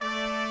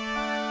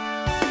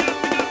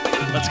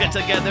Let's get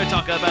together,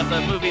 talk about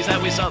the movies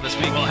that we saw this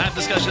week. We'll have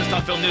discussions,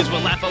 talk film news,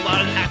 we'll laugh a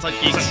lot and act like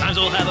geeks. Sometimes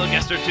we'll have a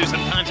guest or two,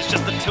 sometimes it's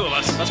just the two of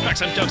us. Let's crack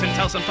some jokes and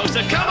tell some folks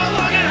to come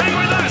along and hang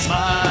with us.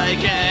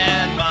 Mike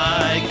and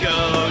Mike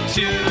go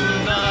to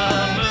the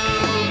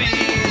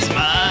movies.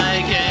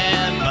 Mike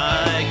and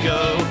Mike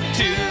go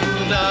to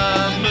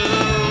the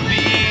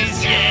movies.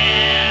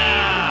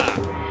 Yeah!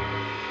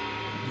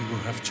 You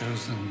have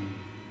chosen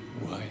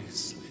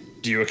wisely.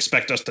 Do you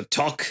expect us to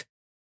talk?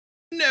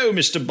 No,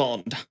 Mr.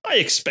 Bond. I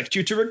expect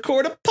you to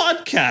record a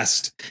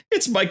podcast.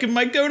 It's Mike and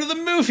Mike Go to the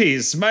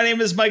Movies. My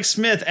name is Mike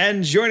Smith,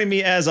 and joining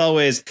me, as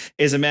always,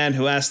 is a man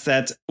who asked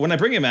that when I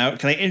bring him out,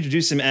 can I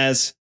introduce him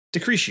as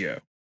Decretio?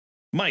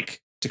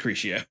 Mike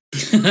Decretio.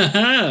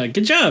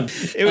 Good job.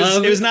 It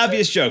was an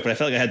obvious joke, but I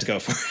felt like I had to go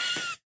for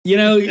it. You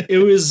know, it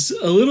was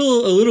a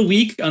little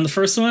weak on the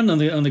first one, on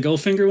the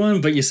Goldfinger one,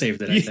 but you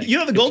saved it. I think. You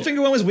know, the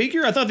Goldfinger one was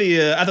weaker. I thought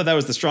that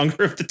was the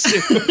stronger of the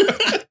two.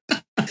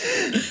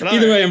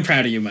 Either way, I'm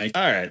proud of you, Mike.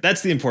 All right,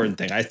 that's the important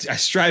thing. I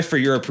strive for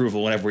your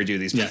approval whenever we do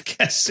these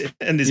podcasts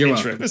and these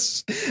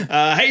intros.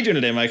 How you doing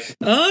today, Mike?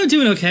 I'm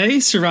doing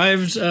okay.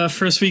 Survived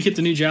first week at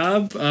the new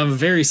job. I'm a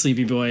very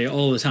sleepy boy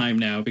all the time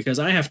now because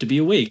I have to be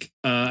awake,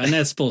 and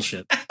that's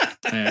bullshit.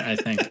 I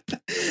think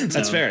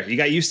that's fair. You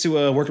got used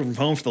to working from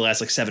home for the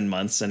last 7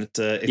 months, and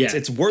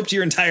it's warped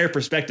your entire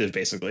perspective,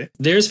 basically.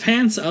 There's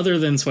pants other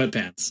than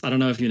sweatpants. I don't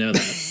know if you know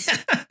that.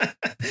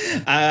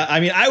 I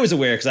mean, I was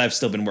aware because I've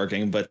still been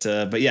working, but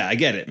yeah, I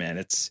get it, man.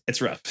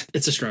 It's rough.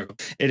 It's a struggle.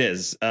 It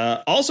is.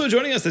 Also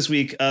joining us this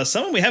week,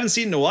 someone we haven't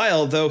seen in a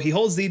while, though he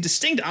holds the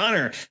distinct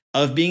honor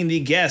of being the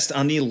guest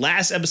on the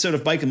last episode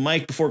of Mike and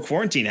Mike before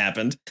quarantine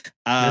happened.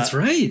 That's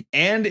right.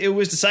 And it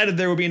was decided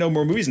there would be no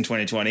more movies in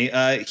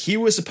 2020. He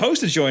was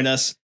supposed to join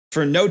us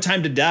for No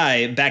Time to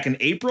Die back in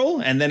April,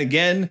 and then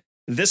again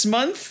this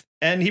month.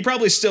 And he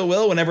probably still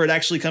will whenever it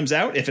actually comes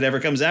out, if it ever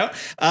comes out.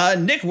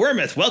 Nick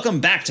Wormuth, welcome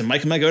back to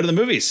Mike and Mike Go to the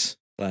Movies.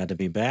 Glad to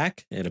be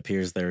back. It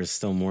appears there is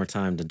still more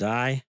time to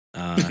die.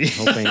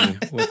 Hoping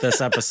with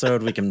this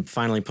episode we can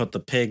finally put the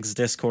pigs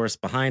discourse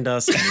behind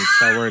us and move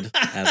forward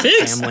as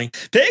a family.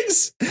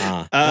 Pigs?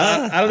 I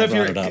don't know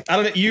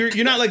if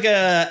you're not like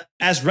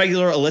as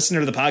regular a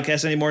listener to the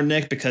podcast anymore,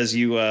 Nick, because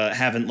you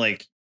haven't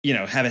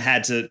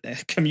had to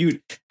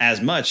commute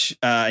as much,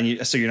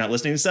 so you're not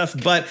listening to stuff.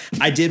 But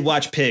I did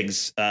watch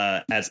Pigs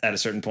at a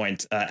certain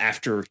point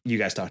after you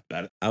guys talked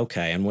about it.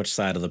 Okay, and which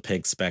side of the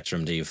pig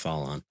spectrum do you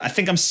fall on? I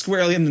think I'm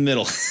squarely in the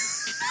middle.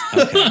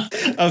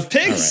 Of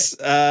Pigs.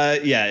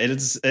 Right.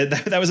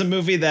 That was a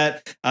movie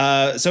that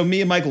so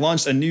me and Mike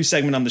launched a new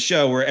segment on the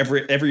show where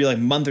every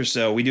month or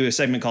so we do a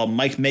segment called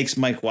Mike Makes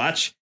Mike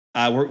Watch,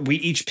 where we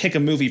each pick a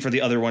movie for the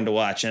other one to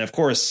watch. And of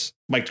course,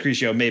 Mike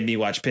Decretio made me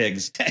watch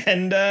Pigs.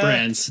 And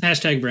brands.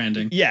 Hashtag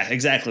branding. Yeah,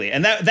 exactly.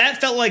 And that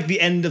felt like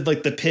the end of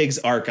the Pigs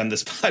arc on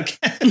this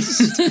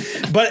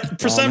podcast. But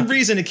for some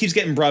reason it keeps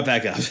getting brought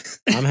back up.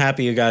 I'm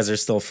happy you guys are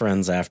still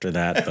friends after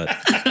that,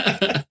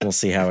 but we'll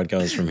see how it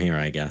goes from here,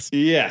 I guess.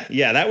 Yeah,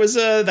 that was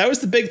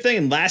the big thing.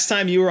 And last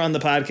time you were on the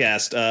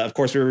podcast, of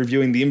course we were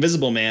reviewing The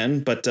Invisible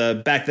Man, but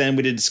back then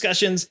we did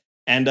discussions.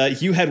 And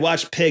you had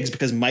watched Pigs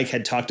because Mike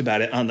had talked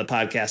about it on the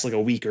podcast a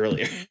week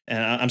earlier.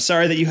 And I'm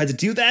sorry that you had to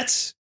do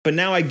that, but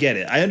now I get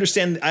it. I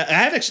understand. I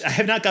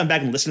have not gone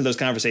back and listened to those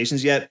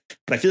conversations yet,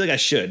 but I feel like I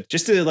should,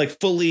 just to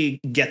fully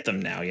get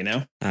them now, you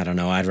know? I don't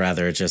know. I'd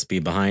rather it just be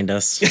behind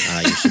us. You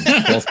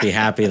should both be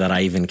happy that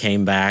I even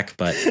came back,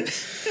 but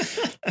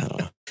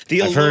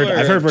I've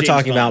heard we're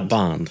talking about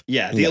Bond.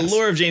 Yeah, the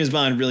allure of James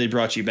Bond really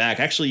brought you back.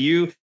 Actually,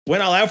 you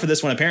went all out for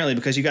this one, apparently,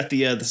 because you got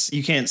the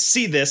you can't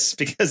see this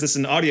because it's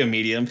an audio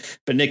medium,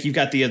 but Nick, you've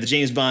got the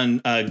James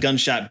Bond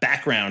gunshot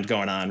background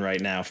going on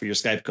right now for your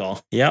Skype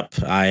call.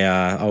 Yep,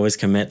 I always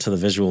commit to the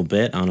visual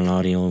bit on an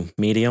audio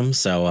medium,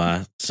 so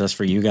it's just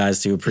for you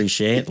guys to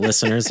appreciate.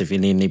 Listeners, if you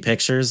need any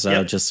pictures,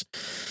 just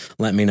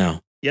let me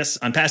know. Yes,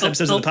 on past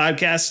episodes of the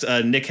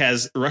podcast, Nick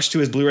has rushed to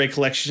his Blu-ray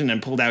collection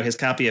and pulled out his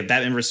copy of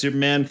Batman vs.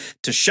 Superman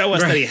to show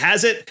us that he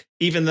has it,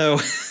 even though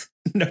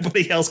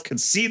nobody else could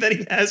see that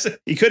he has it.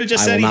 He could have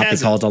just said he has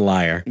it. I will not be called a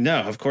liar.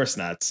 No, of course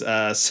not.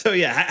 So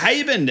yeah, how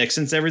you been, Nick,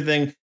 since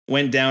everything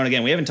went down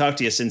again? We haven't talked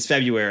to you since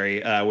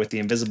February with The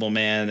Invisible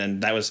Man,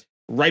 and that was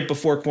right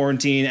before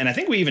quarantine. And I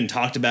think we even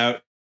talked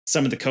about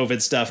some of the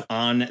COVID stuff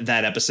on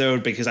that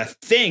episode because I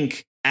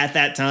think at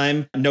that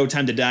time, No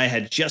Time to Die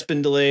had just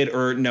been delayed,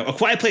 or no, A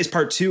Quiet Place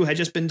Part 2 had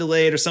just been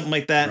delayed or something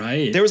like that.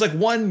 Right. There was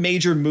one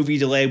major movie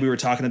delay we were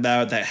talking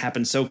about that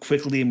happened so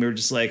quickly, and we were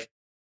just like,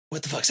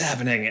 what the fuck's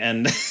happening?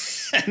 And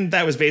and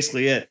that was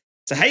basically it.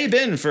 So how you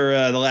been for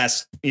the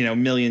last,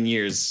 million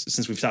years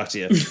since we've talked to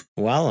you?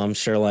 Well, I'm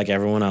sure like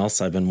everyone else,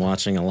 I've been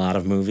watching a lot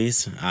of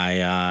movies.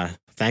 I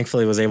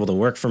thankfully was able to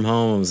work from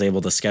home. I was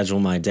able to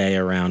schedule my day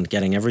around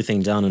getting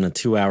everything done in a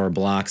 2-hour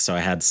block. So I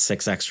had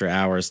 6 extra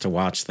hours to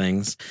watch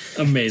things.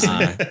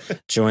 Amazing.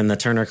 Joined the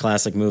Turner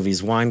Classic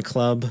Movies Wine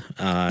Club,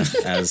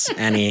 as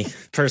any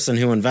person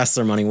who invests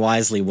their money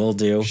wisely will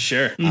do.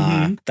 Sure.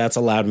 That's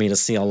allowed me to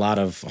see a lot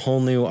of whole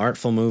new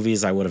artful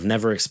movies I would have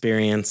never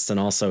experienced,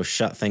 and also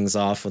shut things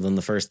off within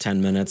the first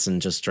 10 minutes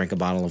and just drink a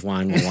bottle of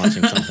wine while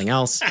watching something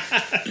else.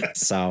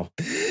 So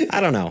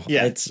I don't know.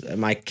 Yeah. It's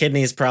my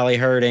kidneys probably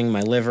hurting.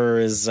 My liver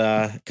is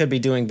could be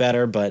doing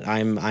better, but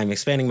I'm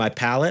expanding my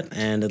palate,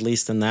 and at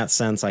least in that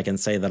sense, I can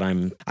say that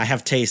I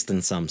have taste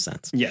in some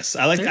sense. Yes,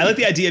 I like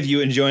the idea of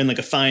you enjoying like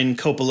a fine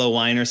Coppola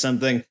wine or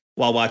something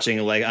while watching,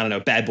 like, I don't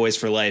know, Bad Boys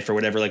for Life or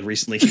whatever, like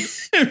recently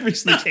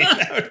came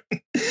out.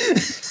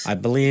 I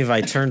believe I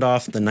turned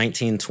off the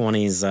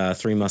 1920s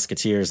Three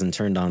Musketeers and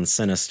turned on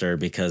Sinister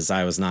because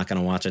I was not going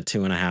to watch a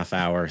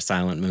 2.5-hour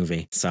silent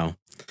movie. So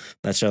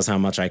that shows how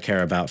much I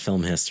care about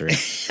film history.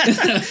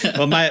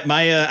 Well,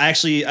 I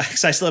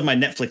still have my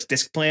Netflix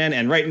disc plan,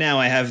 and right now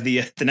I have the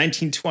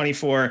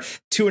 1924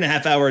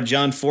 2.5-hour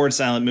John Ford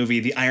silent movie,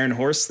 The Iron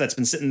Horse, that's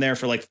been sitting there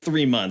for like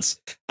 3 months,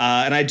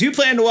 and I do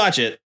plan to watch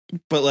it.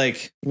 But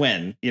like,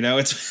 when,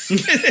 it's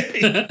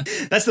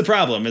that's the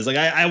problem, is like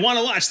I want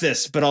to watch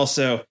this, but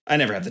also I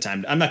never have the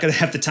time. I'm not going to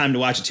have the time to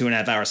watch a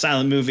 2.5-hour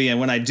silent movie.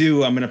 And when I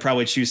do, I'm going to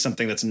probably choose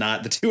something that's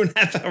not the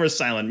 2.5-hour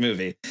silent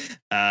movie.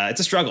 It's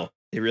a struggle.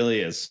 It really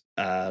is.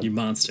 You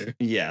monster.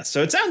 Yeah.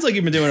 So it sounds like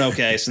you've been doing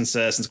okay since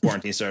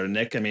quarantine started,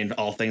 Nick. I mean,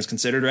 all things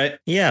considered, right?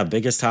 Yeah.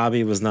 Biggest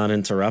hobby was not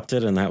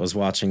interrupted, and that was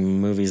watching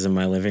movies in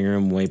my living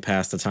room way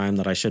past the time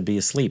that I should be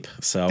asleep.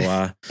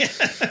 So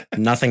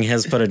nothing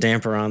has put a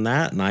damper on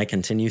that, and I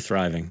continue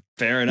thriving.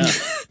 Fair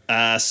enough.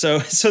 So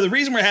the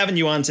reason we're having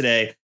you on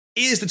today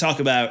is to talk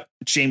about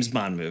James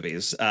Bond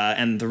movies.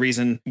 And the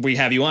reason we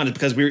have you on is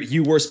because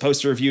you were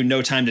supposed to review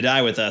No Time to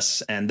Die with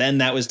us, and then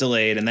that was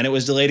delayed, and then it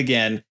was delayed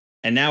again.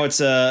 And now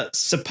it's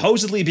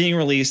supposedly being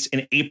released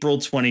in April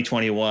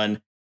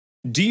 2021.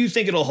 Do you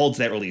think it'll hold to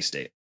that release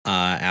date?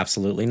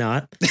 Absolutely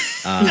not.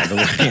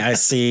 The way I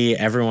see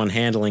everyone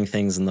handling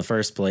things in the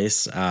first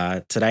place.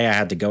 Today I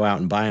had to go out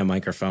and buy a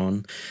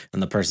microphone,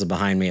 and the person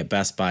behind me at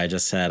Best Buy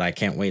just said, "I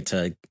can't wait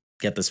to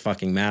get this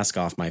fucking mask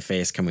off my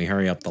face. Can we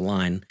hurry up the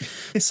line?"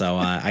 So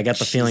I get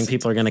the feeling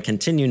people are going to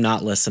continue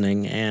not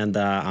listening, and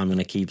I'm going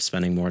to keep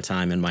spending more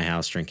time in my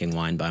house drinking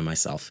wine by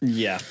myself.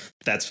 Yeah,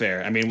 that's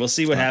fair. I mean, we'll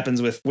see what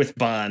happens with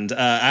Bond.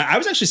 I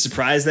was actually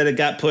surprised that it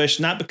got pushed,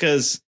 not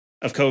because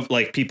of COVID,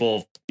 like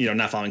people,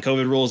 not following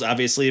COVID rules,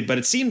 obviously, but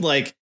it seemed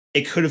like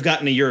it could have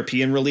gotten a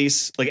European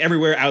release. Like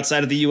everywhere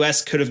outside of the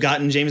US could have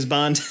gotten James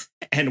Bond,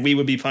 and we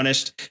would be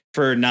punished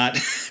for not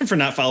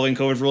following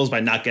COVID rules by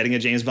not getting a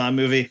James Bond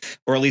movie,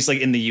 or at least like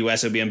in the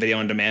US it would be on video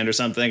on demand or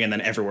something, and then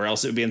everywhere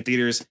else it would be in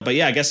theaters. But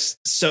yeah, I guess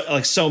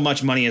so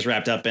much money is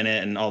wrapped up in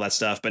it and all that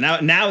stuff.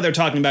 But now they're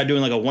talking about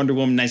doing like a Wonder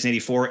Woman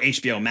 1984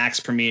 HBO Max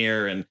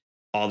premiere and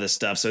all this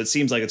stuff. So it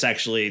seems like it's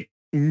actually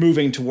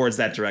moving towards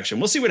that direction.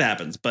 We'll see what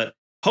happens, but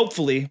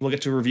hopefully we'll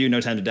get to review No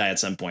Time to Die at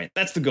some point.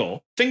 That's the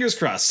goal. Fingers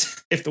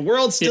crossed. If the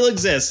world still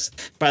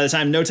exists by the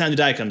time No Time to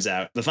Die comes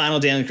out, the final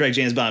Daniel Craig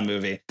James Bond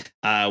movie,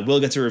 we'll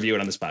get to review it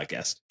on this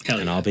podcast. Hell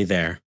yeah. And I'll be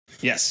there.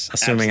 Yes.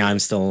 Assuming absolutely. I'm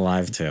still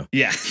alive too.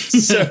 Yeah.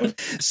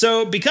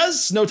 So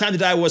because No Time to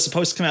Die was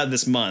supposed to come out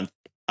this month,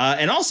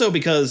 and also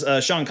because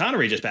Sean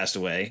Connery just passed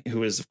away,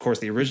 who is, of course,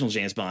 the original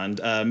James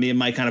Bond, me and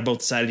Mike kind of both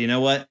decided, you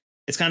know what?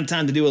 It's kind of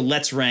time to do a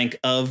let's rank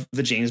of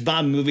the James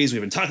Bond movies.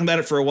 We've been talking about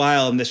it for a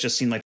while, and this just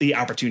seemed like the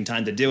opportune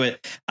time to do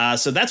it.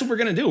 So that's what we're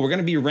going to do. We're going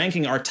to be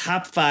ranking our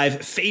top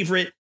 5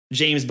 favorite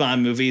James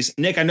Bond movies.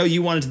 Nick, I know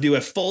you wanted to do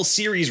a full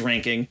series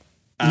ranking,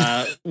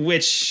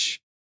 which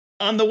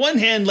on the one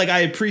hand, like I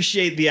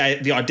appreciate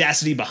the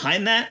audacity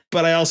behind that,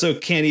 but I also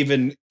can't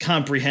even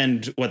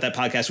comprehend what that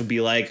podcast would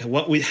be like,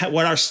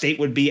 what our state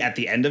would be at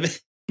the end of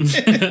it.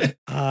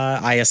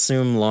 I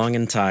assume long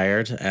and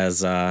tired, as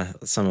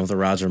some of the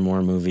Roger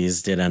Moore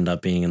movies did end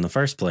up being in the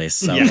first place.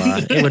 So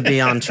it would be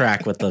on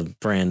track with the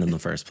brand in the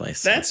first place.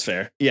 So. That's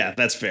fair. Yeah,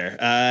 that's fair.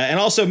 And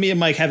also, me and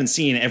Mike haven't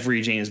seen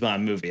every James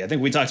Bond movie. I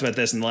think we talked about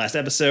this in the last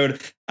episode.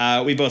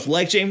 We both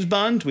like James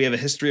Bond. We have a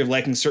history of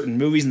liking certain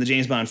movies in the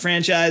James Bond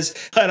franchise.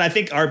 But I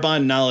think our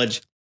Bond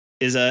knowledge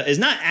is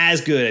not as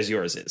good as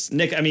yours is.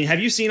 Nick, I mean, have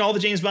you seen all the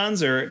James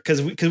Bonds, or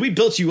because we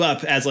built you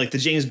up as like the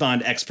James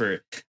Bond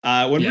expert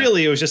when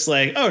really it was just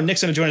like, oh,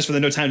 Nick's going to join us for the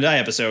No Time to Die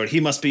episode. He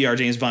must be our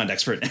James Bond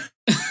expert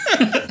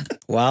now.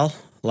 Well,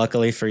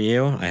 luckily for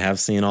you, I have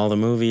seen all the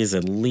movies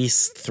at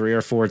least 3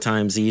 or 4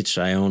 times each.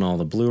 I own all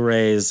the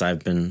Blu-rays.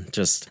 I've been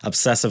just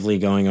obsessively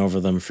going over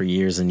them for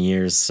years and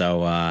years.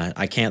 So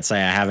I can't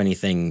say I have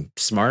anything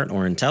smart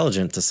or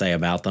intelligent to say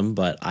about them,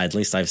 but at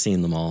least I've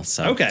seen them all.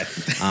 So okay.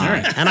 all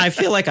right. And I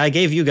feel like I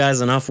gave you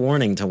guys enough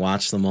warning to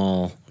watch them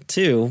all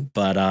too,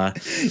 but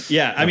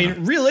yeah, I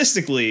mean,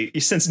 realistically,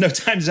 since No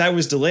Time to Die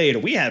was delayed,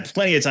 we had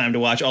plenty of time to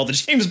watch all the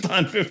James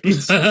Bond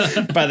movies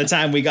by the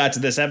time we got to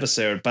this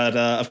episode. But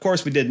of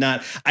course, we did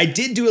not. I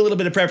did do a little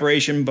bit of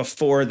preparation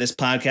before this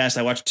podcast.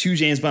 I watched 2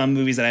 James Bond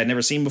movies that I had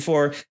never seen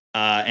before,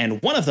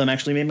 and one of them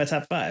actually made my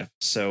top 5.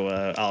 So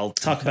I'll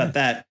talk about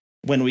that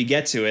when we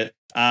get to it.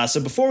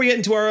 So before we get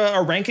into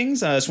our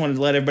rankings, I just wanted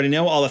to let everybody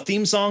know all the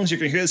theme songs you're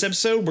going to hear this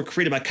episode were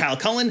created by Kyle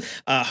Cullen,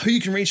 who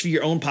you can reach for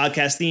your own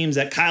podcast themes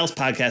at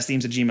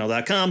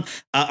kylespodcastthemes@gmail.com.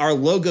 Our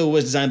logo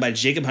was designed by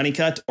Jacob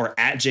Honeycutt, or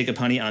at Jacob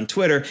Honey on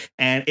Twitter.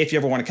 And if you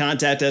ever want to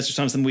contact us or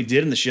something we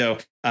did in the show,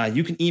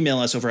 you can email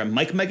us over at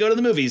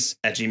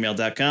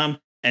mikemigotothemovies@gmail.com.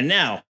 And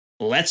now,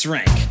 let's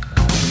rank.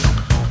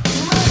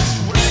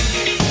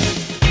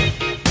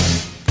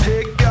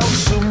 Pick out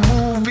some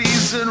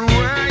movies and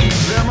rank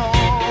them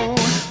all.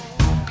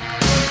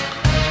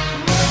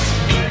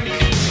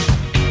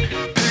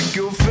 Pick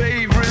your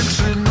favorites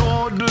in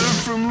order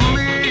from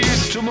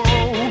least to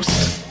most.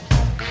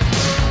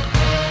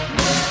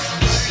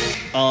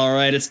 All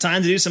right, it's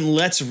time to do some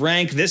Let's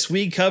Rank this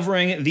week,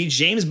 covering the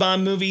James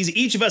Bond movies,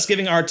 each of us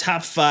giving our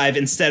top 5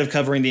 instead of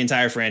covering the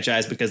entire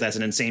franchise, because that's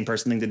an insane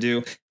person thing to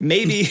do.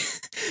 Maybe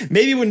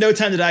when No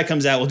Time to Die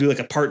comes out, we'll do like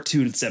a part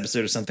 2 to this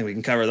episode or something. We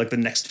can cover like the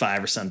next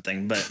 5 or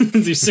something, but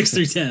Do 6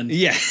 through 10.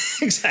 yeah,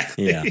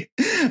 exactly. Yeah.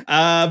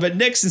 But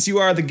Nick, since you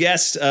are the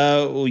guest,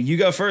 you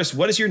go first.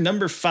 What is your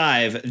number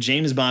 5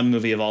 James Bond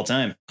movie of all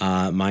time?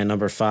 My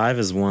number 5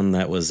 is one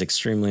that was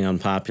extremely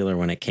unpopular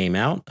when it came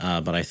out,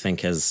 but I think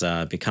has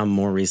become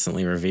more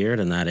recently revered,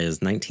 and that is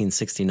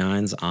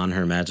 1969's On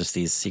Her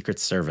Majesty's Secret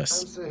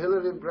Service. Sir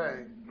Hilary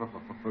Bray. Oh,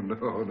 no,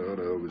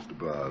 Mr.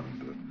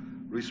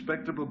 Bond.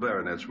 Respectable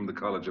baronets from the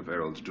College of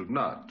Heralds do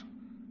not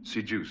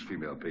seduce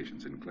female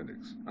patients in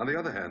clinics. On the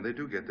other hand, they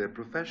do get their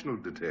professional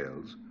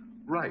details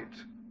right.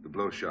 The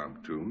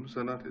Beauchamp tombs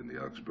are not in the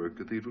Augsburg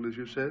Cathedral, as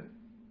you said,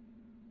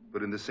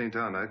 but in the St.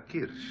 Anna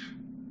Kirche.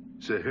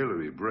 Sir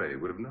Hilary Bray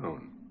would have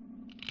known.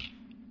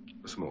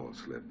 A small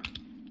slip.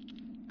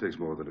 Takes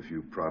more than a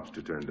few props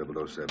to turn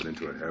 007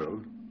 into a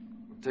herald.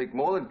 It'll take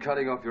more than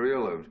cutting off your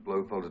earlobes,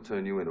 Blofeld, to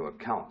turn you into a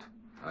count.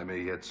 I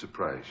may yet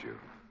surprise you,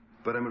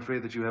 but I'm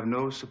afraid that you have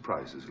no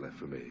surprises left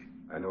for me.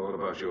 I know all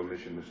about your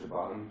mission, Mr.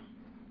 Bond.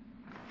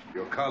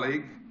 Your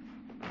colleague,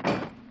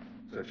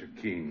 such a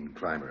keen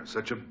climber,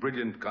 such a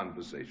brilliant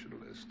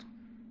conversationalist,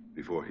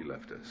 before he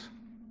left us.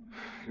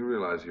 You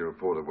realize he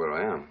reported where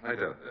I am. I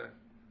doubt that.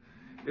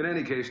 In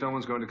any case, no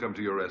one's going to come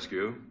to your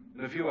rescue.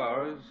 In a few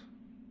hours,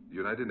 the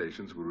United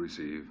Nations will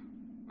receive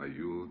my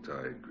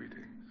Yuletide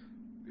greetings.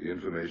 The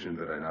information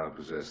that I now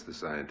possess the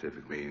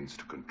scientific means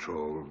to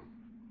control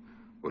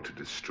or to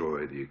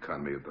destroy the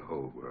economy of the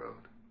whole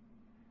world.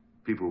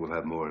 People will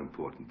have more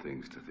important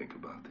things to think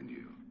about than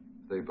you.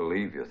 They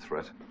believe your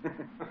threat.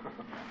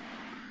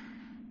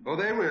 Oh,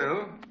 they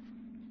will.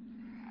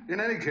 In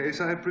any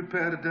case, I have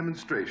prepared a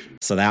demonstration.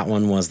 So that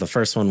one was the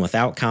first one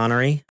without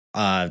Connery,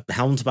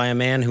 helmed by a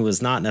man who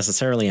was not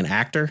necessarily an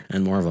actor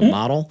and more of a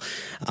model.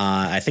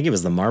 I think he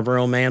was the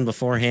Marlboro Man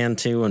beforehand,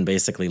 too, and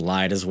basically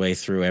lied his way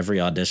through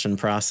every audition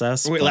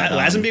process. Wait, but,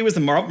 Lazenby was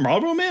the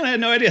Marlboro Man? I had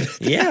no idea.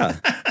 Yeah.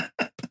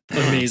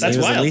 Amazing. That's he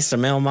was wild. at least a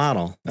male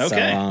model.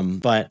 Okay. So,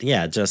 but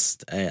yeah,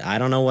 just I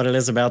don't know what it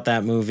is about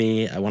that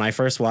movie. When I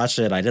first watched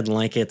it, I didn't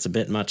like it. It's a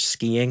bit much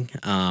skiing,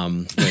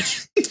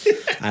 which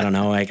I don't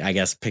know. I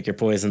guess pick your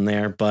poison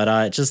there.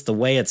 But just the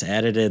way it's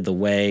edited, the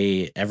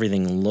way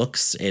everything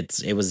looks,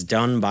 it was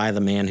done by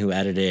the man who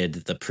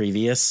edited the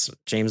previous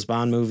James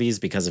Bond movies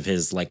because of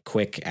his like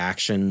quick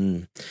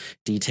action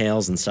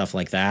details and stuff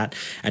like that.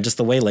 And just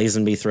the way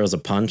Lazenby throws a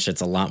punch, it's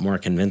a lot more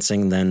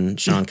convincing than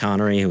Sean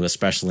Connery, who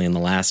especially in the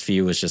last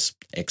few was just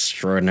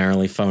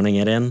extraordinarily phoning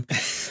it in.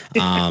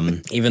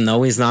 Even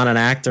though he's not an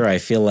actor, I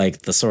feel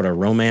like the sort of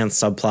romance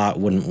subplot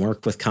wouldn't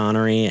work with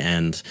Connery,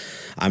 and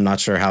I'm not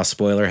sure how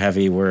spoiler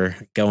heavy we're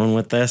going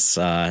with this.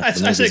 I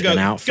say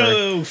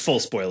go full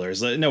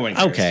spoilers. No one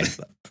cares. Okay.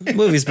 The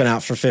movie's been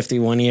out for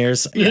 51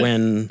 years.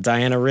 When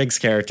Diana Rigg's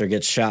character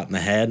gets shot in the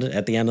head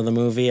at the end of the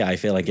movie, I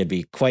feel like it'd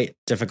be quite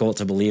difficult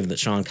to believe that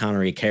Sean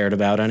Connery cared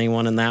about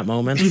anyone in that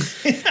moment.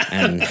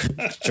 And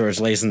George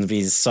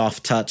Lazenby's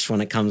soft touch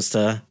when it comes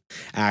to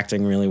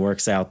acting really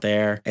works out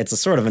there. It's a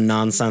sort of a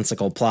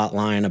nonsensical plot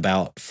line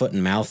about foot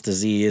and mouth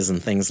disease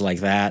and things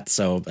like that.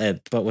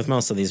 But with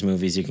most of these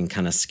movies, you can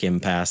kind of skim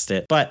past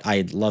it. But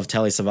I love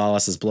Telly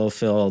Savalas as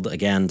Blofeld.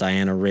 Again,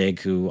 Diana Rigg,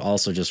 who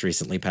also just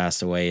recently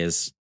passed away,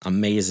 is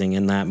amazing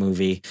in that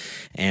movie.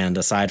 And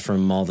aside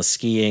from all the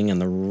skiing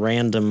and the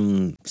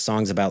random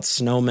songs about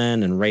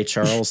snowmen and Ray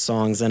Charles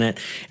songs in it,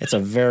 it's a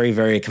very,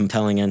 very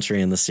compelling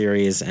entry in the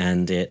series,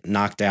 and it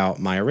knocked out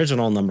my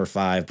original number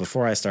 5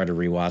 before I started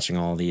rewatching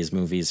all these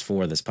movies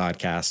for this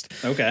podcast,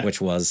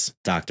 which was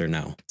Dr.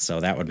 No. So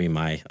that would be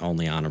my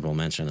only honorable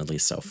mention, at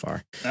least so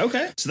far.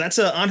 Okay. So that's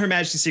On Her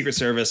Majesty's Secret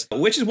Service,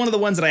 which is one of the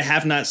ones that I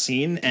have not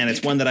seen, and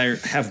it's one that I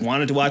have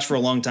wanted to watch for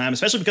a long time,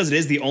 especially because it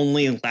is the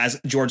only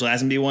George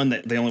Lazenby one,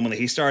 the only one that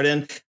he starred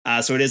in.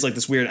 So it is like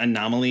this weird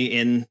anomaly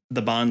in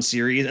the Bond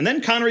series. And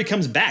then Connery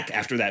comes back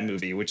after that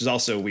movie, which is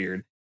also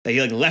weird. that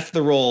he like left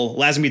the role,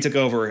 Lazenby took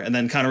over, and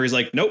then Connery's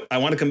like, nope, I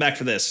want to come back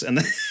for this. And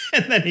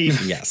then he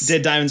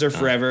did Diamonds Are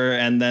Forever,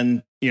 and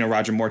then,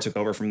 Roger Moore took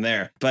over from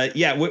there. But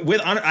yeah,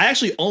 I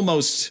actually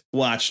almost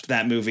watched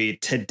that movie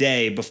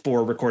today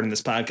before recording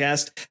this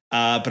podcast,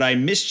 but I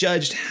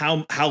misjudged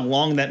how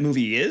long that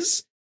movie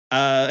is.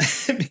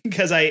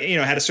 Because I,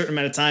 had a certain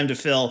amount of time to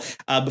fill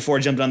before I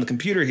jumped on the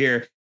computer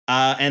here.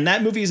 And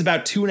that movie is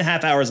about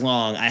 2.5 hours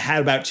long. I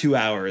had about 2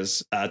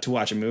 hours to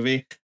watch a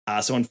movie.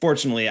 So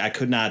unfortunately, I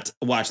could not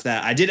watch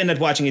that. I did end up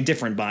watching a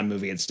different Bond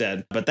movie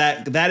instead. But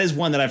that is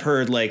one that I've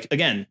heard, like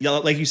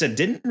you said,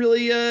 didn't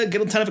really get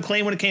a ton of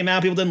acclaim when it came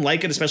out. People didn't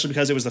like it, especially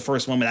because it was the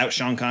first one without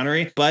Sean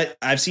Connery. But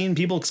I've seen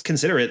people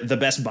consider it the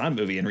best Bond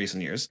movie in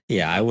recent years.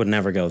 Yeah, I would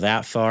never go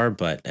that far,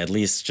 but at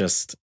least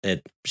just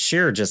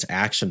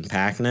action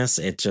packedness.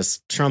 It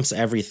just trumps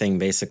everything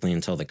basically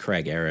until the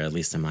Craig era, at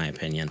least in my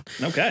opinion.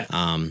 Okay.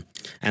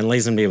 And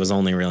Lazenby was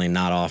only really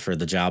not offered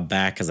the job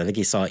back because I think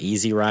he saw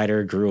Easy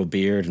Rider, grew a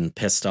beard, and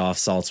pissed off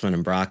Saltzman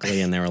and Broccoli,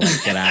 and they were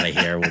like, "Get out of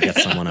here! We'll get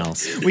someone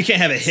else." We can't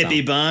have a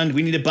hippie Bond.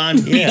 We need a Bond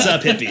who beats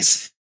up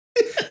hippies.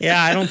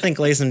 Yeah, I don't think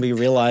Lazenby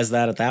realized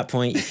that at that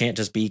point. You can't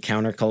just be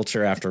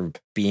counterculture after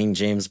being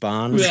James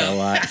Bond.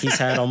 So he's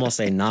had almost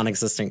a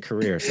non-existent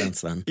career since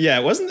then.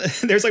 Yeah,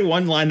 there's like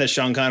one line that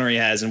Sean Connery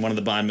has in one of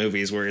the Bond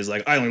movies where he's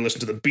like, "I only listen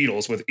to the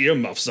Beatles with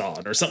earmuffs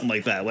on," or something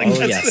like that. Like,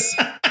 yes.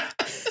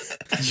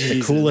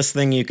 The coolest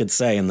thing you could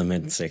say in the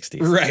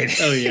mid-'60s. Right.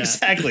 Oh, yeah.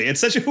 Exactly.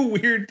 It's such a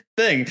weird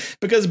thing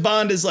because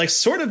Bond is like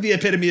sort of the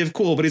epitome of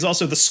cool, but he's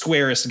also the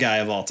squarest guy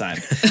of all time.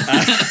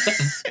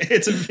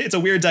 It's a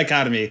weird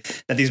dichotomy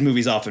that these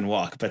movies often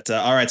walk. But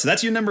all right, so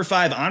that's your number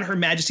 5, On Her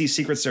Majesty's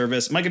Secret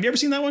Service. Mike, have you ever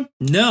seen that one?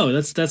 No,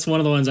 that's one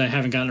of the ones I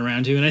haven't gotten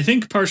around to, and I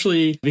think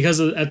partially because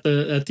at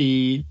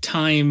the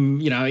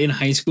time, in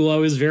high school, I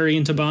was very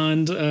into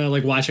Bond,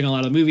 like watching a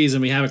lot of movies,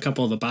 and we have a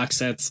couple of the box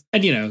sets,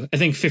 and I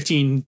think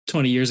 15,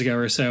 20 years ago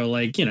or so,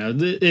 like,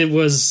 it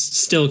was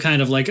still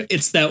kind of like,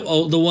 it's the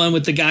one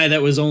with the guy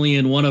that was only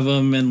in one of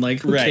them, and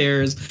like, who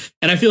cares?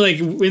 And I feel like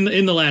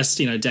in the last,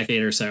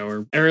 decade or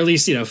so, or at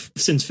least,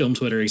 since film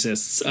Twitter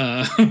exists,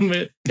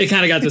 it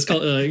kind of got this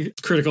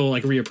critical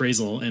like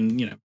reappraisal,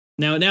 and,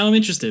 now I'm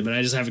interested, but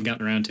I just haven't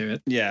gotten around to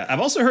it. Yeah, I've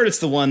also heard it's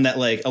the one that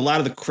like a lot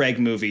of the Craig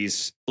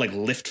movies like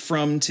lift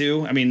from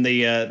too. I mean,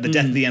 the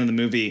death at the end of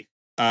the movie,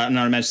 On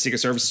Her Majesty's Secret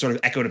Service, is sort of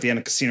echoed at the end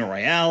of Casino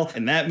Royale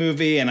in that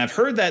movie, and I've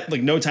heard that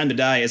like No Time to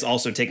Die is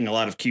also taking a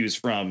lot of cues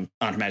from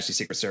On Her Majesty's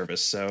Secret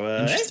Service. So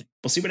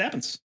we'll see what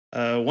happens.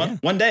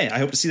 One day I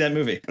hope to see that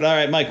movie. But all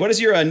right, Mike, what is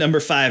your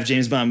number 5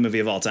 James Bond movie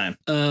of all time?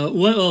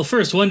 Well,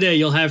 first, one day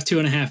you'll have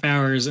 2.5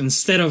 hours.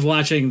 Instead of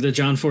watching the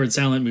John Ford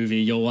silent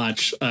movie, you'll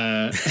watch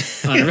On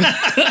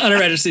Her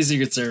Majesty's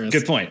Secret Service.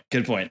 Good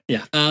point.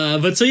 Yeah.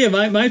 But so yeah,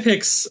 my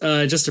picks,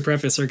 just to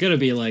preface, are gonna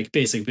be like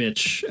basic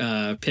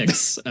bitch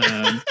picks.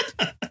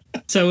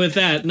 So with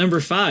that, number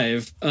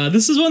 5,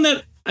 this is one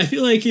that I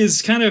feel like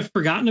is kind of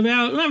forgotten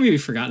about. Not really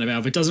forgotten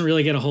about, but doesn't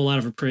really get a whole lot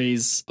of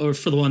praise or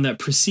for the one that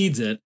precedes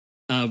it.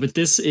 But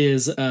this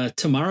is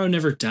Tomorrow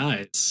Never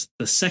Dies,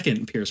 the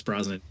second Pierce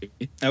Brosnan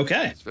movie.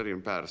 Okay. It's very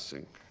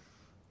embarrassing.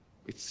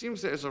 It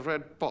seems there's a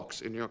red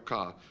box in your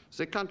car.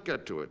 They can't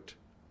get to it.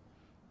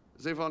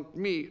 They want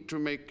me to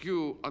make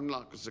you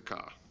unlock the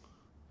car.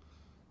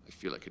 I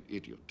feel like an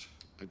idiot.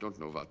 I don't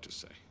know what to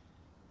say.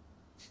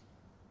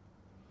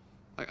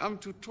 I am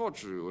to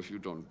torture you if you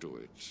don't do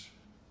it.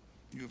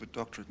 You have a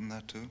doctorate in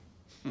that, too?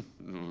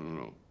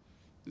 No.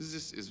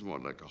 This is more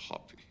like a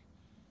hobby.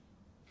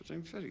 But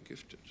I'm very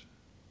gifted.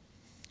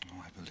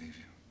 Oh, I believe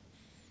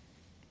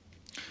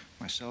you.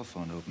 My cell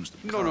phone opens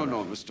the No,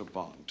 Mr.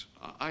 Bond.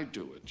 I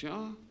do it,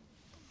 yeah?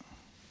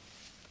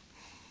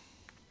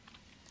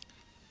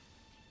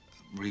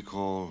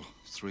 Recall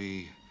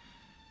 3,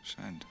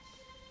 send.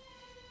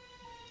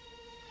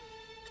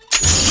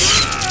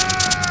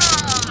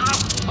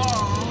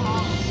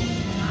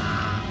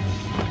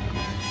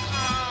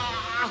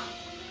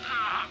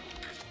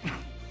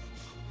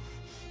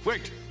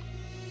 Wait.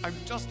 I'm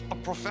just a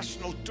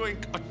professional doing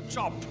a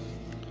job.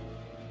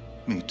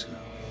 Me too.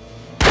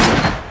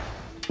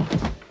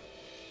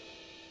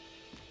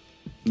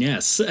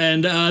 Yes,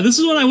 and this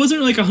is one I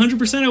wasn't like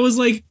 100%. I was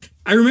like,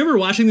 I remember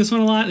watching this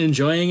one a lot and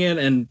enjoying it,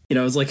 and it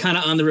was like kind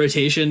of on the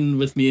rotation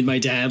with me and my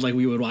dad. Like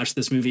we would watch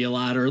this movie a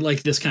lot, or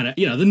like this kind of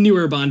the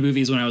newer Bond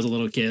movies when I was a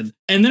little kid.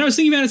 And then I was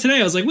thinking about it today.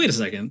 I was like, wait a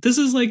second, this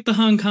is like the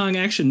Hong Kong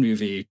action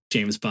movie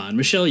James Bond.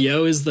 Michelle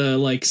Yeoh is the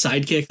like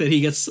sidekick that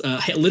he gets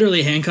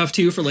literally handcuffed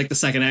to for like the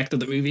second act of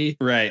the movie.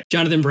 Right.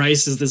 Jonathan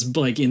Pryce is this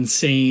like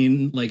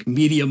insane like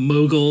media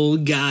mogul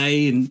guy,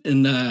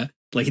 and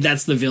like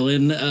that's the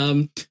villain.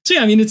 So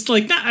yeah, I mean, it's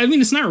like not, I mean,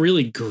 it's not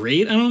really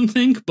great, I don't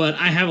think, but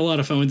I have a lot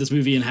of fun with this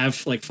movie and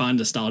have like fond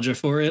nostalgia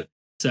for it.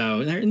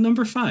 So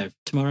number 5,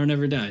 Tomorrow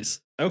Never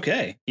Dies.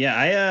 Okay.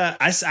 Yeah.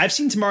 I've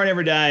seen Tomorrow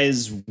Never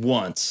Dies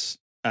once,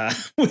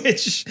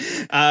 which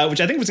I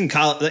think was in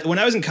college. When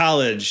I was in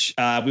college,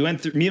 me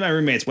and my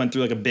roommates went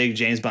through like a big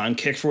James Bond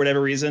kick for whatever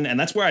reason. And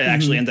that's where I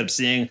actually ended up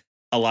seeing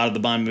a lot of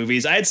the Bond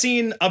movies. I had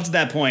seen up to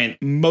that point,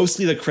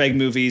 mostly the Craig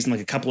movies and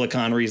like a couple of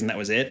Connerys, and that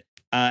was it.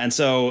 And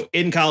so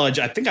in college,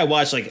 I think I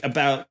watched like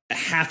about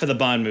half of the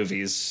Bond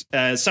movies.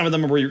 Some of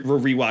them were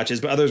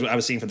rewatches, but others I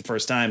was seeing for the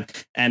first time.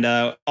 And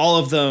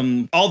all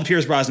the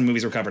Pierce Brosnan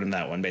movies were covered in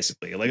that one,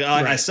 basically. Like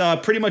I saw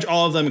pretty much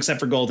all of them except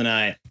for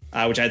GoldenEye,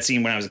 which I'd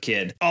seen when I was a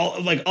kid.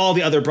 All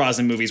the other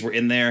Brosnan movies were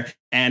in there.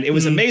 And it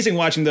was amazing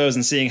watching those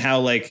and seeing how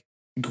like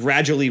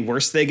gradually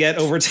worse they get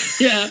over time.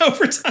 Yeah.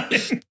 Over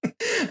time.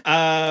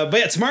 But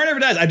yeah, Tomorrow Never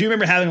Dies. I do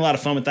remember having a lot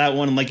of fun with that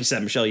one. And like you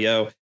said, Michelle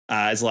Yeoh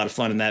is a lot of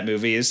fun in that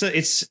movie. It's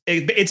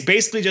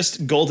basically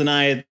just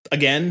GoldenEye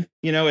again.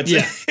 You know,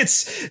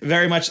 it's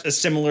very much a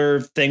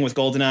similar thing with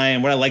GoldenEye.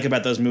 And what I like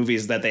about those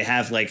movies is that they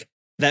have like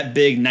that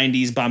big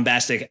 90s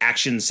bombastic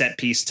action set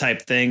piece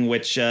type thing,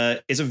 which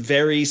is a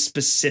very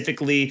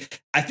specifically,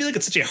 I feel like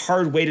it's such a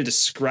hard way to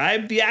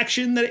describe the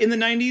action that in the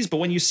 90s, but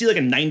when you see like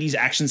a 90s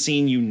action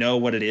scene, you know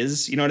what it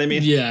is. You know what I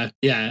mean? Yeah.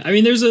 I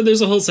mean, there's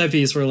a whole set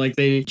piece where like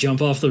they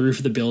jump off the roof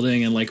of the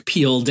building and like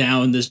peel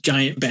down this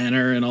giant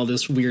banner and all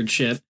this weird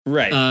shit.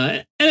 Right.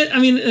 And I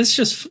mean,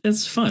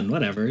 it's fun,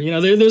 whatever. You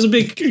know, there's a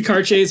big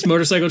car chase,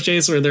 motorcycle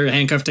chase where they're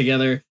handcuffed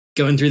together,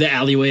 going through the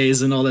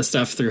alleyways and all that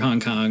stuff through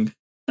Hong Kong.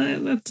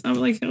 I'm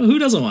like, who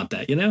doesn't want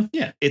that, you know?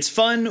 Yeah, it's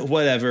fun,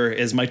 whatever,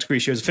 is Mike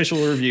DeCricio's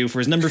official review for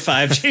his number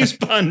 5 James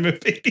Bond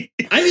movie.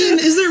 I mean,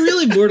 is there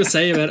really more to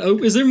say about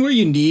is there more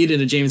you need in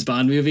a James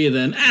Bond movie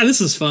than, this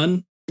is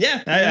fun?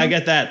 Yeah, I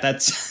get that.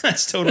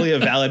 That's totally a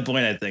valid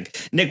point, I think.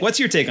 Nick, what's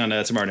your take on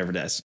Tomorrow Never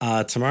Dies?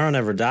 Tomorrow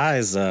Never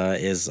Dies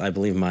is, I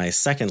believe, my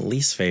second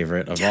least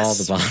favorite of all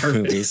the Bond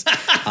movies.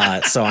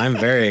 So I'm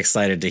very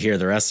excited to hear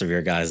the rest of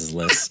your guys'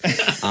 list.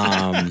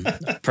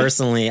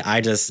 Personally,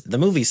 the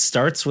movie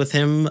starts with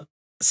him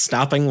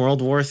stopping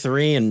World War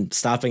III and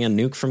stopping a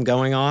nuke from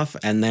going off,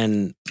 and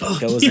then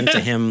goes into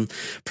him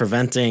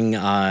preventing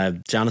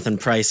Jonathan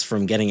Pryce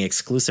from getting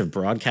exclusive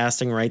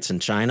broadcasting rights in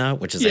China,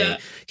 which is a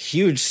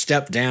huge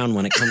step down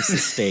when it comes to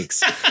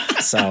stakes.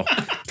 So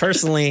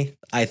personally,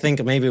 I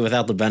think maybe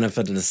without the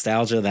benefit of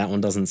nostalgia, that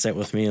one doesn't sit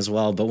with me as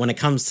well. But when it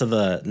comes to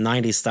the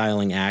 90s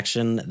styling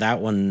action,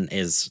 that one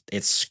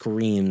it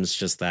screams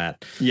just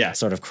that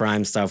sort of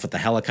crime stuff with the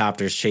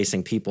helicopters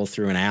chasing people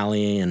through an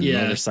alley and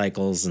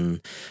motorcycles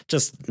and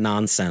just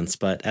nonsense.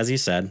 But as you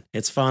said,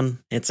 it's fun.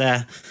 It's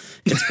good.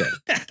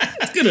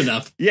 It's good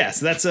enough. Yeah,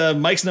 so that's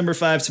Mike's number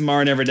 5,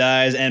 Tomorrow Never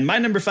Dies. And my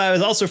number 5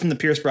 is also from the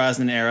Pierce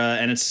Brosnan era,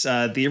 and it's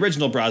the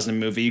original Brosnan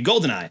movie,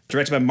 GoldenEye,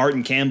 directed by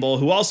Martin Campbell,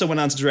 who also went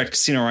on to direct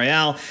Casino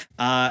Royale.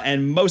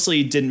 And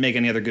mostly didn't make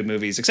any other good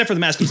movies, except for The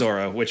Mask of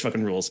Zorro, which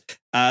fucking rules.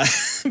 But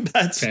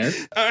fair.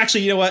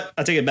 Actually, you know what?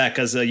 I'll take it back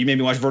because you made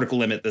me watch Vertical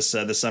Limit this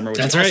summer, which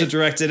is also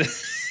directed.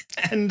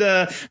 And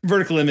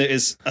Vertical Limit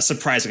is a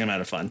surprising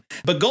amount of fun.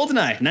 But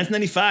GoldenEye,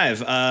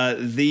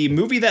 1995, the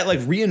movie that like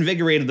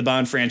reinvigorated the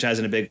Bond franchise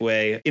in a big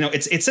way. You know,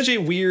 it's such a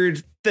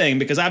weird thing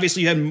because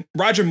obviously you had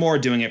Roger Moore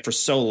doing it for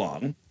so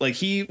long. Like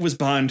he was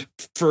Bond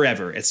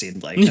forever, it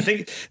seemed like. I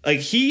think like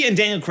he and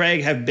Daniel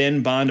Craig have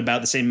been Bond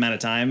about the same amount of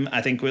time.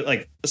 I think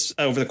like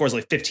over the course of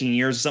like 15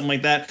 years or something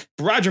like that.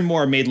 But Roger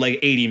Moore made like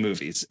 80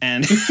 movies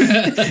and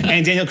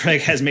and Daniel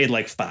Craig has made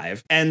like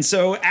 5. And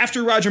so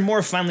after Roger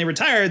Moore finally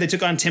retired, they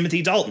took on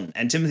Timothy Dalton.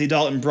 And Timothy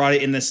Dalton brought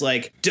it in this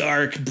like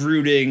dark,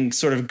 brooding,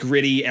 sort of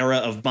gritty era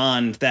of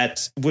Bond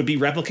that would be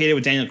replicated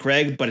with Daniel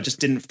Craig, but it just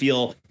didn't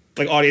feel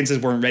like audiences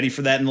weren't ready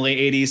for that in the late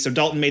 80s. So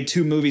Dalton made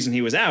 2 movies and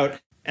he was out.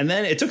 And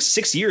then it took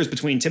 6 years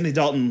between Timothy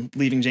Dalton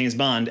leaving James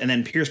Bond and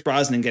then Pierce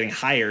Brosnan getting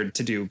hired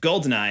to do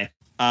GoldenEye.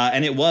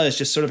 And it was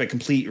just sort of a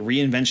complete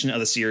reinvention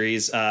of the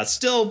series.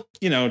 Still,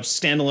 you know,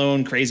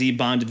 standalone, crazy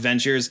Bond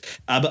adventures,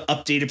 but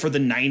updated for the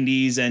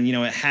 90s. And, you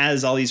know, it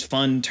has all these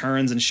fun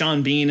turns. And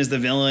Sean Bean is the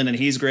villain, and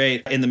he's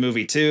great in the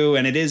movie, too.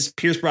 And it is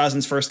Pierce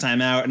Brosnan's first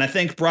time out. And I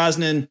think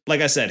Brosnan,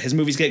 like I said, his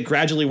movies get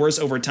gradually worse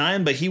over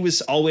time, but he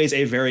was always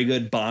a very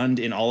good Bond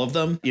in all of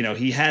them. You know,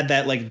 he had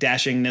that like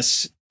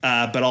dashingness,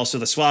 but also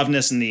the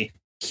suaveness and the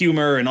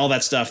humor and all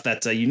that stuff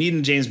that you need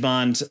in James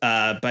Bond,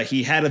 but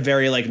he had a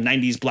very like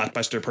 90s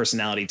blockbuster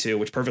personality too,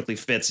 which perfectly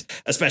fits,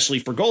 especially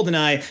for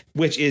GoldenEye,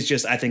 which is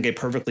just, I think, a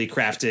perfectly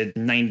crafted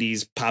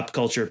 90s pop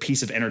culture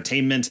piece of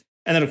entertainment.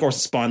 And then, of course, it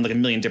spawned like a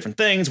million different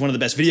things. One of the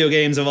best video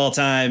games of all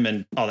time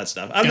and all that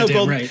stuff. I don't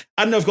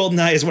know if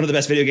GoldenEye is one of the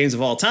best video games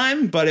of all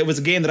time, but it was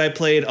a game that I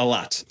played a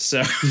lot.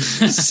 So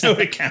so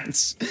it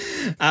counts.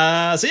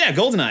 So yeah,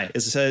 GoldenEye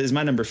is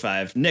my number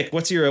 5. Nick,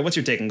 what's your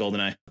take on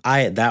GoldenEye?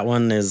 That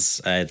one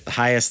is at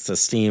highest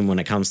esteem when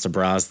it comes to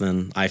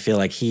Brosnan. I feel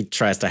like he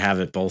tries to have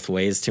it both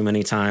ways too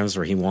many times,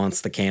 where he wants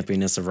the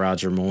campiness of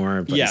Roger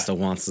Moore, but he still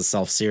wants the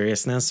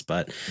self-seriousness.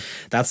 But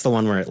that's the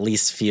one where at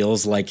least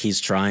feels like he's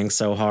trying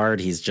so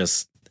hard.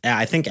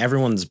 I think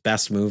everyone's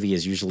best movie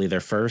is usually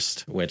their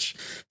first, which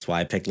is why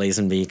I picked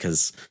Lazenby,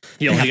 because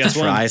he only have to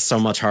try so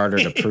much harder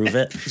to prove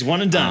it. He's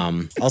one and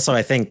done. Also,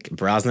 I think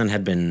Brosnan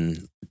had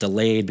been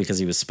delayed because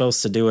he was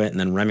supposed to do it, and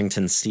then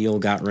Remington Steele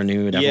got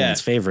renewed,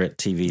 everyone's favorite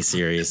TV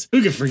series.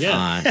 Who could forget?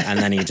 And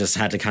then he just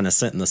had to kind of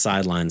sit in the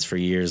sidelines for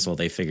years while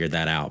they figured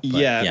that out.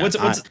 But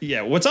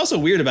what's also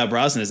weird about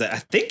Brosnan is that I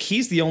think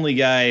he's the only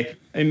guy,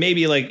 and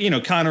maybe like, you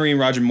know, Connery and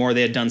Roger Moore,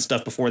 they had done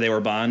stuff before they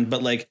were Bond,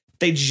 but like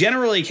they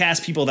generally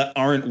cast people that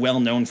aren't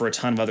well known for a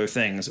ton of other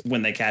things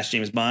when they cast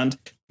James Bond.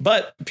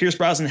 But Pierce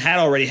Brosnan had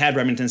already had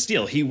Remington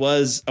Steele. He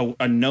was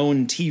a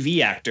known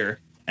TV actor.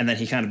 And then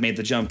he kind of made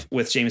the jump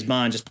with James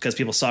Bond just because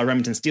people saw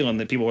Remington Steele and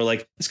then people were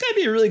like, this guy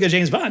be a really good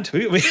James Bond.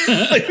 We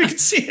can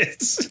see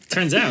it.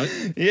 Turns out.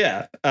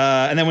 Yeah.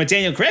 And then when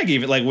Daniel Craig,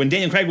 when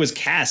Daniel Craig was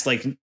cast,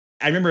 like,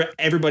 I remember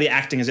everybody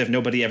acting as if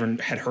nobody ever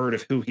had heard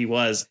of who he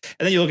was.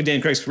 And then you look at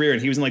Daniel Craig's career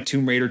and he was in like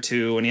Tomb Raider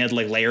 2 and he had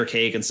like Layer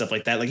Cake and stuff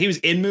like that. Like he was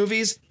in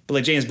movies, but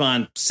like James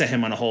Bond set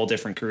him on a whole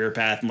different career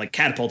path and like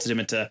catapulted him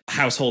into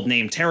household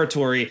name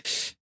territory,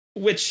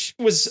 which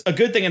was a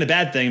good thing and a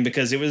bad thing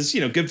because it was,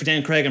 good for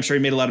Daniel Craig. I'm sure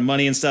he made a lot of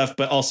money and stuff,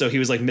 but also he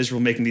was like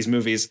miserable making these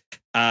movies.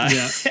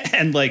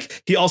 And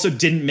like he also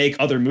didn't make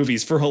other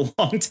movies for a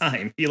long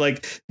time. He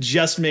like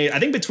just made, I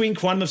think between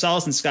Quantum of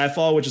Solace and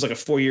Skyfall, which is like a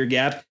 4-year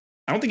gap,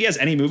 I don't think he has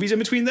any movies in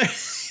between there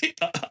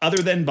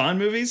other than Bond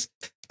movies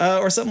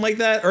or something like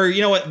that. Or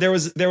you know what? There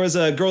was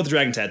a Girl with the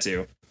Dragon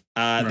Tattoo.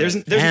 There's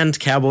and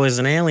Cowboys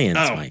and Aliens.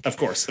 Mike. Of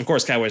course,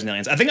 Cowboys and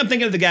Aliens. I think I'm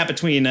thinking of the gap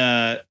between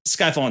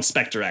Skyfall and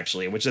Spectre,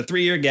 actually, which is a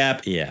 3-year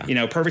gap.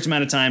 Yeah, perfect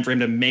amount of time for him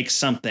to make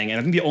something. And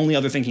I think the only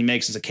other thing he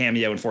makes is a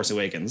cameo in Force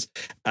Awakens.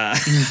 And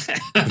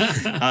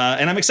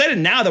I'm excited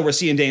now that we're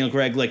seeing Daniel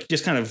Craig like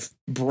just kind of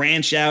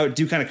branch out,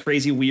 do kind of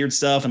crazy weird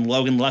stuff, and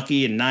Logan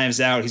Lucky and Knives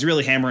Out. He's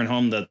really hammering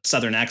home the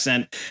Southern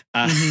accent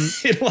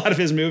in a lot of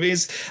his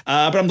movies.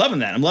 But I'm loving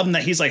that. I'm loving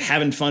that he's like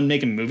having fun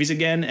making movies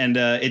again, and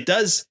it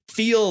does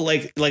feel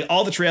like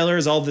all the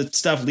trailers, all the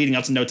stuff leading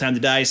up to No Time to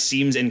Die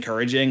seems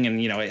encouraging.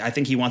 And, I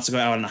think he wants to go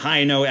out on a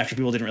high note after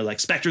people didn't really like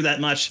Spectre that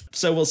much.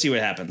 So we'll see what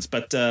happens.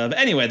 But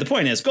anyway, the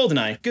point is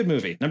GoldenEye, good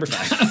movie. Number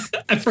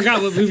 5. I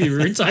forgot what movie we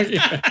were talking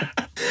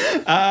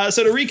about.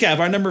 So to recap,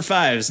 our number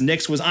 5s,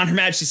 Nick's was On Her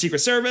Majesty's Secret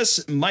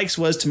Service, Mike's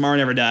was Tomorrow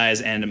Never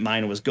Dies, and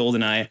mine was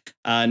GoldenEye.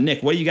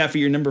 Nick, what do you got for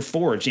your number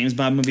 4 James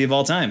Bond movie of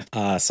all time?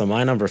 So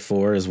my number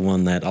 4 is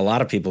one that a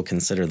lot of people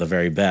consider the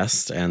very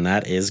best, and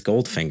that is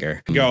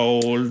Goldfinger.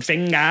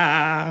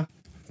 Goldfinger.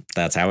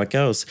 That's how it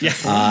goes.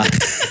 Yeah.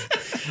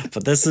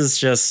 But this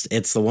is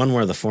it's the one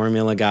where the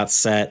formula got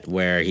set,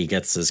 where he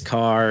gets his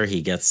car,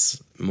 he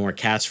gets more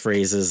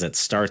catchphrases. It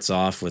starts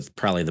off with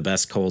probably the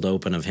best cold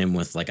open of him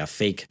with like a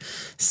fake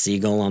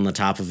seagull on the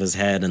top of his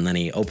head, and then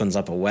he opens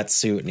up a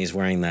wetsuit and he's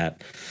wearing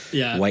that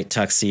white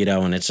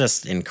tuxedo, and it's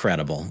just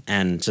incredible.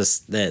 And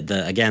just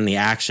the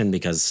action,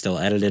 because still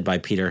edited by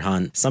Peter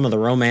Hunt. Some of the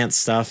romance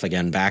stuff,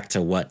 again, back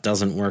to what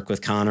doesn't work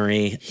with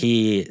Connery.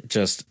 He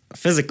just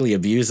physically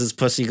abuses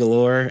Pussy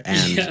Galore,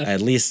 and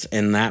at least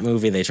in that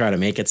movie they try to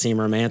make it seem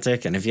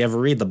romantic. And if you ever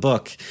read the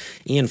book,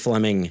 Ian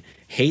Fleming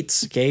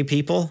hates gay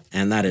people,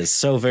 and that is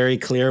so very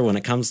clear when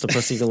it comes to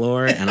Pussy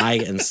Galore. And I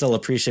am still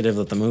appreciative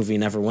that the movie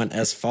never went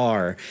as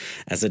far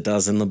as it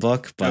does in the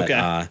book,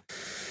 but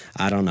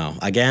I don't know.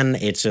 Again,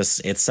 it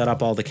set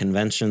up all the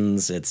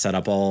conventions. It set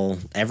up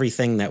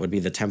everything that would be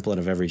the template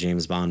of every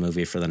James Bond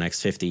movie for the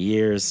next 50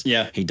 years.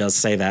 Yeah. He does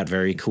say that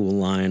very cool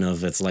line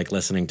of, it's like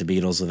listening to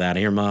Beatles without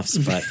earmuffs.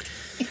 But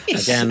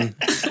again,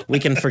 we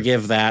can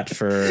forgive that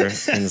for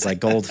things like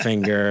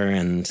Goldfinger,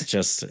 and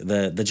just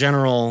the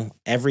general,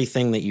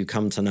 everything that you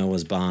come to know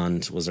as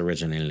Bond was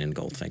originated in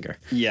Goldfinger.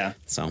 Yeah.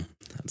 So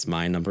that's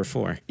my number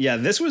 4. Yeah,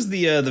 this was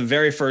the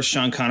very first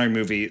Sean Connery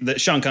movie, the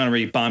Sean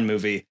Connery Bond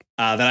movie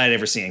that I had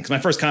ever seen. Because my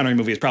first Connery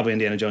movie is probably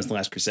Indiana Jones and the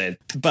Last Crusade.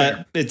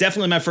 But It's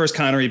definitely my first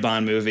Connery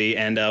Bond movie,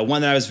 and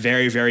one that I was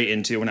very, very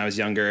into when I was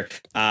younger.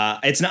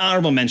 It's an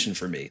honorable mention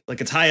for me.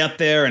 Like, it's high up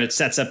there, and it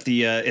sets up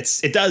the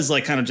it does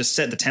like kind of just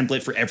set the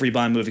template for every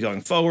Bond movie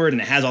going forward,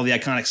 and it has all the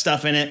iconic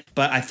stuff in it.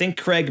 But I think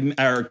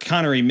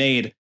Connery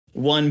made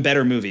one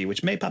better movie,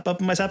 which may pop up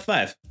in my top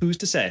 5. Who's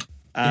to say?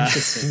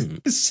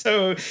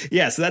 So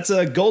that's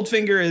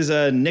Goldfinger is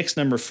Nick's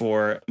number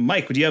 4.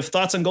 Mike, would you have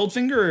thoughts on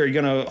Goldfinger, or are you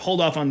going to hold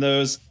off on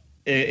those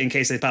in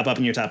case they pop up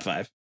in your top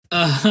 5?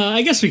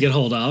 I guess we could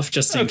hold off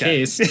just in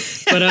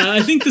case. But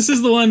I think this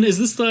is the one. Is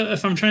this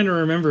if I'm trying to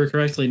remember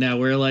correctly now,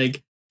 where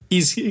like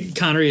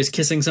Connery is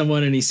kissing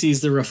someone and he sees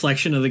the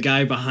reflection of the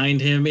guy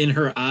behind him in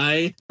her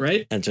eye,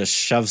 right? And just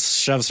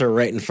shoves her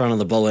right in front of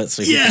the bullet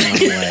so he can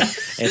run away.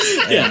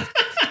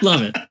 It's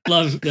love it.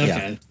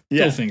 Okay.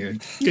 Yeah.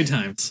 Goldfinger. Good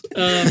times.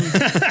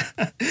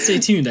 Stay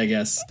tuned, I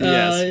guess.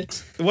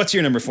 Yes. What's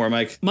your number 4,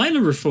 Mike? My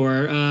number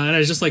 4, and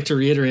I'd just like to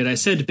reiterate, I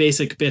said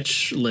basic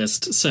bitch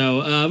list.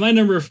 So my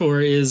number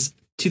 4 is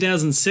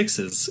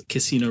 2006's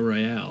Casino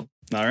Royale.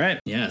 All right.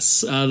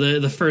 Yes.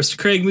 The first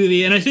Craig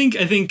movie. And I think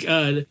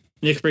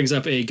Nick brings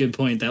up a good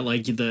point that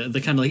like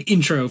the kind of like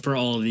intro for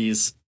all of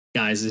these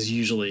guys is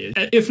usually,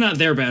 if not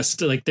their best,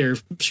 like their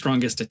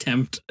strongest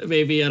attempt,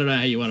 maybe. I don't know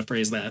how you want to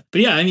phrase that.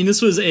 But yeah, I mean,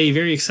 this was a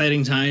very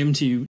exciting time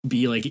to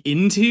be like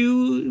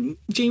into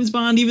James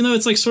Bond, even though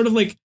it's like sort of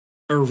like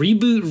a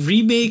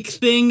remake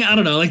thing. I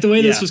don't know, like the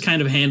way this was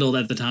kind of handled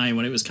at the time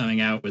when it was coming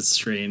out was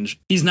strange.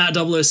 He's not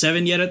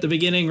 007 yet at the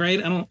beginning, right?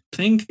 I don't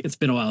think. It's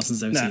been a while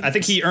since I've seen I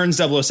think he earns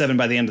 007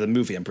 by the end of the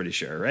movie, I'm pretty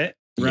sure, right?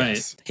 Right.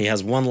 Yes. He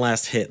has one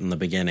last hit in the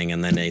beginning,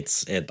 and then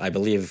I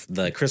believe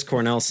the Chris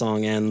Cornell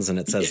song ends and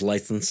it says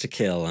License to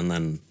Kill, and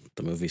then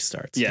the movie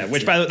starts. Yeah,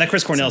 which by the way, that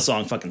Chris Cornell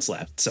song fucking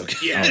slapped. So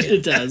yeah,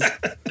 it does.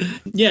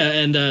 Yeah,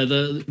 and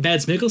the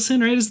Mads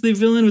Mikkelsen, right, is the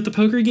villain with the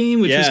poker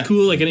game, which is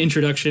cool, like an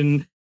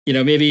introduction. You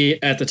know,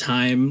 maybe at the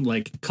time,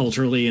 like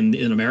culturally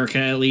in America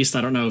at least,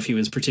 I don't know if he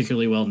was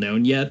particularly well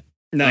known yet.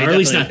 No,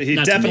 he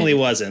definitely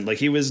wasn't. Like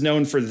he was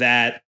known for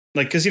that,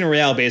 like Casino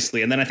Royale,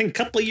 basically. And then I think a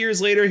couple of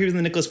years later, he was in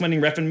the Nicholas Winding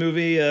Refn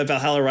movie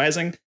Valhalla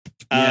Rising,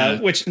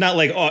 which not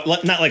like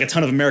a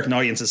ton of American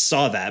audiences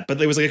saw that,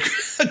 but it was like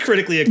a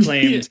critically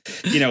acclaimed,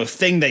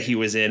 thing that he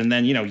was in. And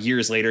then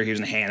years later, he was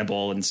in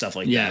Hannibal and stuff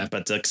like that.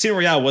 But Casino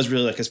Royale was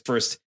really like his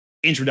first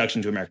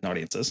introduction to American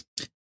audiences.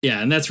 Yeah,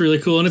 and that's really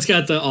cool. And it's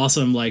got the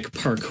awesome like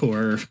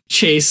parkour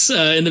chase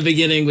in the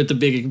beginning with the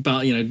big,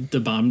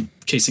 the bomb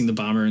chasing the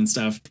bomber and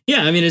stuff.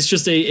 Yeah, I mean, it's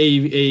just a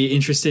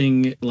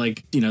interesting,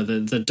 like,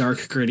 the dark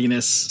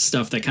grittiness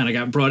stuff that kind of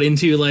got brought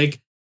into, like,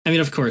 I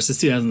mean, of course,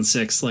 it's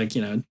 2006, like,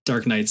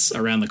 Dark Knight's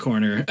around the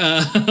corner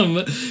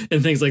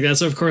and things like that.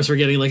 So, of course, we're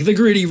getting like the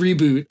gritty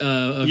reboot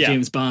of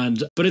James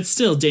Bond. But it's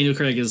still, Daniel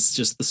Craig is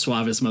just the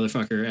suavest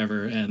motherfucker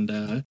ever.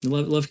 And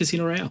love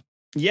Casino Royale.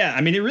 Yeah,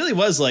 I mean, it really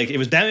was like, it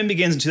was Batman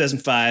Begins in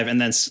 2005 and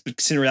then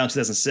Casino Royale in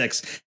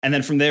 2006. And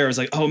then from there, it was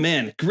like, oh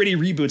man, gritty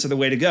reboots are the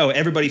way to go.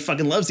 Everybody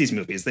fucking loves these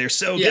movies. They're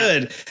so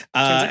good.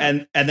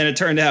 And then it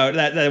turned out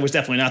that was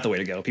definitely not the way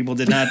to go. People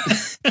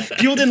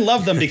didn't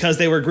love them because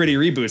they were gritty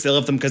reboots. They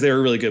loved them because they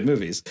were really good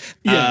movies.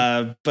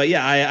 Yeah. But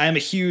yeah, I am a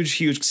huge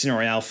Casino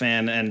Royale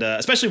fan. And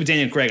especially with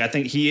Daniel Craig, I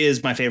think he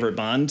is my favorite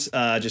Bond,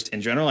 just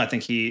in general. I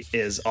think he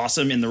is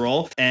awesome in the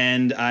role.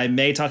 And I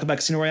may talk about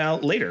Casino Royale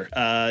later.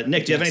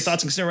 Nick, do you have any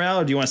thoughts on Casino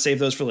Royale? Or do you want to save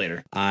those for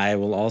later? I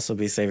will also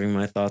be saving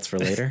my thoughts for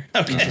later.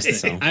 Okay.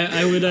 So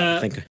I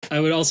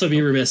would also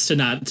be remiss to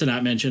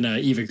not mention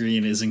Eva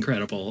Green is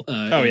incredible.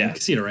 In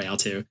Casino Royale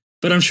too.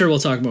 But I'm sure we'll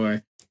talk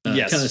more.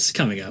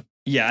 Coming up.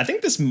 Yeah, I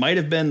think this might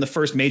have been the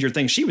first major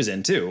thing she was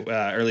in too, or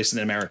at least in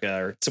America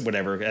or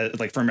whatever,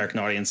 like for American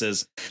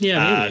audiences.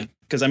 Yeah, maybe.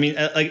 Because I mean,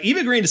 like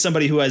Eva Green is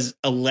somebody who has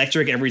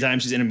electric every time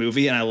she's in a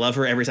movie, and I love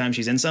her every time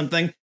she's in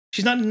something.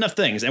 She's not in enough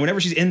things, and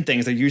whenever she's in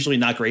things, they're usually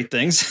not great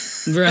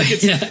things. Right?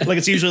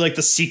 It's usually like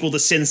the sequel to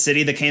Sin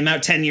City that came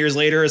out 10 years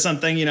later or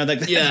something.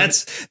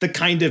 That's the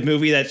kind of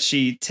movie that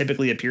she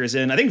typically appears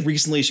in. I think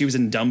recently she was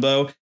in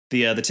Dumbo,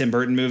 the Tim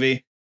Burton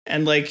movie,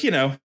 and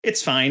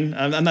it's fine.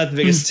 I'm not the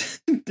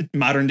biggest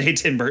modern day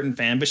Tim Burton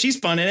fan, but she's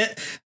fun in it.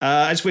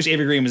 I just wish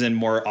Eva Green was in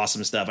more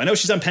awesome stuff. I know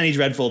she's on Penny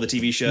Dreadful, the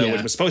TV show,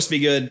 which was supposed to be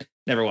good.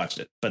 Never watched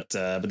it, but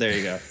there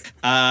you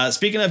go.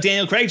 Speaking of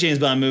Daniel Craig James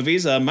Bond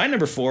movies, my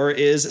number 4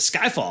 is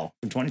Skyfall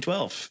from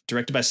 2012,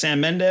 directed by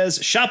Sam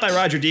Mendes, shot by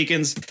Roger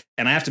Deakins.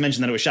 And I have to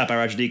mention that it was shot by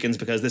Roger Deakins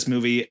because this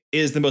movie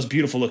is the most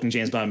beautiful looking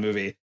James Bond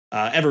movie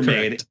ever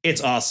made.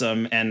 It's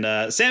awesome.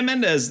 And Sam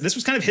Mendes, this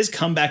was kind of his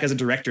comeback as a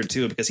director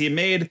too, because he had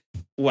made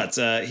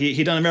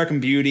he'd done American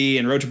Beauty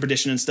and Road to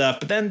Perdition and stuff.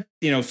 But then,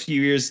 a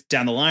few years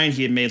down the line,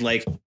 he had made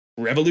like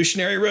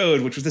Revolutionary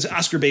Road, which was this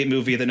Oscar bait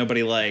movie that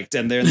nobody liked.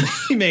 And then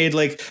he made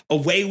like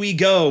Away We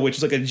Go, which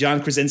was like a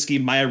John Krasinski,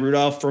 Maya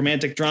Rudolph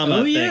romantic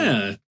drama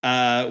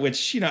thing.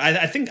 Which,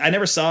 I think I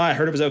never saw. I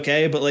heard it was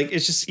okay, but like,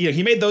 it's just,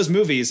 he made those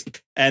movies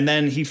and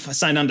then he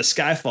signed on to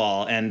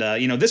Skyfall. And,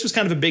 this was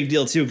kind of a big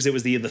deal too, because it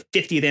was the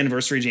 50th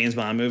anniversary James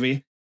Bond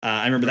movie.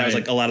 I remember that was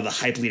like a lot of the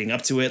hype leading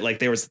up to it. Like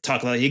there was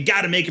talk about, you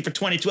got to make it for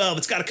 2012.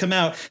 It's got to come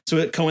out. So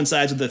it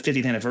coincides with the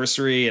 50th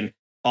anniversary and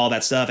all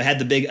that stuff. It had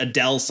the big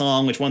Adele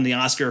song, which won the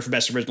Oscar for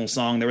Best Original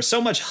Song. There was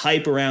so much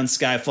hype around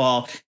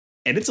Skyfall,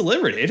 and it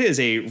delivered. It is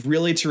a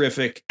really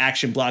terrific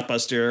action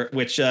blockbuster,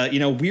 which,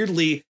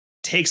 weirdly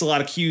takes a lot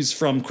of cues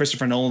from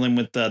Christopher Nolan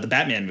with the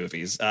Batman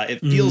movies. It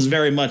feels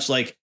very much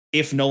like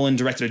if Nolan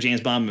directed a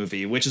James Bond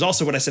movie, which is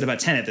also what I said about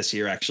Tenet this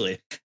year, actually.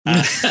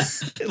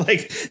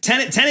 Like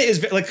Tenet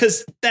is like,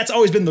 because that's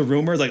always been the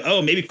rumor, like,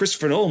 oh, maybe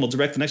Christopher Nolan will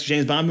direct the next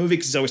James Bond movie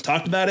because he's always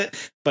talked about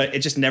it, but it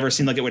just never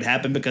seemed like it would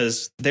happen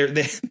because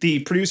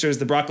the producers,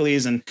 the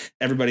Broccolis and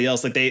everybody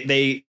else, like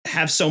they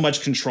have so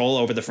much control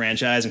over the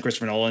franchise, and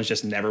Christopher Nolan's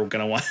just never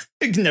gonna want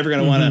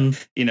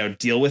to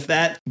deal with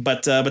that.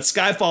 But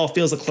Skyfall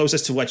feels the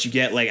closest to what you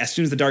get. Like as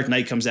soon as The Dark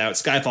Knight comes out,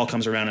 Skyfall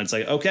comes around and it's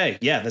like, okay,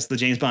 yeah, that's the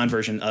James Bond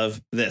version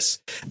of this.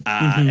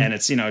 And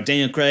it's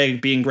Daniel Craig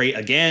being great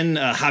again.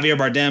 Javier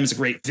Bardem is a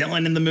great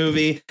villain in the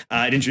movie.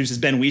 It introduces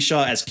Ben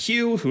Whishaw as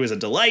Q, who is a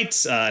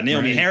delight.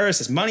 Naomi Harris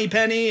as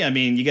Moneypenny. I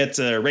mean, you get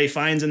Ray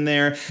Fiennes in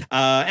there.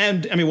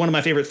 And I mean, one of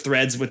my favorite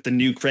threads with the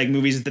new Craig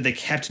movies is that they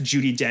kept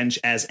Judi Dench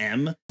as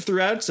M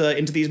throughout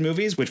into these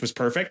movies, which was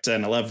perfect.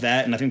 And I love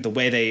that. And I think the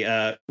way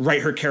they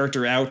write her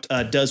character out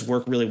does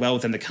work really well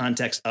within the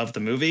context of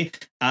the movie.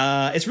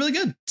 It's really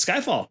good.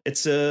 Skyfall.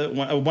 It's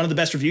one of the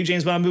best reviewed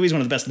James Bond movies,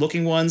 one of the best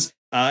looking ones,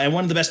 and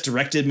one of the best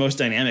directed, most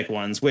dynamic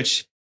ones,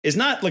 which is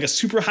not like a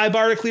super high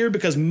bar to clear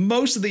because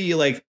most of the,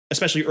 like,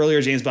 especially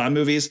earlier James Bond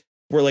movies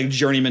were like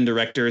journeyman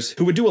directors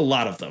who would do a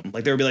lot of them.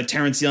 Like there would be like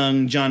Terrence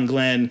Young, John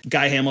Glenn,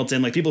 Guy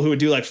Hamilton, like people who would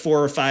do like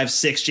 4 or 5,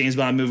 6 James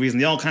Bond movies, and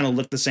they all kind of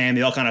looked the same.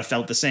 They all kind of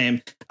felt the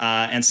same.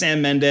 And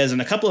Sam Mendes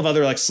and a couple of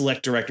other like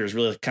select directors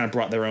really kind of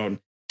brought their own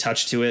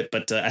touch to it,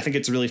 but I think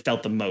it's really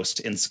felt the most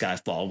in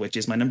Skyfall, which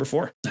is my number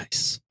 4.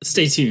 Nice.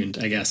 Stay tuned,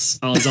 I guess.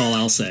 That's all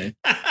I'll say.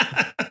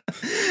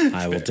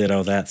 I will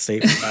ditto that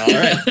statement. All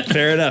right,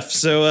 fair enough.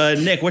 So,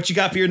 Nick, what you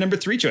got for your number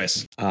 3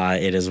 choice?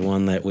 It is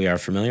one that we are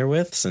familiar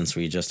with since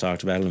we just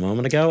talked about it a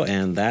moment ago,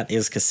 and that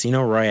is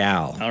Casino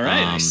Royale. All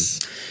right.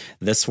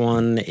 This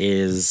one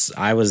is,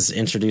 I was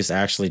introduced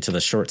actually to the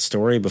short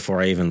story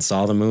before I even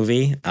saw the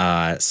movie.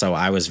 So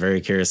I was very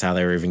curious how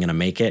they were even going to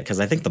make it, because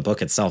I think the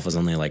book itself was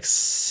only like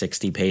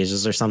 60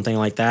 pages or something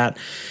like that,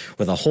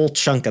 with a whole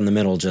chunk in the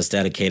middle just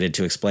dedicated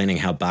to explaining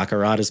how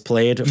Baccarat is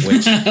played,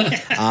 which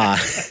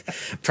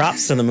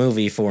props to the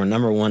movie for,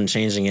 number one,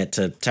 changing it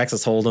to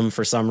Texas Hold'em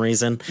for some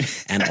reason,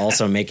 and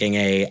also making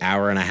a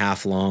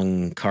hour-and-a-half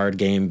long card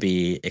game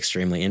be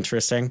extremely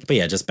interesting. But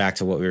yeah, just back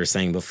to what we were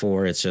saying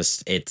before, it's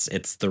just, it's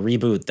the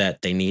reboot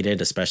that they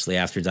needed, especially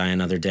after Die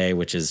Another Day,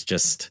 which is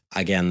just,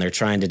 again, they're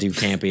trying to do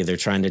campy, they're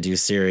trying to do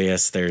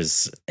serious.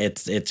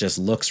 It just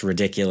looks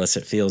ridiculous.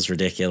 It feels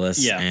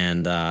ridiculous. Yeah.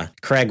 And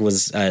Craig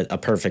was a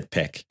perfect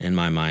pick in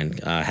my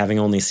mind. Having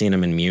only seen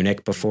him in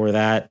Munich before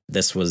that,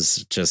 this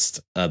was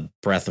just a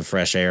breath of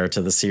fresh air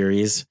to the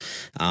series.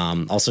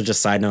 Also,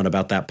 just side note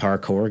about that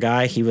parkour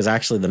guy, he was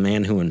actually the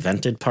man who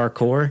invented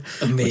parkour.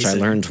 Amazing. Which I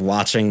learned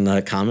watching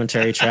the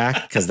commentary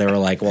track, because they were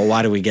like, well,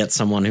 why do we get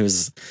someone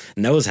who's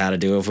knows how to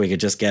do it if we could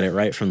just get it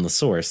right from the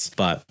source?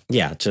 But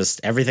yeah,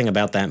 just everything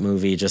about that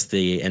movie, just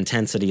the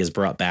intensity is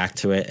brought back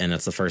to it, and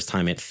it's the first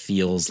time it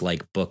feels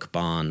like book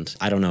Bond.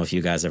 I don't know if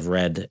you guys have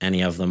read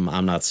any of them.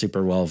 I'm not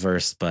super well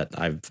versed, but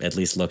I've at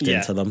least looked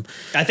into them.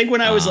 I think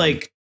when I was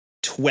like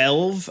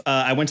 12,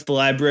 I went to the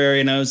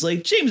library and I was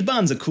like, James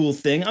Bond's a cool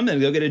thing. I'm going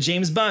to go get a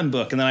James Bond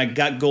book. And then I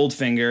got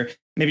Goldfinger,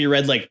 maybe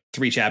read like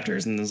 3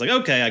 chapters, and was like,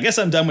 okay, I guess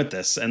I'm done with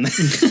this. And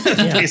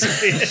then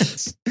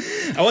basically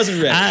I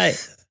wasn't ready.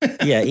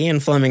 Yeah,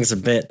 Ian Fleming's a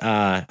bit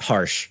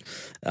harsh,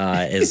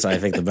 is I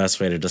think the best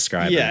way to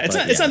describe it. Yeah,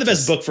 it's not the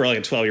best book for like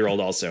a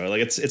 12-year-old also.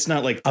 Like it's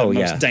not like the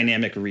most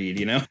dynamic read,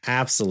 you know?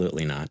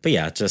 Absolutely not. But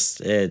yeah,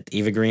 just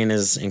Eva Green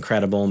is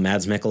incredible.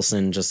 Mads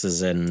Mikkelsen just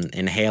is an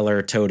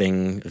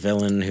inhaler-toting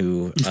villain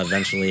who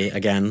eventually,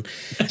 again,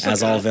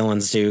 as all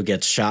villains do,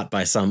 gets shot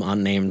by some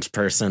unnamed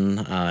person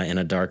in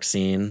a dark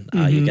scene.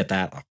 You get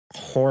that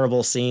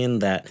horrible scene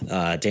that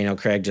Daniel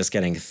Craig just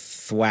getting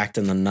whacked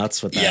in the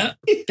nuts with that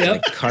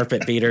like,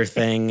 carpet beater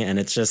thing, and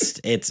it's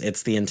just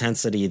it's the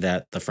intensity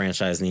that the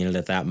franchise needed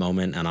at that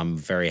moment, and I'm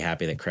very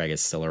happy that Craig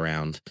is still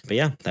around. But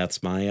yeah,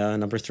 that's my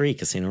number 3,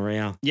 Casino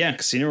Royale. Yeah,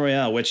 Casino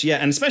Royale, which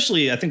and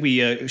especially I think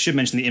we should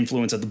mention the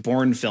influence of the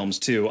Bourne films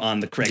too on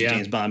the Craig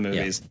James Bond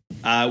movies,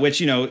 which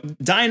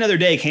Die Another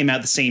Day came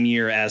out the same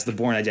year as The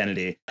Bourne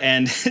Identity,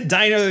 and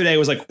Die Another Day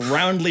was like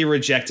roundly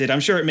rejected. I'm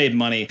sure it made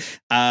money,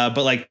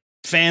 but like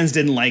fans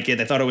didn't like it.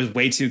 They thought it was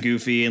way too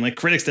goofy, and like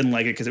critics didn't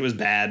like it because it was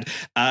bad.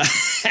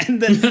 And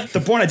then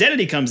The Bourne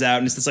Identity comes out,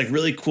 and it's this like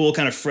really cool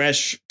kind of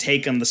fresh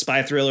take on the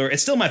spy thriller.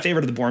 It's still my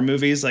favorite of the Bourne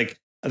movies. Like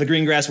the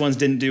Greengrass ones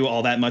didn't do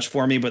all that much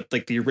for me, but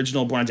like the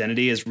original Bourne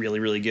Identity is really,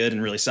 really good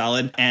and really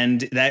solid. And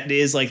that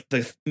is like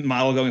the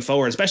model going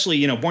forward,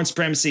 especially, Bourne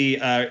Supremacy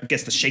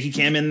gets the shaky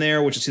cam in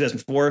there, which is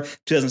 2004,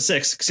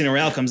 2006. Casino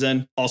Royale comes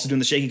in, also doing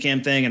the shaky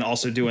cam thing and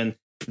also doing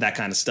that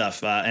kind of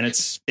stuff. And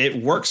it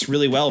works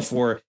really well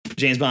for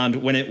James Bond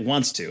when it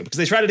wants to, because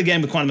they tried it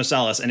again with Quantum of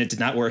Solace and it did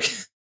not work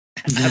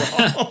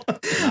at all.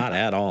 Not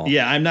at all.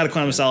 Yeah, I'm not a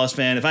Quantum of Solace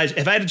fan. If I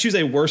had to choose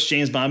a worst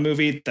James Bond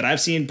movie that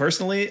I've seen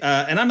personally,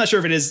 and I'm not sure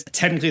if it is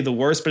technically the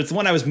worst, but it's the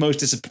one I was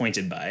most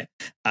disappointed by.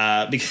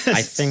 Because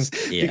I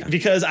think,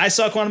 because I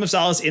saw Quantum of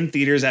Solace in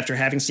theaters after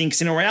having seen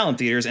Casino Royale in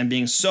theaters and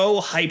being so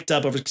hyped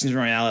up over Casino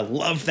Royale. I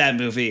loved that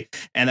movie.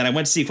 And then I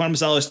went to see Quantum of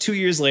Solace 2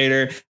 years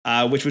later,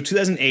 which was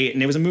 2008.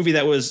 And it was a movie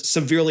that was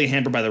severely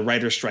hampered by the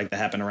writer's strike that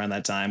happened around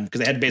that time, because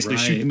they had to basically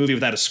shoot the movie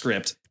without a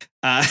script.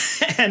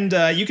 And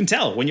you can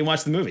tell when you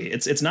watch the movie,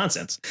 it's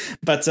nonsense.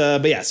 But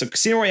yeah, so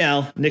Casino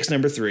Royale, Nick's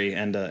number 3,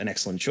 and an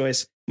excellent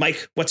choice.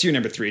 Mike, what's your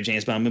number 3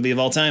 James Bond movie of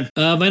all time?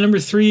 My number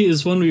 3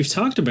 is one we've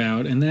talked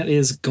about, and that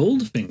is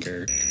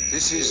Goldfinger.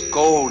 This is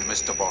gold,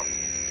 Mr. Bond.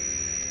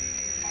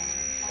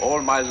 All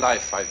my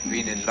life I've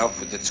been in love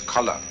with its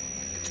color,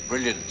 its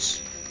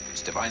brilliance,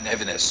 its divine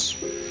heaviness.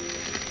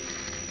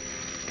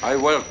 I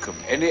welcome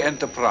any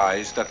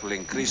enterprise that will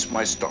increase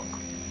my stock,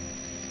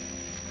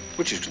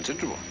 which is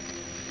considerable.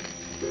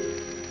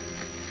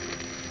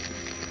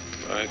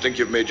 I think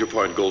you've made your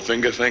point,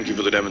 Goldfinger. Thank you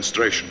for the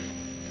demonstration.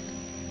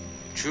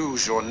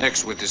 Choose your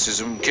next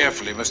witticism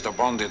carefully, Mr.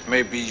 Bond. It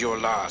may be your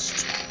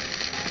last.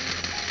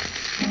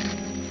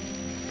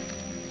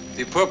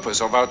 The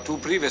purpose of our 2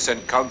 previous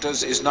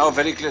encounters is now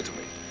very clear to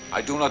me.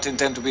 I do not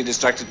intend to be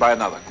distracted by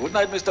another. Good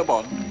night, Mr.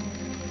 Bond.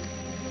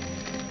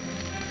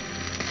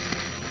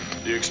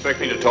 Do you expect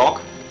me to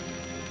talk?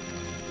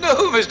 No,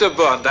 Mr.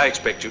 Bond. I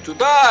expect you to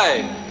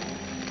die.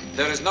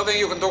 There is nothing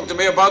you can talk to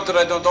me about that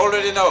I don't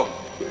already know.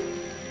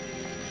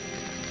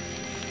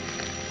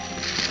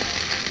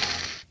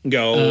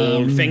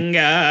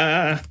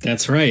 Goldfinger.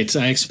 That's right.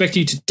 I expect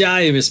you to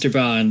die, Mr.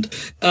 Bond.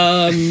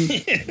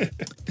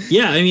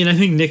 Yeah, I mean, I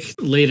think Nick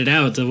laid it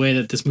out the way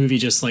that this movie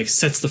just like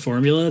sets the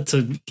formula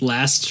to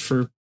last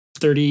for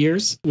 30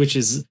 years, which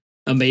is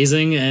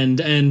amazing.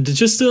 And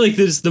just to, like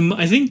this,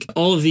 I think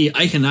all of the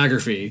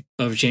iconography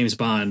of James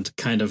Bond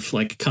kind of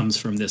like comes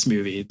from this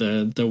movie.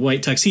 The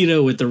white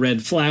tuxedo with the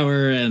red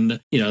flower,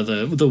 and you know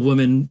the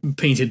woman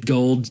painted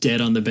gold dead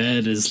on the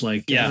bed is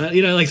like,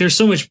 like there's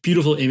so much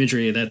beautiful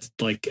imagery that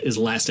like is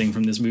lasting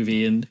from this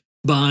movie. And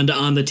Bond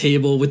on the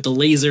table with the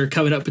laser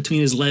coming up between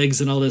his legs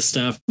and all this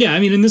stuff. Yeah, I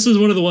mean, and this was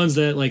one of the ones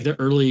that like the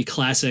early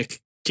classic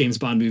James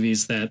Bond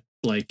movies that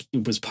like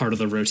was part of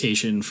the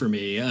rotation for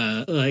me,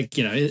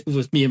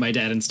 with me and my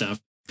dad and stuff.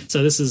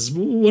 So this is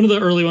one of the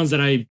early ones that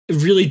I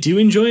really do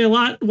enjoy a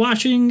lot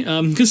watching,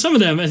 because some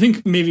of them, I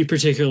think maybe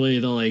particularly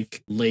the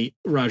like late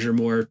Roger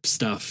Moore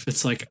stuff,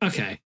 it's like,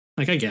 okay,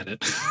 like I get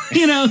it, but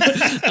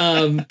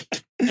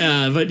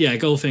yeah,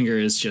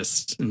 Goldfinger is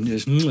just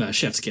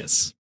chef's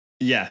kiss.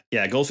 Yeah,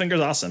 Goldfinger's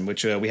awesome,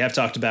 which we have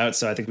talked about,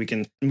 so I think we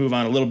can move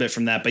on a little bit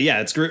from that. But yeah,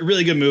 it's a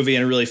really good movie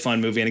and a really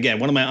fun movie. And again,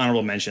 one of my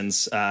honorable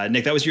mentions.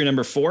 Nick, that was your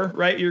number 4,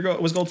 right?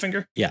 Was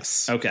Goldfinger?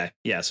 Yes. Okay,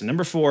 yeah, so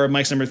number 4,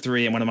 Mike's number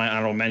 3, and one of my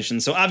honorable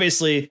mentions. So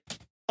obviously,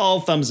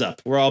 all thumbs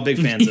up. We're all big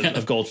fans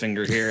of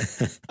Goldfinger here.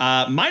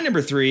 My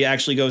number 3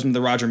 actually goes into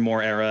the Roger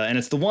Moore era, and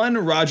it's the one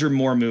Roger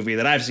Moore movie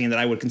that I've seen that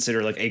I would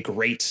consider like a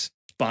great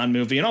Bond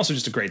movie, and also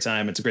just a great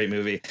time. It's a great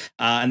movie.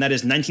 And that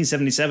is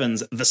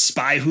 1977's The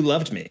Spy Who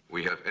Loved Me.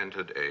 We have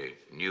entered a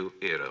new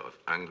era of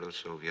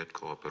Anglo-Soviet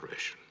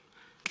cooperation.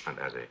 And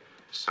as a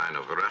sign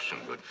of Russian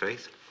good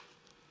faith,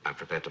 I'm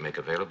prepared to make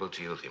available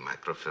to you the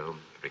microfilm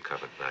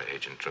recovered by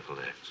Agent Triple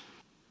X.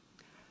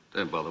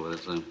 Don't bother with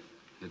it, then.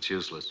 It's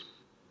useless.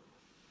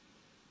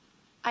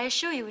 I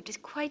assure you it is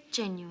quite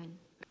genuine.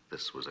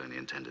 This was only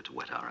intended to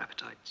whet our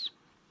appetites.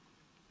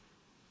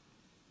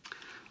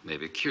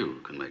 Maybe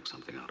Q can make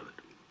something out of it.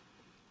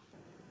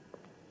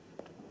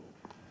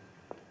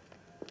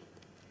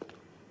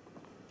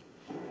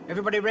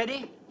 Everybody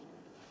ready?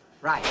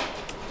 Right.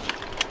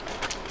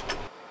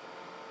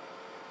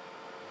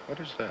 What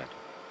is that?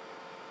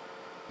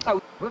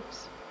 Oh,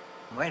 whoops.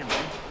 Wait a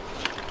minute.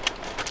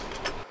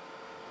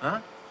 Huh?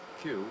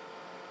 Q.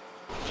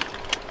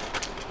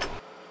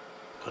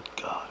 Good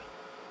God.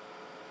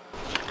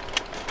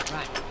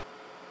 Right.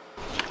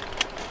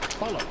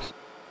 Bollocks.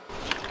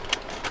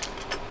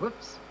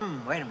 Whoops.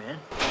 Wait a minute.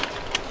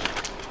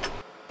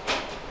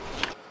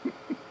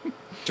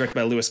 Directed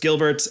by Lewis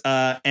Gilbert.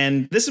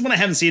 And this is one I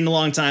haven't seen in a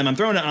long time. I'm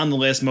throwing it on the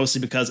list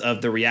mostly because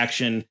of the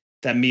reaction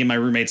that me and my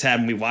roommates had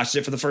when we watched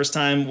it for the first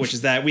time, which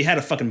is that we had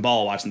a fucking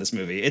ball watching this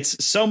movie.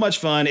 It's so much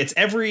fun. It's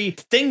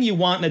everything you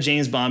want in a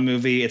James Bond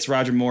movie. It's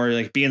Roger Moore,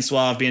 like being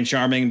suave, being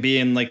charming,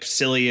 being like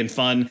silly and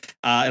fun.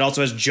 It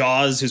also has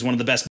Jaws, who's one of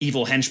the best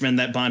evil henchmen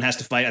that Bond has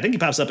to fight. I think he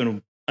pops up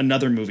in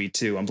another movie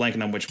too. I'm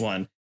blanking on which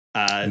one.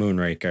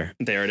 Moonraker.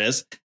 There it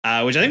is.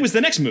 Which I think was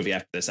the next movie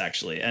after this,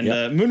 actually. And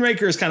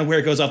Moonraker is kind of where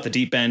it goes off the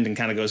deep end and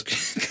kind of goes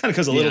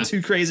a little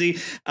too crazy.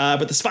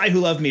 But The Spy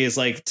Who Loved Me is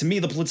like, to me,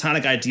 the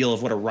platonic ideal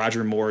of what a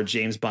Roger Moore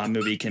James Bond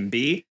movie can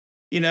be.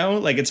 You know,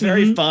 like it's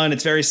very fun.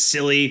 It's very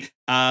silly,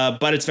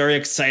 but it's very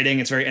exciting.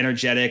 It's very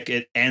energetic.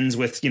 It ends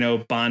with, you know,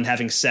 Bond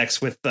having sex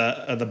with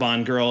the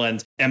Bond girl,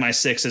 and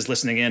MI6 is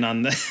listening in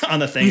on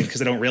the thing because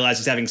they don't realize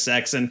he's having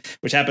sex, and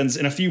which happens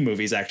in a few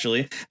movies,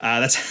 actually.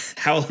 That's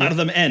how a lot of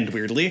them end,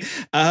 weirdly.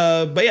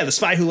 But yeah, The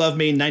Spy Who Loved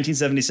Me,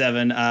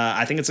 1977.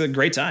 I think it's a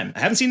great time. I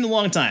haven't seen it in a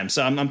long time,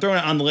 so I'm throwing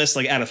it on the list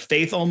like out of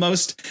faith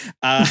almost.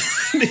 Like,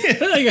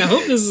 I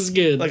hope this is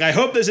good. Like, I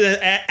hope this is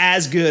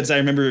as good as I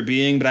remember it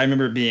being, but I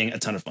remember it being a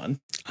ton of fun.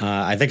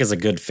 I think it's a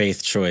good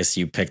faith choice.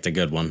 You picked a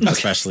good one,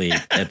 especially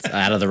it's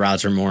out of the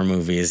Roger Moore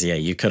movies. Yeah,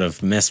 you could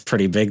have missed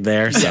pretty big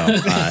there. So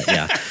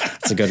yeah,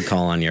 it's a good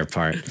call on your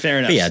part. Fair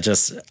enough. But yeah,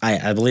 just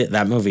I believe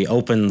that movie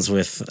opens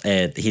with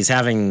he's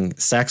having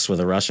sex with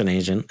a Russian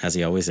agent, as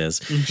he always is.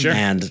 Sure.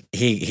 And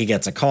he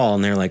gets a call,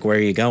 and they're like, "Where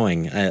are you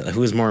going?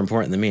 Who's more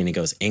important than me?" And he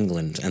goes,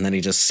 "England." And then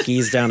he just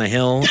skis down a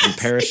hill and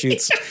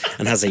parachutes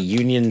and has a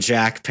Union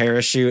Jack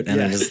parachute, and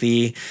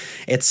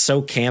it's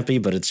so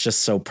campy, but it's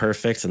just so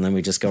perfect. And then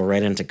we just go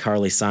right into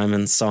Carly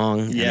Simon's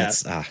song. Yeah.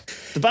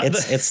 And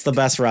it's the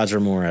best Roger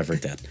Moore ever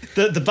did.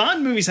 The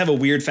Bond movies have a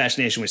weird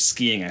fascination with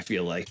skiing, I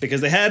feel like,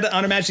 because they had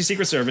On Her Majesty's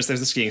Secret Service. There's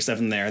the skiing stuff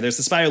in there. There's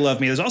The Spy Who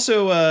Loved Me. There's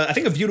also, I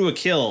think, A View to a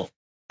Kill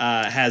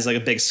has like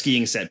a big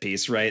skiing set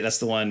piece, right? That's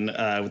the one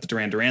with the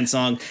Duran Duran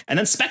song. And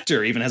then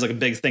Spectre even has like a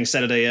big thing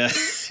set at a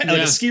like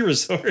a ski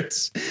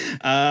resort.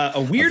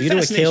 A weird A View to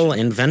a Kill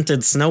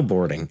invented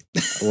snowboarding.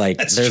 Like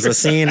there's a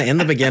scene in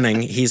the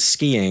beginning, he's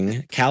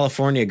skiing,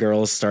 California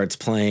Girls starts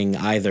playing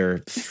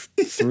either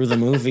through the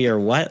movie or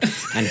what,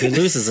 and he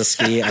loses a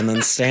ski and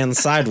then stands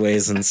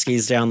sideways and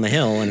skis down the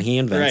hill, and he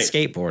invents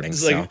skateboarding.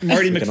 It's like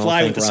Marty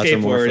McFly with the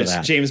skateboard, it's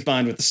James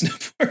Bond with the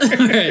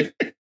snowboard.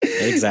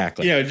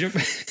 Exactly. Yeah,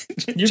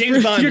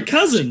 James Bond, your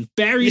cousin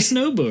Barry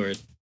Snowboard.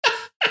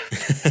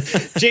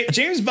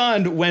 James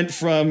Bond went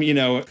from,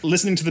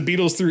 listening to the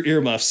Beatles through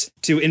earmuffs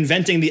to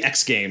inventing the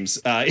X Games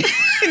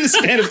in the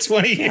span of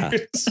 20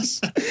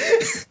 years.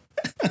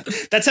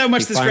 That's how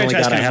much this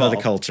franchise got can ahead evolve. of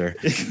the culture.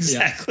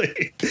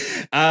 Exactly.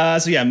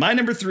 My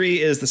number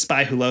 3 is The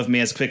Spy Who Loved Me.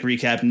 As a quick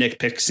recap, Nick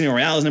picked Casino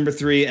Royale as number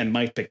 3 and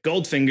Mike picked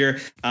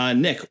Goldfinger.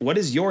 Nick, what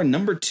is your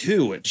number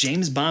 2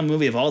 James Bond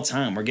movie of all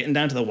time? We're getting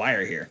down to the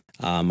wire here.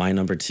 My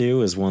number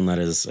 2 is one that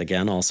has,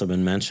 again, also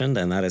been mentioned,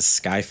 and that is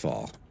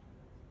Skyfall.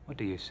 What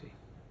do you see?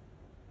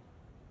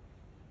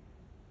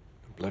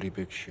 A bloody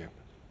big ship.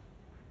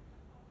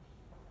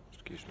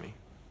 Excuse me.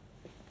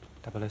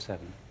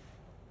 007.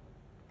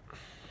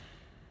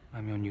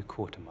 I'm your new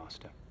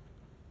quartermaster.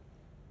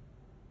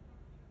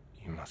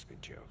 You must be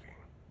joking.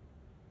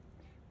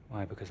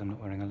 Why, because I'm not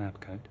wearing a lab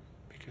coat?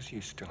 Because you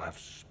still have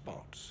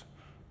spots.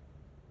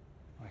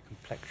 My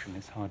complexion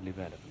is hardly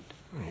relevant.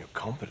 Well, your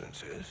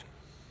competence is.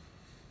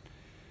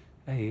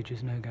 Age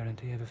is no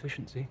guarantee of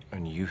efficiency.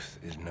 And youth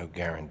is no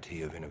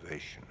guarantee of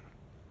innovation.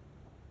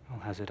 I'll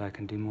hazard I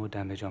can do more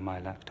damage on my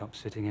laptop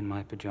sitting in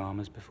my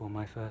pajamas before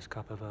my first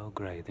cup of Earl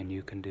Grey than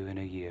you can do in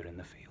a year in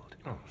the field.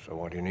 Oh, so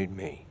why do you need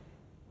me?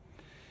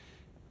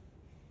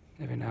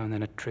 Every now and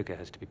then a trigger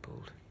has to be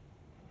pulled.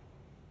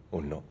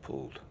 Or not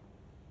pulled.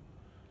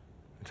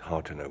 It's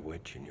hard to know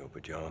which in your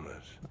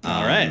pajamas.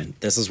 All right.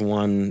 This is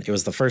one, it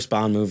was the first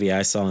Bond movie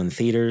I saw in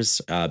theaters,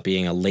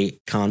 being a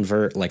late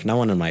convert. Like, no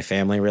one in my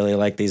family really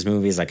liked these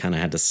movies. I kind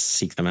of had to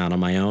seek them out on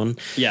my own.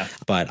 Yeah.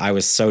 But I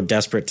was so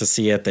desperate to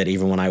see it that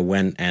even when I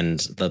went and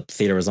the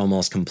theater was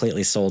almost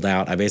completely sold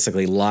out, I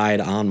basically lied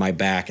on my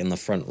back in the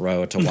front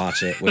row to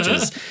watch it, which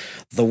is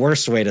the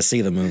worst way to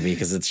see the movie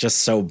because it's just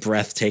so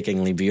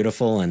breathtakingly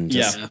beautiful and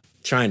just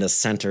trying to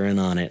center in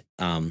on it.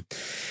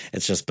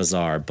 It's just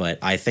bizarre, but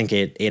I think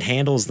it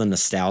handles the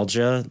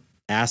nostalgia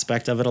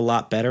aspect of it a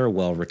lot better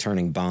while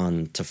returning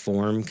Bond to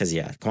form. Because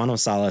Quantum of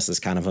Solace is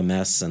kind of a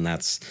mess, and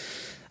that's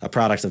a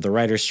product of the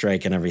writer's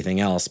strike and everything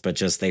else. But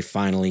just they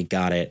finally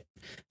got it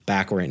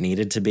back where it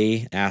needed to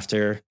be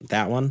after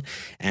that one.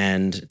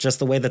 And just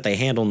the way that they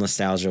handle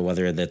nostalgia,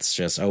 whether that's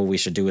just, we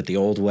should do it the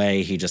old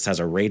way. He just has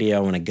a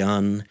radio and a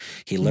gun.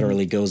 He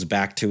literally goes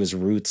back to his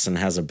roots and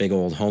has a big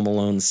old Home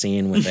Alone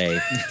scene with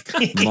a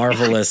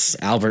marvelous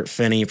Albert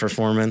Finney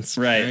performance.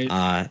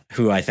 Right.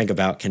 Who I think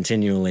about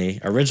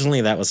continually.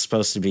 Originally, that was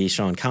supposed to be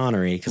Sean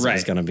Connery because it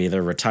was going to be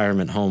the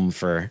retirement home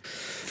for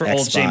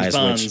old James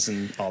Bonds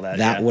and all that.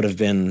 That would have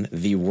been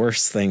the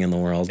worst thing in the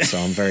world. So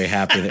I'm very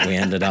happy that we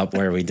ended up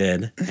where we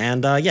did.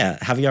 And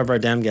Javier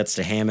Bardem gets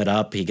to ham it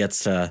up. He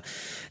gets to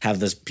have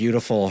this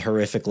beautiful,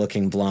 horrific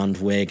looking blonde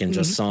wig and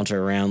just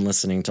saunter around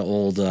listening to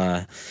old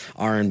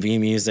R&B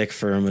music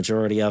for a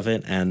majority of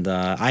it. And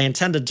I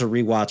intended to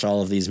rewatch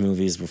all of these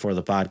movies before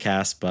the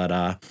podcast, but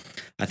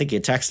I think you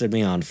texted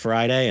me on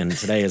Friday and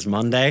today is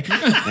Monday.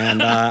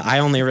 And I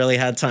only really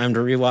had time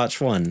to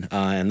rewatch one.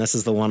 And this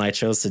is the one I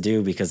chose to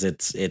do because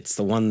it's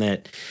the one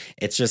that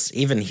it's just,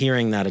 even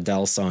hearing that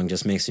Adele song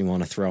just makes me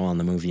want to throw on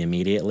the movie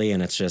immediately.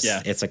 And it's just,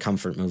 it's a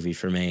comfort movie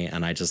for me.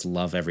 And I just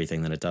love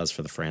everything that it does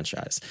for the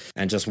franchise.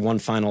 And just one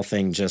final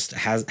thing, just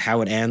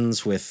how it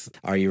ends with,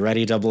 "Are you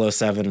ready,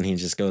 007?" And he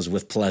just goes,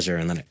 "With pleasure."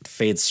 And then it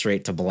fades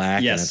straight to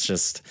black. Yes. And it's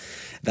just,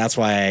 that's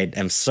why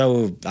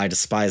I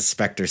despise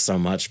Spectre so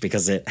much,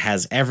 because it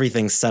has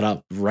everything set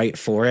up right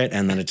for it.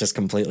 And then it just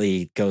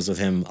completely goes with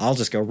him. I'll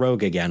just go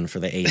rogue again for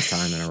the 8th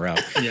time in a row.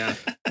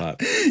 But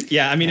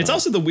it's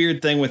also the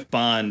weird thing with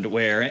Bond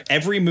where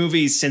every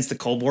movie since the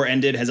Cold War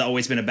ended has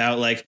always been about,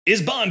 like,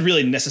 is Bond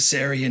really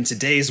necessary in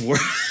today's world?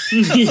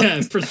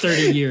 For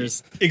 30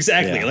 years.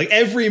 Exactly. Like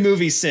every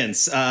movie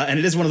since. And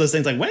it is one of those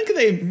things, like, when can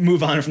they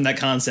move on from that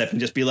concept and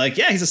just be like,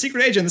 he's a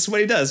secret agent, this is what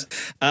he does.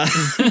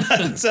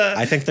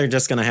 I think they're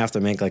just going to have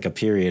to make like a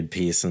period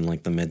piece in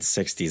like the mid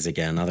 60s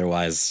again.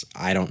 Otherwise,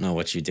 I don't know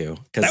what you do,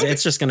 because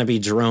it's just going to be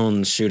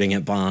drones shooting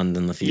at Bond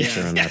in the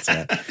future. And that's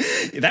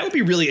it. That would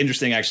be really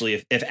interesting,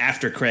 actually, if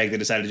after Craig they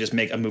decided to just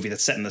make a movie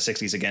that's set in the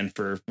 60s again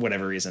for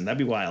whatever reason. That'd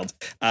be wild.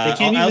 They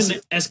can't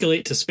even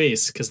escalate to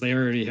space because they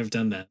already have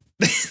done that.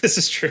 This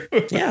is true.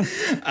 Yeah.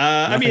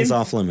 Nothing's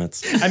off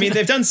limits.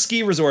 They've done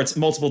ski resorts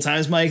multiple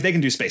times, Mike. They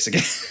can do space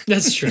again.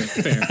 That's true.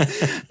 Fair.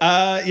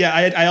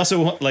 I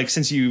also, like,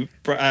 since you,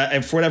 for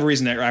whatever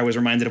reason, I was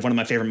reminded of one of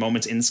my favorite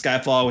moments in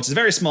Skyfall, which is a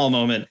very small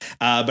moment,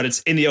 but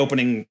it's in the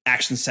opening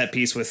action set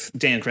piece with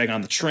Dan Craig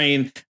on the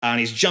train, and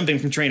he's jumping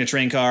from train to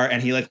train car,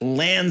 and he, like,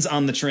 lands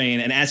on the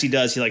train, and as he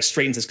does, he, like,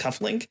 straightens his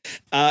cufflink,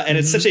 and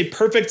it's such a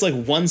perfect, like,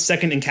 1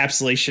 second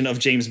encapsulation of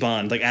James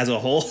Bond, like, as a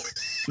whole.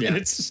 And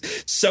it's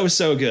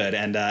so good.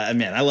 And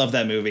man, I love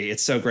that movie.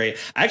 It's so great.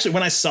 Actually,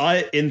 when I saw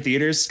it in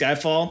theaters,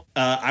 Skyfall,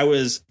 I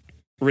was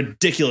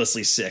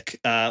ridiculously sick.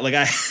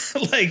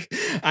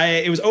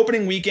 It was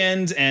opening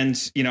weekend,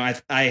 and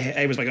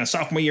I was like in a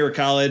sophomore year of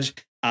college,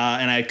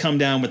 and I had come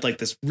down with like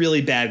this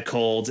really bad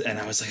cold, and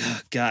I was like,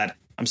 oh God,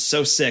 I'm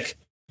so sick,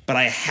 but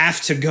I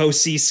have to go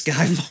see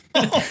Skyfall.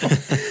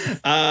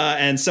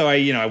 And so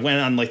I went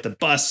on like the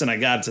bus and I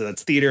got to the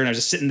theater and I was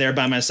just sitting there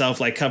by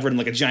myself, like covered in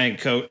like a giant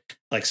coat,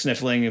 like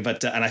sniffling,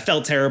 but and I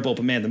felt terrible,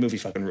 but man, the movie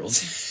fucking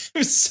rules. It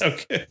was so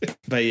good.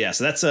 But yeah,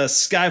 so that's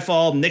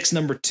Skyfall, Nick's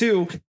number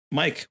 2.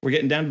 Mike, we're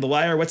getting down to the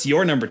wire. What's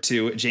your number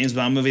 2 James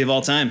Bond movie of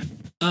all time?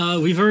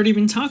 We've already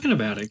been talking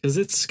about it because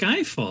it's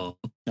Skyfall.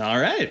 All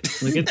right.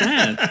 Look at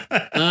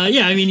that.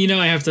 Yeah, I mean,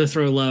 I have to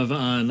throw love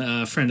on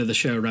a friend of the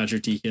show, Roger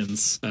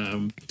Deakins.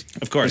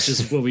 Of course. Which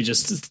is what we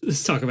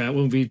just talk about.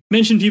 When we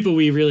mention people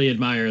we really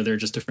admire, they're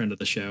just a friend of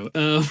the show.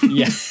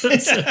 Yeah.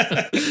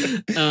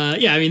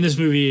 Yeah, I mean, this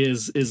movie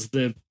is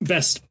the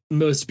best,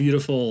 most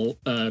beautiful,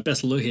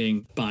 best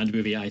looking Bond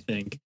movie, I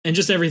think. And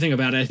just everything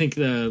about it. I think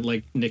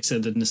like Nick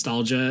said, the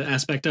nostalgia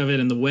aspect of it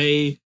and the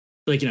way,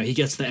 like, he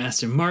gets the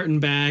Aston Martin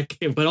back,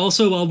 but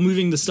also while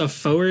moving the stuff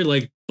forward,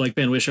 like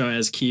Ben Whishaw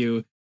as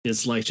Q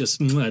is like just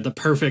the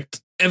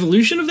perfect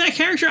evolution of that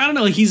character. I don't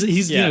know, like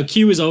he's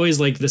Q is always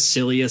like the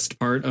silliest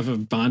part of a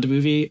Bond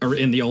movie, or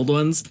in the old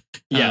ones.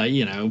 Yeah,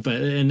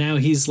 and now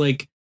he's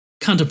like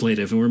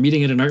contemplative, and we're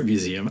meeting at an art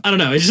museum. I don't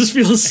know. It just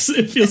feels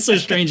so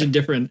strange and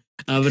different.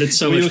 But it's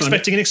so much fun. Were you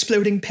expecting an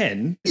exploding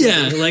pen?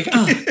 Yeah, like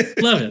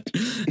love it.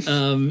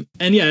 And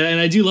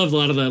I do love a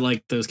lot of the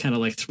like those kind of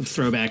like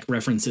throwback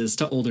references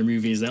to older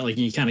movies that like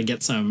you kind of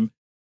get some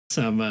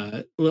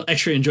little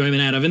extra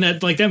enjoyment out of. And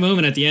that like that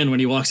moment at the end when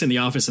he walks in the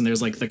office and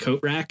there's like the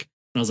coat rack,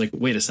 and I was like,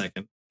 wait a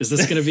second. Is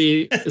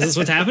this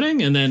what's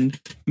happening? And then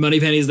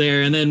Moneypenny's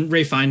there, and then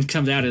Ray Fiennes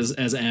comes out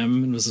as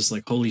M, and was just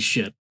like, holy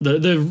shit.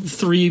 The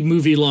 3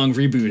 movie long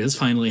reboot has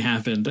finally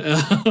happened.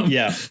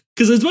 Yeah.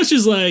 Because as much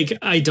as like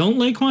I don't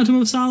like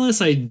Quantum of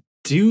Solace, I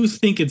do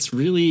think it's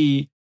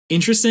really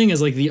interesting as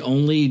like the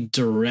only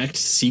direct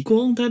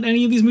sequel that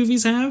any of these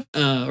movies have,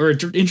 or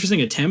an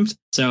interesting attempt.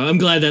 So I'm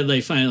glad that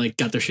they finally like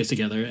got their shit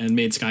together and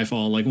made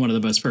Skyfall like one of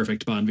the most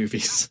perfect Bond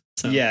movies.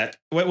 So. Yeah.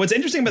 What's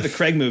interesting about the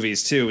Craig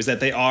movies too is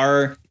that they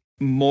are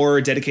more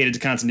dedicated to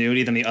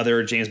continuity than the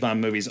other James Bond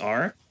movies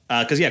are.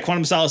 Because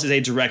Quantum of Solace is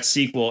a direct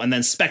sequel, and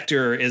then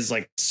Spectre is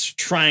like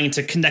trying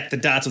to connect the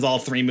dots with all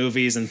 3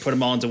 movies and put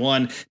them all into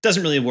one.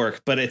 Doesn't really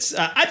work, but it's.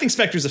 I think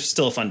Spectre's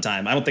still a fun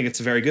time. I don't think it's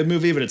a very good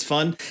movie, but it's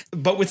fun.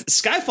 But with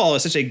Skyfall,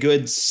 it's such a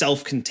good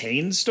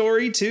self-contained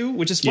story too,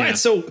 which is why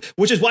it's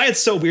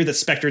so weird that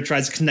Spectre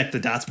tries to connect the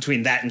dots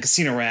between that and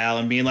Casino Royale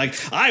and being like,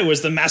 I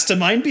was the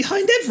mastermind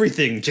behind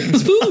everything,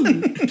 James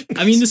Bond.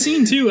 I mean, the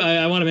scene too.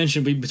 I want to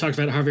mention we talked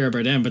about Javier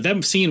Bardem, but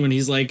that scene when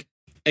he's like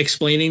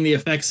explaining the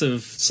effects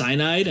of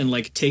cyanide and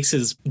like takes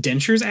his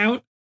dentures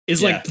out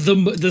is like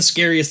the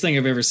scariest thing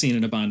I've ever seen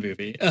in a Bond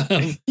movie.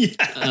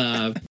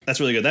 That's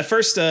really good. That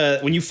first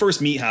when you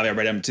first meet Javier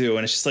Bardem too,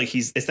 and it's just like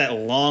it's that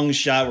long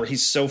shot where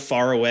he's so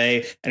far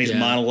away and he's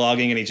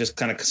monologuing and he just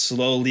kind of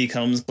slowly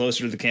comes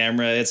closer to the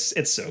camera.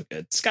 It's so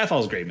good.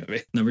 Skyfall's a great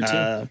movie. Number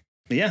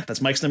 2. Yeah, that's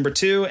Mike's number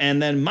 2,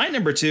 and then my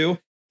number 2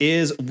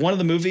 is one of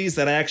the movies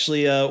that I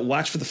actually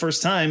watched for the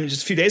first time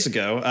just a few days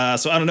ago.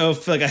 So I don't know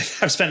if like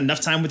I've spent enough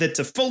time with it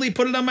to fully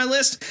put it on my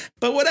list,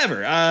 but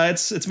whatever.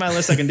 It's my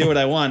list. I can do what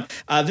I want.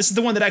 This is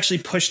the one that actually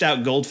pushed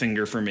out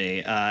Goldfinger for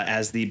me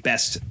as the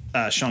best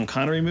Sean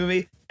Connery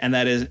movie, and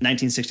that is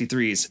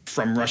 1963's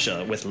From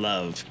Russia with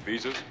Love.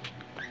 Visas?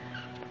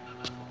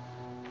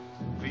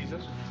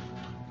 Visas?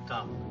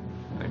 Tom.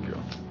 Thank you.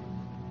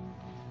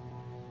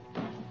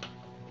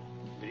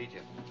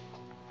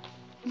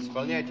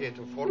 Исполняйте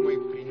эту форму и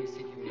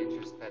принесите мне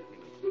через 5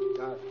 минут.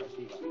 Да,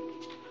 спасибо.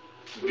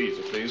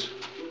 Visa, please.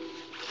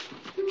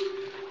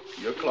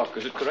 Your clock,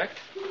 is it correct?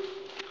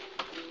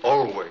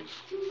 Always.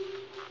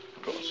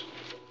 Of course.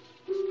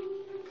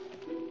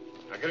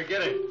 I gotta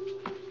get it.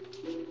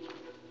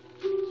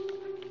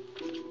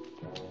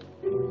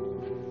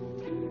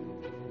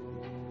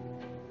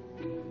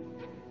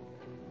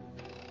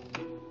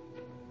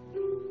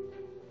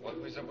 Вот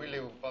вы забыли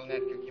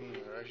выполнять каким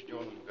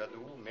рожденным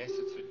году,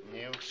 месяцу,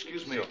 дню.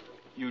 Excuse me,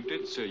 you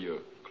did say your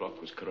clock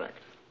was correct.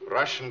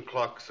 Russian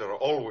clocks are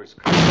always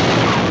correct.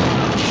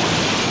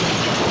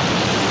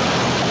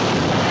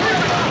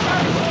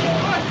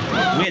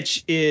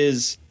 Which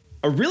is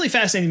a really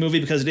fascinating movie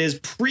because it is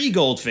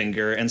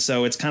pre-Goldfinger, and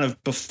so it's kind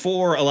of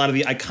before a lot of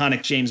the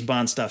iconic James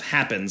Bond stuff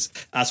happens.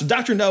 So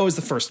Dr. No is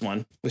the first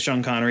one with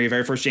Sean Connery,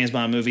 very first James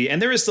Bond movie,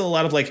 and there is still a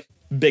lot of like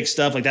big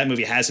stuff, like that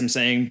movie has him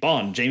saying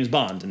Bond, James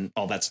Bond, and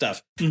all that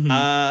stuff.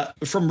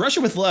 Mm-hmm. From Russia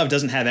with Love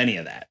doesn't have any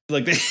of that.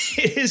 Like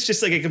it is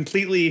just like a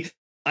completely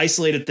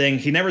isolated thing.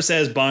 He never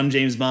says Bond,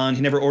 James Bond.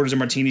 He never orders a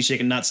martini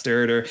shaken, not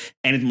stirred, or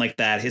anything like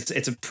that.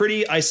 It's a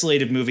pretty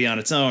isolated movie on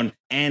its own.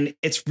 And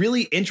it's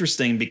really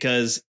interesting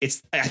because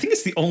I think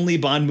it's the only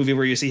Bond movie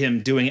where you see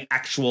him doing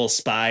actual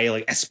spy,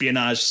 like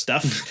espionage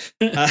stuff.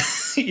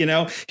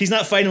 He's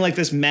not fighting like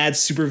this mad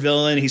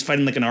supervillain. He's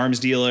fighting like an arms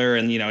dealer.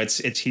 And,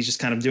 he's just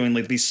kind of doing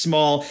like these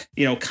small,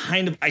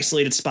 kind of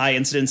isolated spy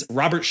incidents.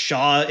 Robert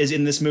Shaw is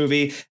in this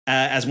movie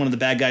as one of the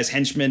bad guys'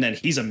 henchmen, and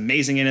he's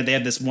amazing in it. They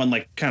have this one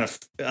like kind of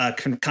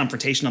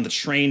confrontation on the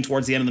train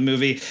towards the end of the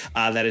movie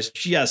that is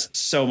just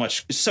so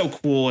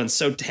cool and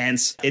so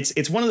tense.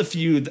 It's one of the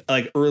few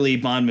like early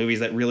Bond movies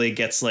that really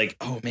gets like,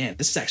 oh man,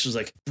 this is actually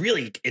like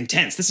really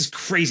intense. This is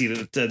crazy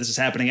that this is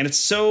happening. And it's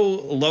so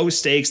low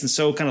stakes and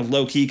so kind of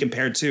low key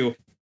compared to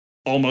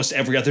almost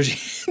every other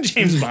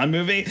James Bond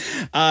movie.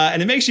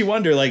 And it makes you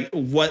wonder like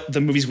what the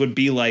movies would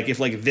be like if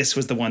like this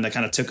was the one that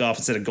kind of took off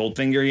instead of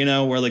Goldfinger, you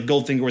know, where like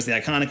Goldfinger was the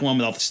iconic one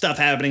with all the stuff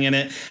happening in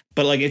it.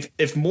 But like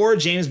if more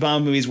James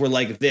Bond movies were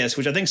like this,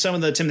 which I think some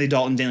of the Timothy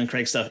Dalton, Daniel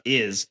Craig stuff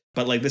is,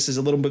 but like this is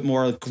a little bit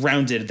more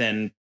grounded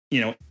than, you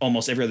know,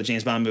 almost every other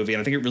James Bond movie.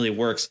 And I think it really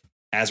works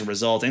as a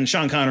result. And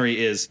Sean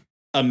Connery is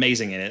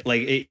amazing in it.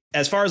 Like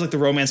as far as like the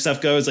romance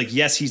stuff goes, like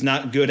yes, he's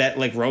not good at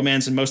like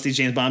romance in most of these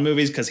James Bond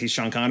movies because he's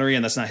Sean Connery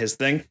and that's not his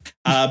thing.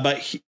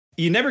 But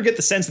you never get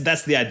the sense that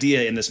that's the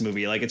idea in this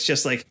movie. Like it's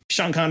just like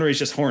Sean Connery is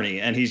just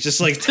horny and he's just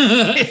like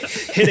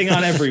hitting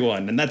on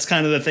everyone, and that's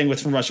kind of the thing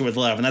with From Russia with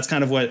Love, and that's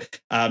kind of what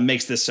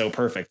makes this so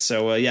perfect.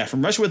 So yeah,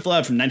 From Russia with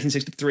Love from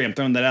 1963. I'm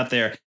throwing that out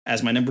there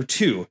as my number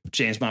 2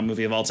 James Bond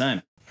movie of all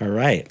time. All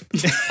right.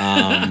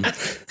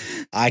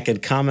 I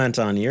could comment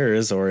on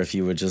yours, or if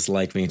you would just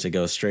like me to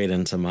go straight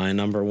into my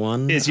number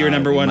 1. Is your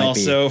number 1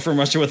 also From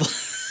Russia with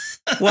Love?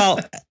 Well,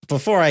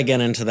 before I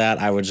get into that,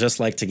 I would just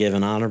like to give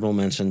an honorable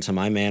mention to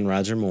my man,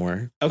 Roger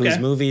Moore, whose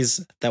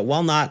movies that,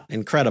 while not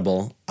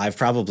incredible, I've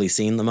probably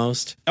seen the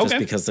most, just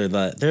because they're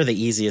the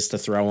easiest to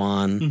throw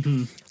on.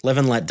 Mm-hmm. Live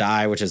and Let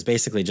Die, which is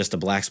basically just a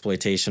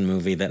blaxploitation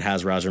movie that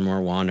has Roger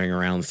Moore wandering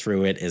around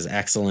through it, is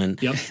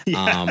excellent. Yep.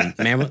 Yeah.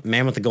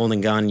 Man with the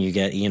Golden Gun, you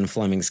get Ian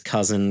Fleming's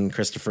cousin,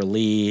 Christopher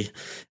Lee,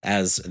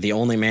 as the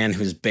only man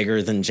who's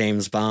bigger than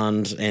James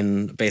Bond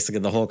in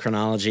basically the whole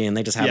chronology, and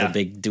they just have a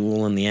big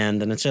duel in the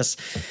end, and it's just,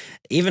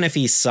 even if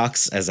he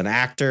sucks as an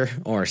actor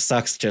or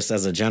sucks just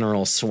as a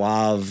general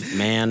suave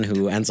man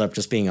who ends up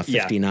just being a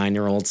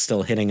 59-year-old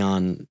still hitting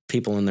on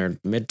people in their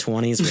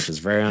mid-20s, which is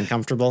very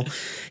uncomfortable,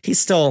 he's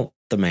still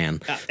the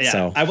man.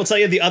 So I will tell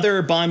you, the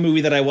other Bond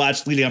movie that I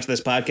watched leading up to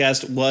this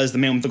podcast was The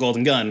Man with the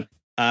Golden Gun,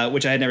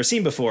 which I had never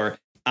seen before.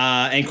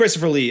 And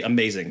Christopher Lee,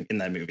 amazing in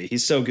that movie.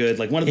 He's so good.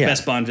 Like one of the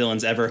best Bond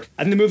villains ever.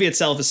 I think the movie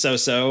itself is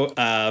so-so,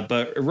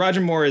 but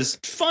Roger Moore is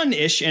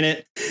fun-ish in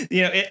it.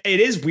 You know, it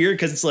is weird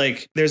because it's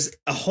like there's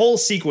a whole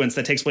sequence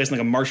that takes place in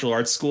like a martial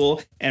arts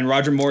school, and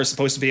Roger Moore is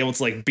supposed to be able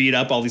to like beat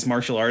up all these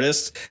martial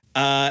artists.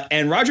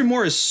 And Roger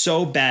Moore is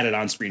so bad at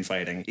on-screen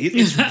fighting.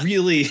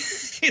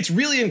 It's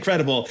really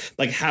incredible,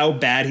 like how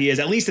bad he is,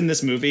 at least in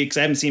this movie, because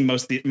I haven't seen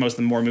most of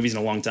the Moore movies in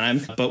a long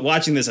time. But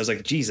watching this, I was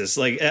like, Jesus,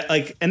 like,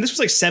 and this was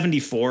like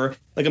 74.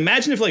 Like,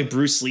 imagine if like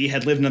Bruce Lee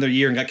had lived another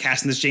year and got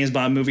cast in this James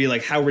Bond movie,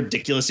 like how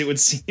ridiculous it would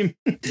seem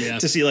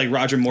to see like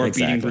Roger Moore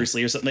beating Bruce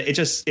Lee or something.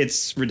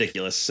 It's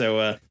ridiculous.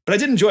 So, but I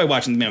did enjoy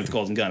watching The Man with the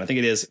Golden Gun. I think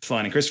it is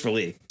fun, and Christopher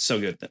Lee, so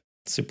good.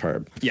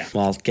 Superb. Yeah.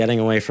 Well,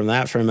 getting away from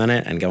that for a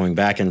minute and going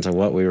back into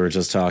what we were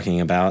just talking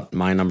about,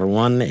 my number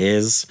 1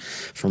 is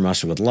From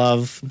Russia with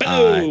Love.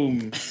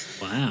 Boom!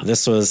 Wow.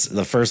 This was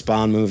the first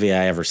Bond movie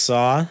I ever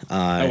saw.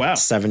 Oh, wow.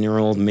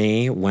 7-year-old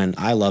me, when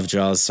I love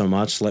Jaws so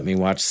much, let me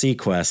watch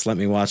Sequest, let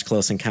me watch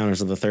Close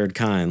Encounters of the Third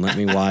Kind, let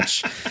me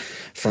watch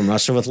From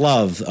Russia with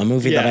Love, a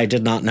movie that I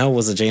did not know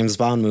was a James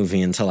Bond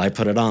movie until I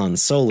put it on,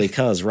 solely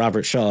because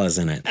Robert Shaw is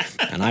in it,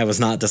 and I was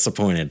not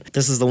disappointed.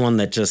 This is the one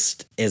that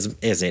just is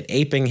it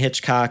aping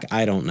Hitchcock?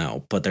 I don't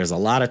know, but there's a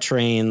lot of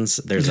trains.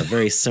 There's a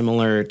very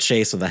similar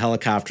chase with a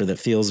helicopter that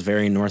feels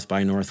very North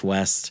by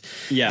Northwest.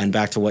 Yeah. And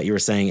back to what you were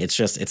saying, it's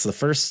the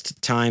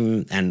first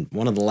time and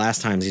one of the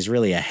last times he's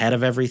really ahead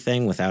of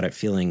everything without it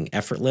feeling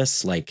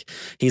effortless. Like,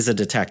 he's a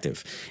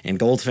detective. In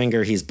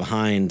Goldfinger, he's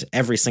behind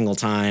every single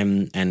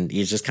time, and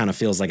he just kind of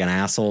feels like an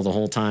asshole the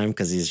whole time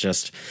because he's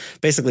just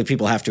basically,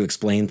 people have to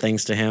explain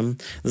things to him.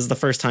 This is the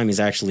first time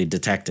he's actually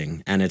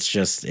detecting, and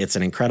it's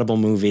an incredible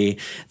movie.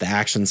 The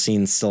action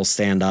scenes still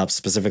stand up,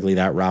 specifically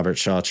that Robert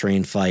Shaw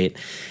train fight,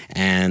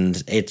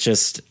 and it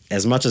just,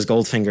 as much as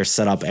Goldfinger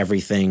set up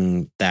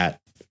everything that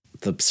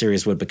the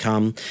series would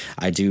become,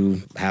 I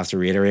do have to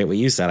reiterate what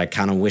you said. I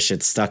kind of wish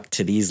it stuck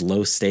to these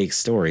low stakes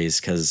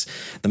stories, because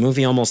the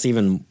movie almost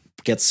even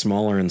gets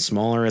smaller and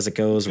smaller as it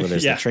goes, where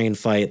there's the train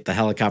fight, the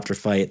helicopter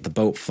fight, the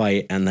boat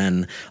fight, and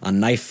then a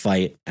knife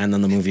fight, and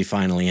then the movie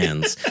finally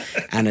ends.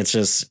 And it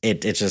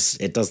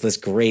does this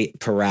great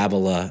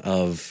parabola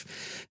of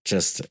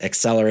just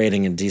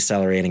accelerating and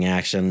decelerating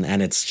action,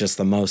 and it's just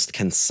the most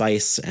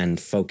concise and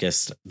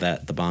focused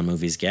that the Bond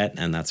movies get,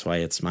 and that's why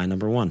it's my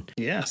number 1.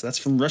 Yeah, so that's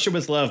From Russia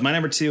with Love, my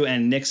number 2,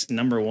 and Nick's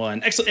number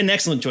 1. An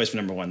excellent choice for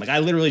number 1. Like, I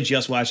literally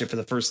just watched it for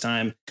the first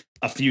time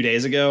a few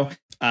days ago,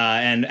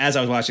 and as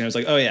I was watching, I was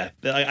like, oh yeah,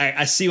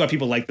 I see why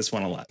people like this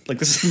one a lot. Like,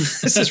 this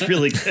is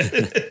really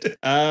good.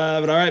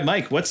 But all right,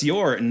 Mike, what's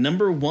your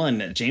number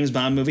 1 James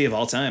Bond movie of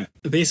all time?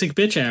 The Basic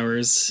Bitch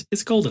Hours.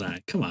 It's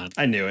GoldenEye. Come on.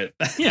 I knew it.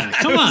 Yeah,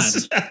 come on.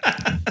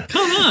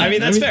 Come on. I mean,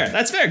 that's fair.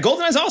 That's fair.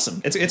 GoldenEye's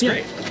awesome. It's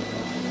great.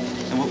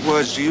 And what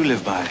words do you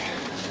live by?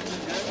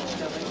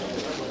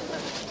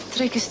 The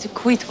trick is to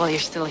quit while you're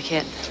still a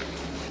kid.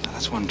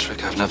 That's one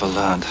trick I've never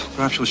learned.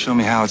 Perhaps you'll show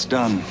me how it's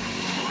done.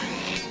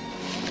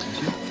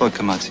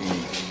 Vodka martini.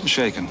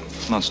 Shaken,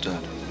 not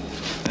stirred.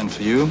 And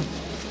for you?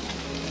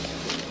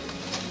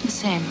 The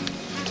same.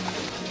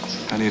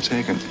 How do you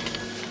take it?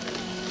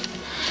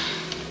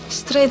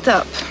 Straight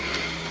up.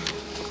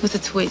 With a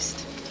twist.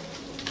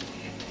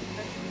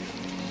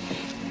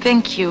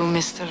 Thank you,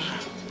 Mr.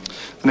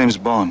 The name's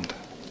Bond.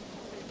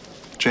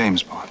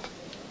 James Bond.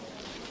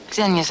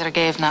 Ksenia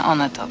Sergeyevna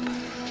Onatop.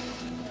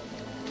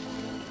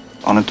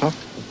 Onatop?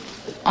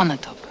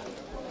 Onatop.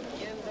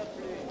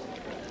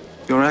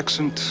 Your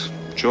accent,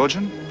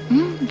 Georgian?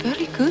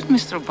 Very good,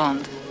 Mr.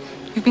 Bond.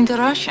 You've been to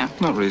Russia?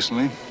 Not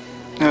recently.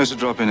 I used to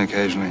drop in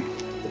occasionally.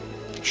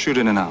 Shoot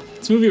in and out.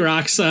 This movie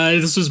rocks.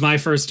 This was my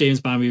first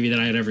James Bond movie that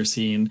I had ever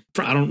seen.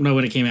 I don't know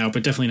when it came out,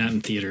 but definitely not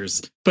in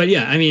theaters. But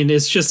yeah, I mean,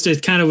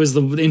 it kind of was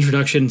the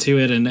introduction to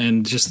it,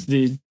 and just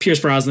the Pierce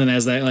Brosnan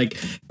as that, like,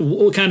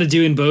 kind of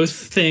doing both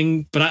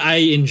thing. But I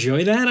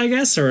enjoy that, I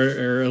guess,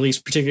 or at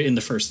least particularly in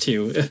the first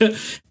two.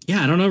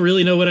 Yeah, I don't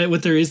really know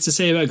what there is to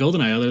say about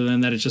GoldenEye other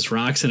than that it just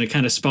rocks, and it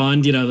kind of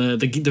spawned,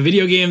 the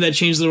video game that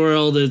changed the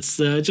world. It's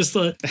just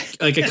like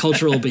a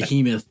cultural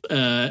behemoth,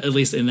 at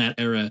least in that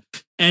era.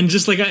 And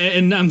just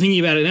and I'm thinking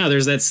about it now.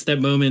 There's that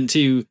moment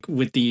too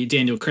with the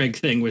Daniel Craig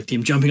thing with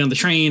him jumping on the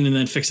train and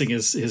then fixing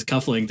his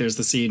cufflink. There's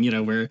the scene,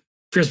 where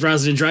Pierce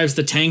Brosnan drives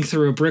the tank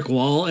through a brick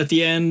wall at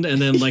the end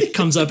and then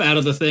comes up out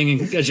of the thing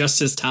and adjusts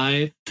his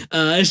tie.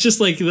 It's just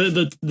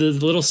the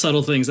little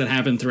subtle things that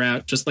happen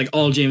throughout just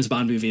all James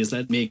Bond movies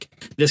that make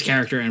this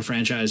character and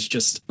franchise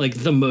just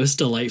the most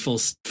delightful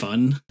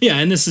fun. Yeah,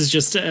 and this is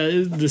just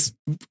this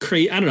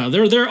crazy. I don't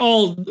know. They're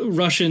all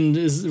Russian.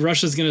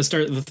 Russia's going to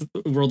start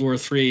World War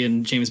III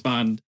and James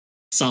Bond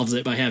solves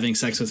it by having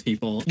sex with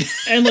people,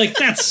 and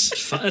that's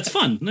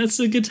fun. That's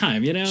a good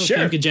time. Sure.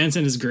 Famke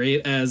Janssen is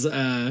great as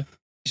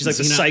she's like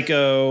the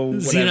psycho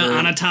Xena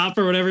Onatop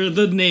or whatever.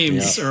 The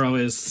names are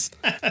always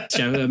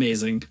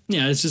amazing.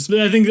 Yeah, it's just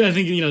I think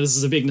this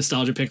is a big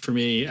nostalgia pick for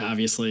me.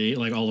 Obviously,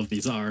 all of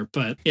these are,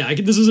 but yeah,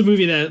 this was a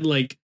movie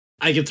that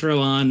I could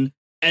throw on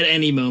at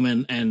any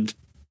moment and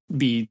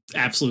be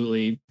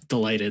absolutely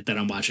delighted that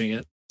I'm watching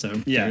it.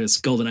 So yeah,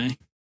 it's GoldenEye.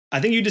 I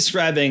think you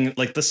describing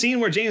the scene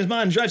where James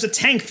Bond drives a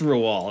tank through a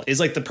wall is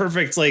the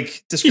perfect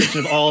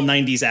description of all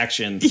 90s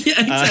action. Yeah,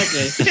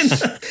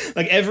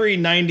 exactly. Every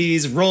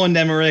 90s Roland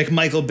Emmerich,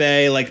 Michael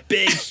Bay,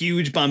 big,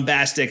 huge,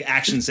 bombastic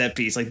action set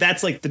piece.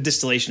 That's the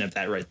distillation of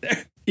that right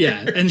there.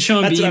 Yeah, and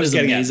Sean Bean is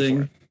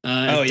amazing.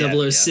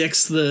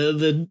 006,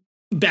 the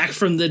back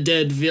from the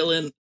dead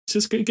villain. It's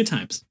just good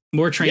times.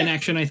 More train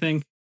action, I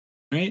think.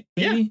 Right?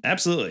 Maybe? Yeah,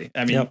 absolutely.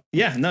 I mean,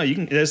 you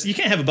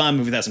can't have a Bond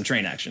movie without some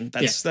train action.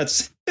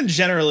 That's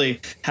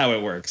generally how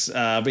it works.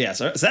 But yeah,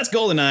 so that's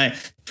GoldenEye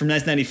from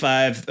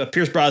 1995,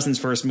 Pierce Brosnan's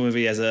first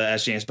movie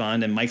as James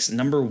Bond, and Mike's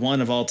number one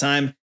of all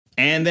time.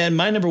 And then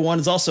my number one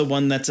is also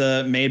one that's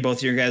made both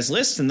of your guys'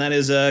 lists, and that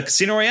is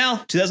Casino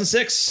Royale,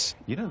 2006.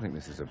 You don't think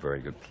this is a very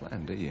good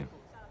plan, do you?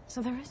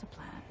 So there is a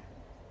plan.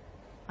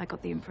 I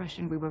got the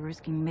impression we were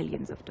risking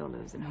millions of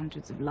dollars and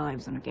hundreds of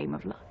lives on a game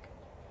of luck.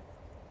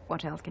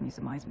 What else can you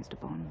surmise, Mr.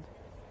 Bond?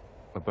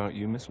 About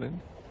you, Miss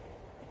Lind?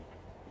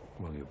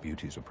 Well, your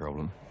beauty's a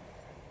problem.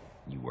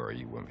 You worry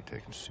you won't be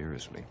taken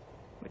seriously.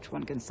 Which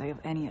one can say of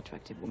any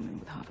attractive woman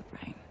with half a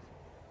brain?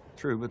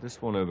 True, but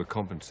this one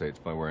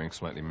overcompensates by wearing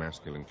slightly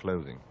masculine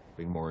clothing,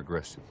 being more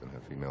aggressive than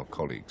her female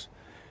colleagues,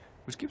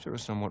 which gives her a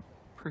somewhat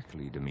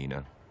prickly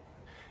demeanor.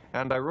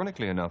 And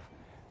ironically enough,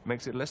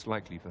 makes it less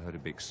likely for her to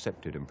be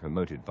accepted and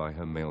promoted by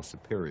her male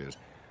superiors,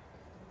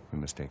 who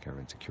mistake her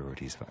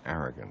insecurities for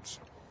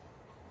arrogance.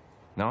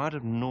 Now, I'd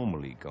have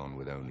normally gone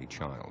with only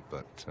child,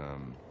 but,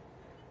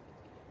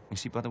 you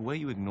see, by the way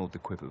you ignored the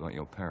quip about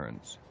your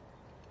parents,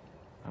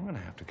 I'm going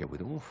to have to go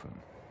with orphan.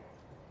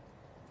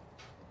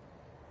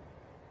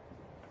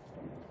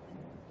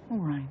 All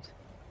right.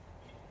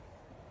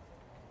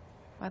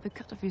 By the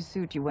cut of your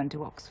suit, you went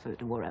to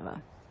Oxford or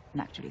wherever,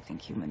 and actually think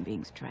human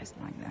beings dress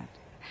like that.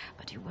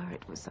 But you wear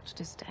it with such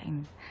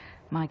disdain.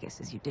 My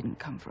guess is you didn't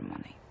come from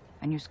money,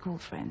 and your school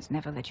friends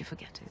never let you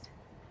forget it.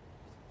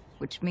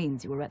 Which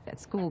means you were at that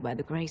school by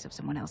the grace of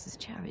someone else's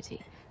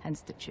charity,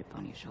 hence the chip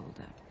on your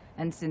shoulder.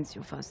 And since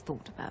your first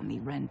thought about me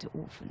ran to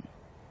orphan,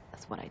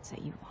 that's what I'd say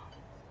you are.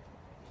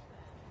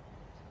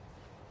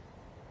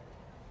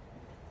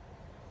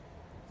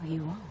 Well,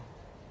 you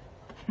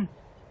are.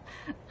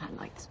 I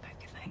like this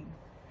poker thing.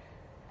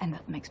 And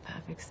that makes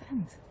perfect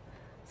sense.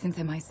 Since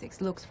MI6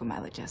 looks for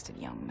maladjusted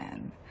young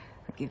men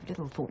that give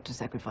little thought to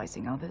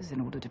sacrificing others in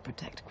order to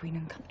protect queen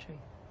and country.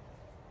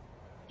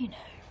 You know.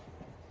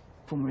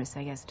 Former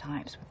SAS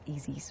types with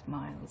easy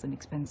smiles and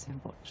expensive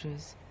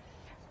watches.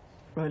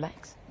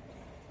 Rolex?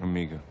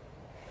 Omega.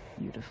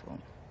 Beautiful.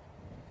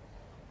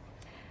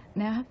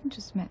 Now, having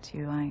just met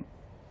you, I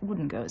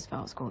wouldn't go as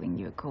far as calling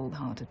you a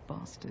cold-hearted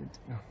bastard.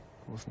 No,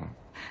 of course not.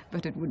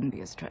 But it wouldn't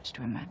be a stretch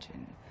to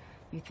imagine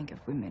you think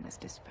of women as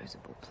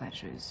disposable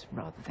pleasures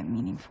rather than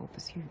meaningful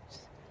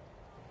pursuits.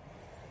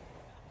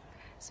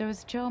 So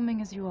as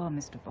charming as you are,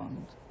 Mr.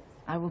 Bond,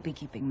 I will be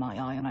keeping my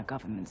eye on our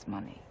government's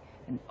money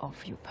and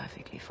off your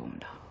perfectly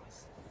formed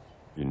house.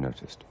 You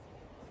noticed.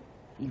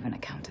 Even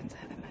accountants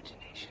have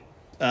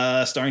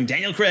imagination. Starring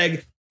Daniel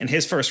Craig in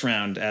his first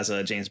round as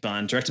James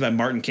Bond, directed by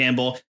Martin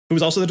Campbell, who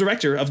was also the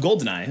director of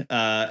GoldenEye.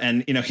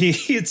 And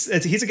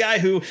he's a guy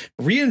who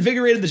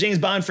reinvigorated the James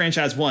Bond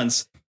franchise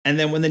once, And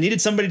then when they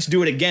needed somebody to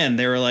do it again,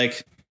 they were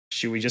like,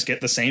 should we just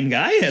get the same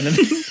guy? And then,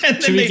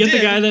 should we get the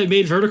guy that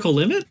made Vertical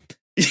Limit?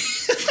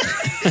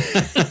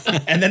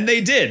 And then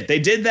they did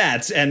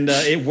that, and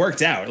it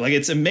worked out. Like,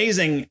 it's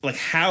amazing, like,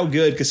 how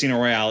good Casino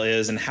Royale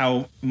is and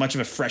how much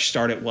of a fresh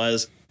start it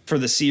was for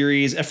the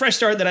series. A fresh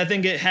start that I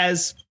think it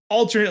has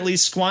alternately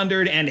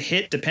squandered and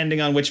hit,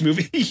 depending on which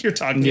movie you're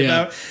talking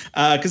about.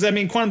 Because, I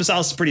mean, Quantum of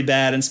Solace is pretty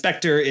bad, and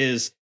Spectre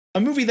is a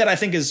movie that I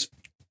think is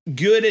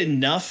good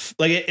enough.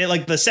 Like, it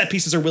like the set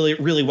pieces are really,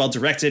 really well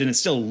directed, and it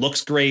still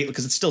looks great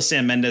because it's still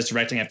Sam Mendes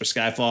directing after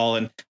Skyfall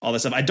and all that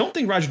stuff. I don't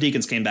think Roger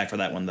Deakins came back for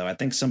that one, though. I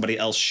think somebody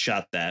else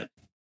shot that.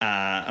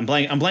 I'm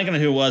blanking on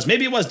who it was.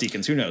 Maybe it was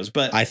Deakins. Who knows?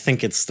 But I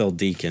think it's still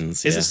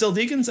Deakins. Is it still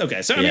Deakins?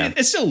 Okay. So, I mean,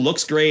 it still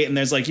looks great. And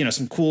there's, like, you know,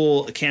 some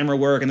cool camera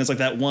work. And there's, like,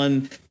 that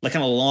one, like,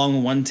 kind of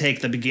long one take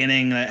at the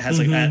beginning that has,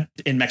 like, that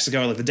in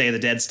Mexico, like the Day of the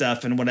Dead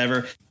stuff and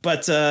whatever.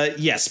 But,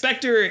 yeah,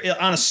 Spectre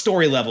on a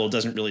story level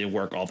doesn't really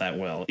work all that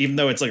well, even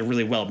though it's, like, a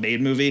really well-made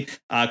movie.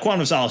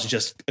 Quantum of Solace is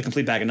just a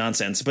complete bag of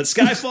nonsense. But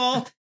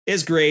Skyfall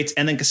is great,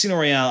 and then Casino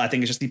Royale I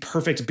think is just the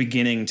perfect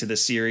beginning to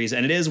this series,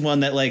 and it is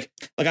one that like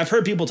I've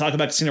heard people talk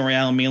about Casino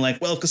Royale and being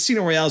like, well, if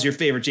Casino Royale is your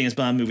favorite James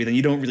Bond movie, then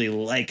you don't really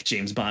like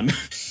James Bond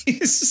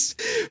movies,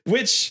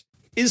 which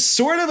is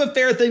sort of a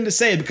fair thing to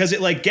say because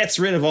it like gets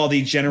rid of all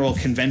the general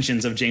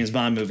conventions of James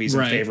Bond movies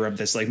in favor of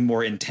this like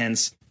more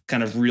intense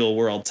kind of real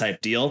world type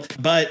deal.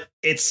 But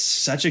it's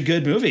such a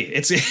good movie.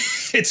 It's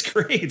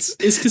great.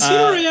 Is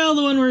Casino Royale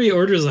the one where he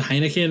orders a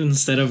Heineken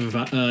instead of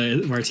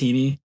a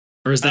martini?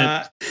 Or is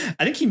that?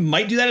 I think he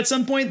might do that at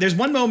some point. There's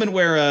one moment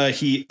where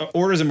he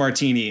orders a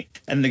martini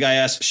and the guy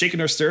asks,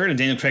 shaken or stirred? And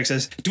Daniel Craig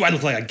says, do I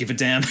look like I give a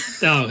damn?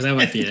 Oh, that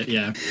might be it.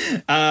 Yeah.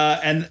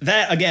 And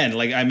that, again,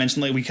 like I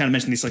mentioned, like we kind of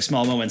mentioned these like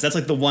small moments. That's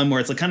like the one where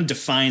it's like kind of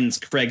defines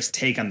Craig's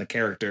take on the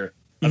character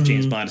of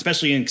James Bond,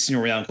 especially in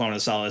Casino Royale and Quantum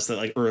of Solace, that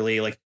like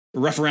early, like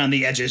rough around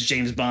the edges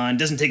James Bond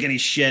doesn't take any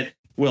shit,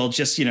 will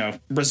just, you know,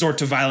 resort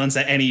to violence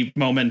at any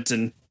moment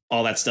and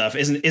all that stuff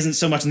isn't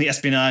so much in the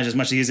espionage as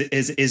much as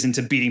is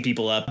into beating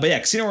people up. But yeah,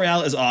 Casino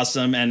Royale is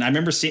awesome. And I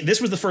remember seeing, this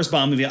was the first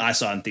Bond movie I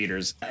saw in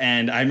theaters.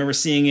 And I remember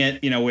seeing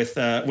it, you know, with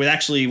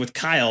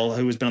Kyle,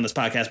 who has been on this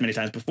podcast many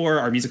times before,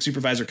 our music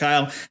supervisor,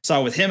 Kyle, saw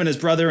it with him and his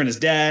brother and his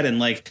dad. And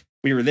like,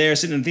 we were there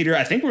sitting in the theater.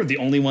 I think we were the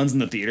only ones in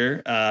the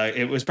theater.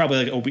 It was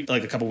probably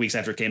like a couple weeks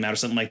after it came out or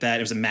something like that.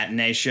 It was a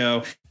matinee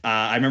show.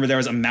 I remember there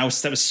was a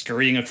mouse that was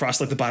scurrying across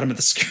like the bottom of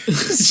the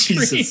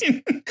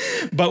screen.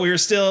 But we were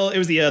still, it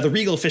was the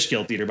Regal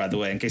Fishkill Theater, by the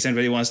way, in case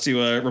anybody wants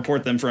to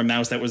report them for a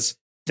mouse that was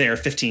there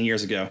 15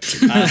 years ago.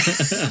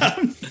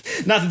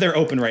 Not that they're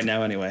open right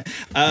now anyway.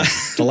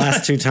 The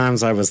last two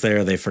times I was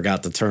there, they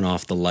forgot to turn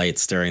off the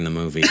lights during the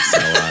movie. So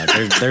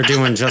they're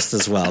doing just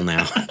as well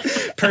now.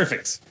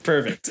 Perfect.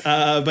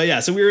 But yeah,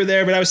 so we were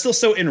there, but I was still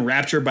so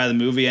enraptured by the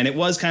movie. And it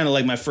was kind of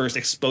like my first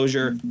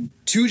exposure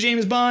to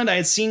James Bond. I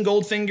had seen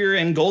Goldfinger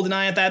and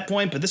GoldenEye at that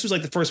point, but this was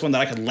like the first one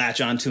that I could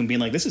latch onto and being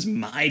like, this is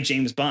my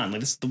James Bond. Like,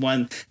 this is the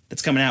one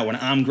that's coming out when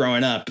I'm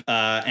growing up.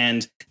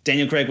 And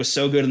Daniel Craig was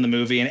so good in the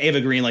movie, and Ava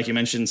Green, like you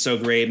mentioned, so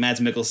great. Mads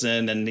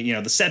Mikkelsen, and you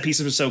know, the set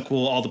pieces were so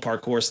cool, all the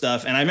parkour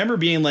stuff. And I remember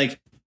being like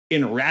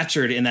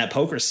enraptured in that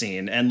poker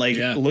scene, and like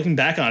looking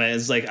back on it,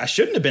 it's like I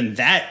shouldn't have been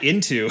that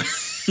into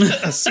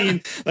a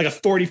scene, like a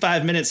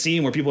 45-minute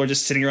scene where people are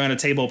just sitting around a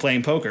table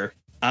playing poker.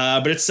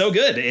 But it's so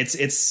good.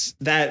 It's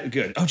that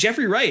good. Oh,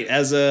 Jeffrey Wright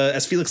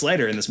as Felix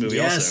Leiter in this movie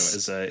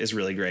also is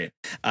really great.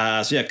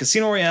 So yeah,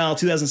 Casino Royale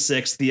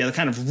 2006, the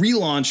kind of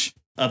relaunch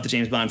of the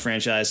James Bond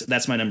franchise.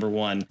 That's my number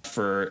one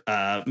for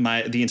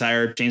the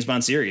entire James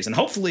Bond series, and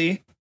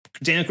hopefully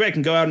Daniel Craig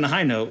can go out on a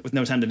high note with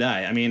No Time to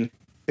Die. I mean,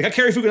 they got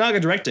Cary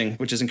Fukunaga directing,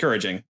 which is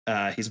encouraging.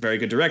 He's a very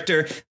good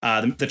director.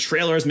 The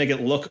trailers make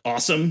it look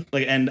awesome.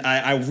 Like, and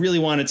I really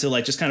wanted to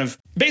like just kind of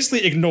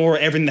basically ignore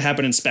everything that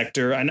happened in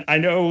Spectre. And I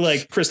know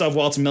like Christoph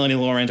Waltz and Melanie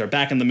Laurent are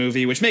back in the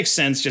movie, which makes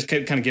sense just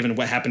kind of given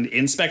what happened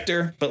in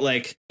Spectre. But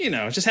like, you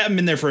know, just have them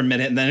in there for a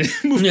minute and then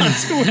move on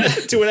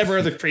to whatever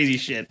other crazy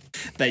shit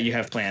that you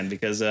have planned.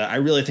 Because I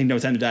really think No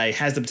Time to Die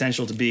has the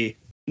potential to be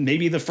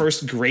maybe the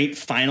first great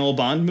final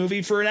Bond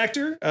movie for an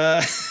actor.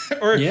 I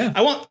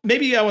won't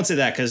say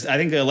that, because I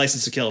think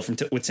License to Kill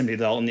with Timothy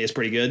Dalton is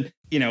pretty good.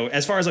 You know,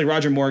 as far as like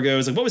Roger Moore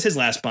goes, like what was his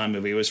last Bond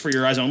movie? It was For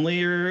Your Eyes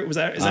Only, or is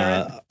that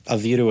right? A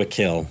View to a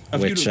Kill.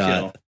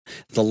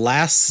 The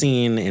last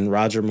scene in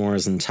Roger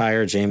Moore's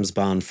entire James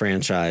Bond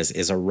franchise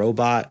is a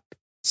robot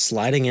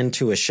sliding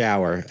into a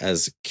shower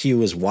as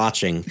Q is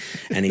watching,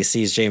 and he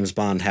sees James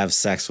Bond have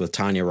sex with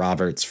Tanya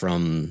Roberts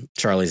from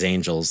Charlie's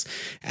Angels,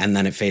 and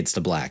then it fades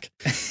to black.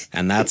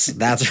 And that's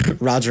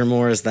Roger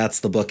Moore's.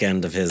 That's the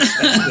bookend of his.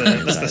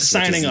 That's the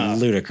signing off.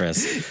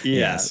 Ludicrous. Yeah.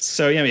 Yes.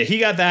 So yeah, he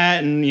got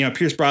that, and you know,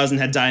 Pierce Brosnan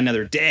had Die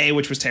Another Day,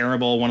 which was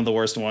terrible, one of the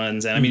worst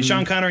ones. And I mean,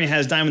 Sean Connery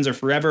has Diamonds Are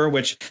Forever,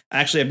 which I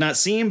actually have not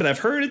seen, but I've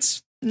heard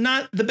it's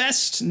not the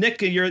best.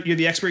 Nick, you're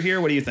the expert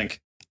here. What do you think?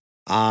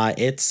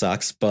 It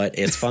sucks, but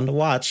it's fun to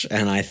watch.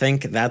 And I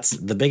think that's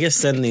the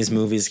biggest sin these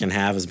movies can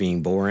have, is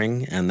being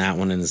boring. And that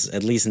one is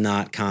at least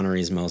not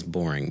Connery's most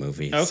boring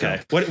movie.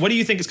 Okay. So. What do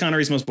you think is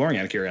Connery's most boring,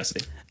 out of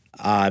curiosity?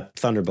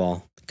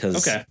 Thunderball.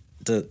 Because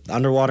the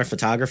underwater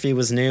photography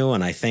was new,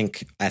 and I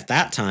think at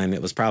that time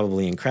it was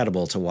probably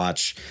incredible to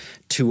watch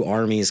two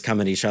armies come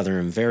at each other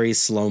in very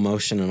slow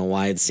motion in a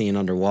wide scene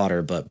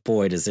underwater, but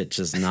boy, does it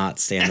just not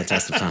stand the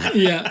test of time.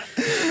 Yeah.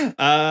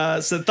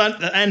 And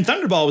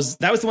Thunderball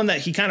that was the one that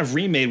he kind of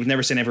remade with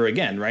Never Say Never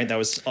Again, right? That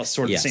was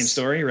sort of the same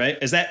story, right?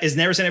 Is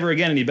Never Say Never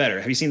Again any better?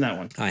 Have you seen that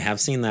one? I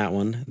have seen that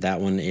one. That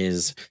one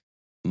is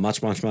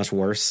much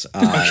worse.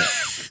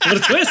 What a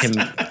twist.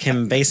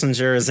 Kim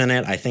Basinger is in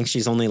it. I think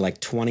she's only like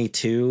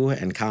 22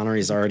 and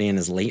Connery's already in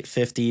his late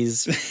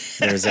 50s.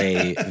 There's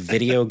a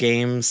video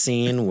game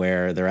scene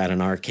where they're at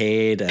an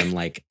arcade and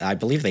like I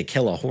believe they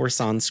kill a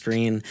horse on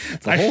screen.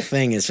 The whole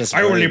thing is just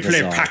I only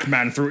bizarre. play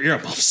Pac-Man through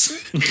earmuffs.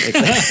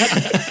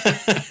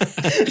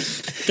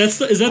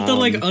 Is that the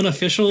like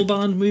unofficial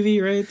Bond movie,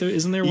 right?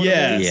 Isn't there one?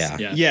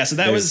 Yes. Of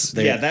those?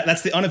 Yeah. So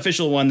that's the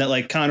unofficial one that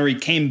like Connery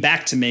came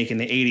back to make in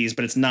the 80s,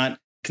 but it's not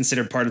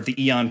considered part of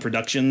the Eon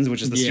Productions,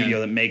 which is the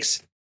studio that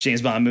makes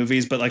James Bond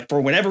movies. But like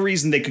for whatever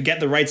reason, they could get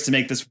the rights to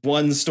make this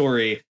one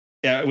story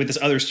with this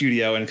other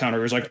studio, and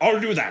Connery was like, "I'll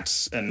do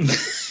that," and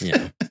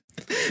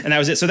and that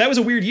was it. So that was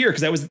a weird year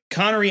because that was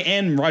Connery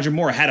and Roger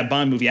Moore had a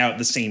Bond movie out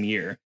the same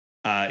year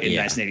in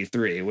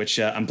 1983, which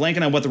I'm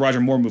blanking on what the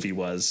Roger Moore movie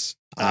was.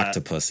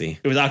 Octopussy.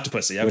 It was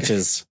Octopussy, okay. Which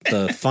is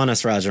the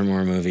funnest Roger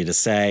Moore movie to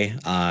say.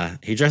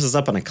 He dresses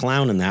up in a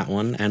clown in that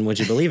one, and would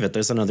you believe it,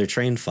 there's another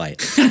train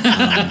fight.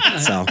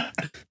 So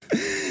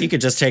you could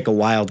just take a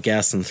wild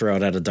guess and throw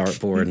it at a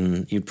dartboard,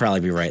 and you'd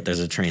probably be right. There's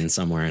a train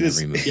somewhere in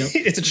every movie.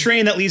 It's a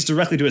train that leads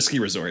directly to a ski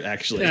resort,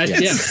 actually.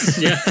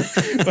 Yeah.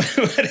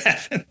 What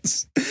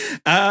happens?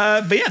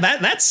 But yeah,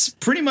 that's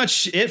pretty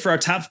much it for our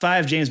top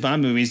 5 James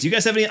Bond movies. Do you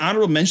guys have any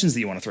honorable mentions that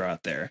you want to throw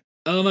out there?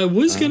 I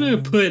was gonna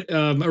put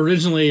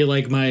originally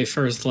like my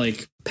first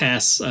like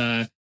pass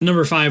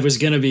number 5 was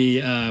gonna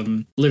be Live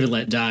and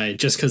Let Die,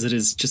 just because it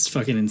is just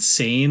fucking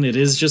insane. It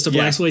is just a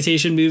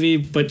blaxploitation movie,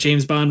 but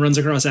James Bond runs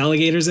across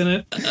alligators in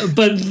it.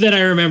 But then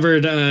I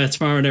remembered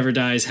Tomorrow Never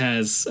Dies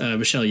has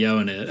Michelle Yeoh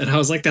in it, and I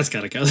was like, that's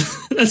gotta go.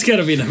 That's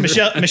gotta be number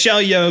Michelle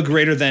Yeoh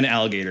greater than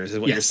alligators is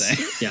what you're saying.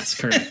 Yes,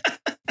 correct.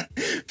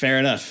 Fair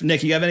enough.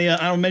 Nick, you have any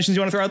honorable mentions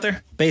you want to throw out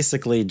there?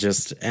 Basically,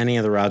 just any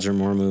of the Roger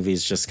Moore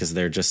movies, just because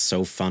they're just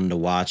so fun to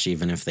watch,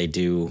 even if they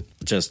do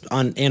just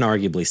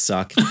inarguably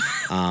suck.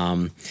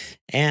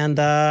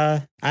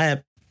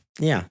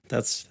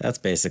 That's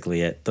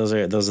basically it. Those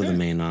are the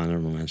main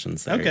honorable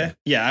mentions there. Okay.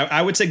 Yeah,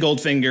 I would say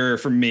Goldfinger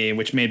for me,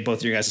 which made both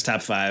of your guys'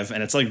 top 5,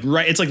 and it's like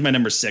my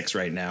number 6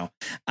 right now.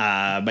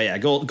 But yeah,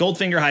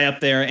 Goldfinger high up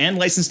there, and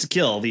License to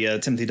Kill, the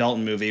Timothy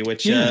Dalton movie,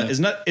 which is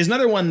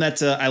another one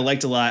that I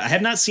liked a lot. I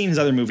have not seen his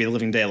other movie, The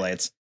Living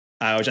Daylights,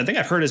 which I think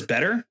I've heard is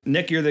better.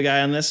 Nick, you're the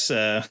guy on this.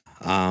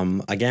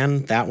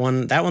 Again, that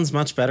one's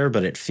much better,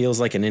 but it feels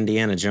like an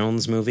Indiana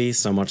Jones movie,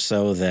 so much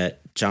so that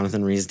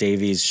Jonathan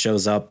Rhys-Davies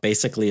shows up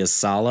basically as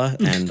Sallah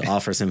and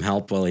offers him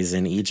help while he's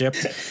in Egypt.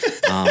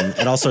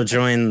 It also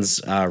joins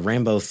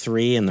Rambo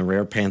 3 in the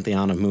rare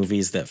pantheon of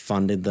movies that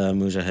funded the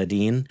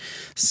Mujahideen.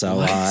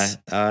 So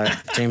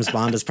James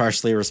Bond is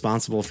partially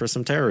responsible for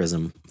some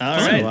terrorism. All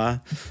right.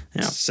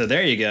 So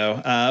there you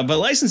go. But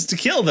License to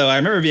Kill, though, I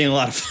remember being a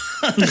lot of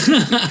fun.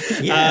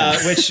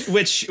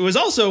 Which was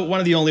also one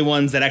of the only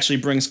ones that actually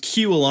brings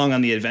Q along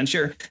on the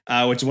adventure,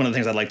 which is one of the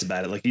things I liked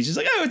about it. Like, he's just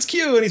like, oh, it's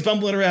Q, and he's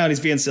bumbling around, he's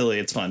being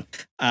silly. It's fun.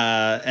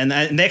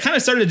 And they kind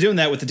of started doing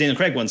that with the Daniel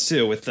Craig ones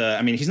too. With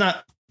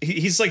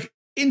he's like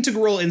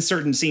integral in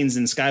certain scenes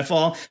in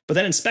Skyfall, but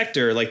then in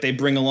Spectre, like they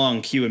bring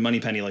along Q and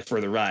Moneypenny like for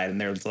the ride, and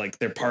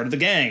they're part of the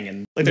gang,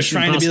 and like they're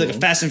trying to be like a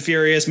Fast and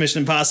Furious, Mission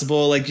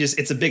Impossible, like just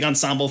it's a big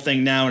ensemble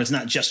thing now, and it's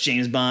not just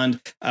James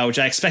Bond, which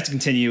I expect to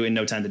continue in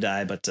No Time to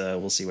Die, but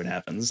we'll see what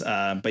happens.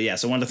 But yeah,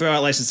 so I wanted to throw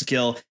out License to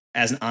Kill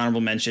as an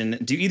honorable mention.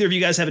 Do either of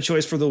you guys have a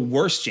choice for the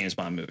worst James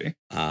Bond movie?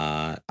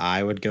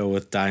 I would go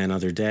with Die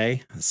Another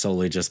Day,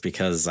 solely just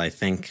because I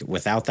think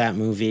without that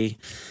movie,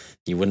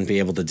 you wouldn't be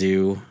able to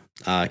do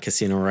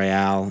Casino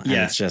Royale.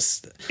 And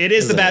it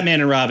is the Batman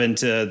and Robin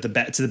to the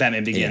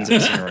Batman Begins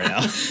of Casino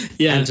Royale.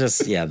 And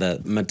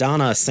the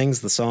Madonna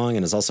sings the song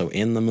and is also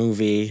in the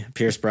movie.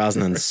 Pierce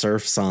Brosnan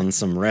surfs on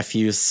some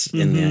refuse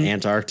in the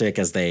Antarctic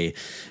as they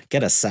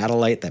get a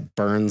satellite that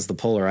burns the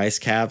polar ice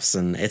caps,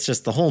 and it's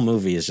just the whole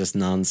movie is just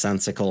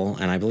nonsensical.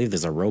 And I believe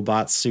there's a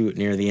robot suit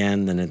near the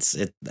end,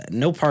 and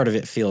no part of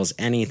it feels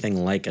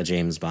anything like a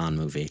James Bond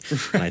movie.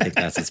 And I think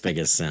that's its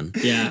biggest sin.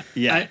 Yeah.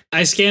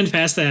 I scanned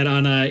past that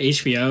on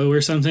HBO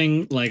or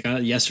something like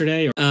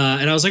yesterday,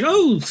 and I was like,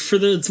 oh,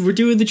 we're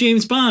doing the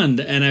James Bond,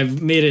 and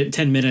I've made it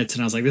 10 minutes,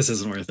 and I was like, this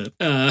isn't worth it.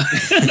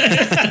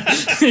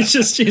 It's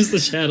just changed the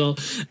channel.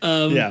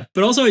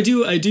 But also I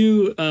do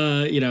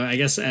I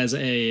guess as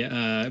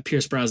a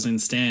Pierce Brosnan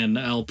stan,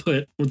 I'll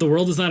put The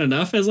World Is Not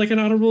Enough as like an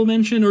honorable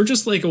mention, or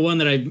just like a one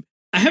that I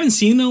haven't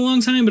seen in a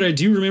long time, but I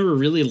do remember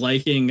really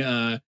liking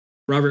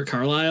Robert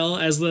Carlyle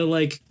as the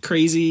like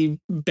crazy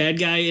bad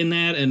guy in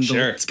that, and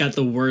it's got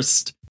the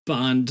worst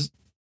Bond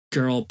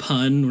girl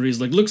pun where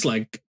he's like, looks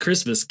like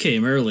Christmas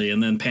came early,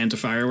 and then pan to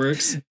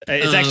fireworks.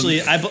 It's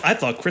actually I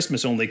thought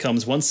Christmas only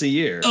comes once a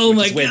year. Oh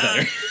my god, way god,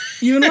 better.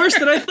 Even worse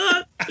than I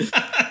thought.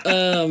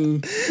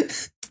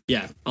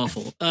 Yeah,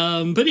 awful.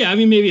 But yeah, I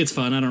mean, maybe it's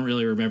fun. I don't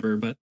really remember,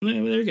 but there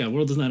you go.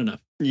 World is not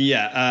enough.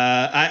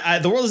 Yeah,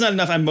 The World Is Not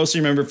Enough. I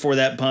mostly remember for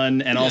that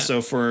pun, and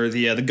also for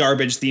the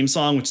Garbage theme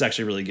song, which is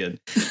actually really good.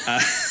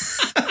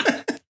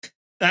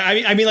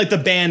 I mean, like the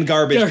band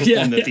Garbage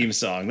performed the theme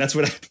song. That's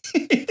what I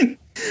mean.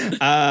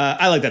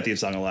 I like that theme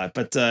song a lot,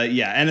 but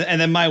yeah, and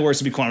then my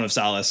worst would be Quantum of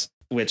Solace,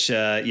 which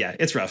yeah,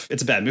 it's rough.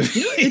 It's a bad movie.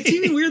 You know, it's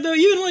even weird though.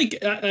 Even like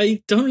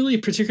I don't really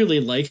particularly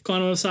like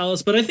Quantum of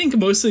Solace, but I think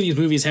most of these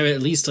movies have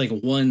at least like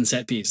one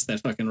set piece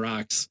that fucking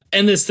rocks.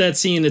 And that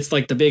scene, it's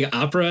like the big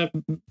opera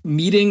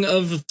meeting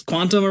of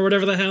Quantum or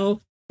whatever the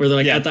hell, where they're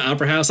like at the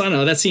opera house. I don't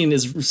know. That scene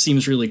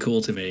seems really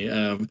cool to me.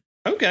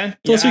 Okay.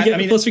 Plus,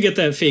 we get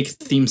that fake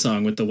theme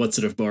song with the "What's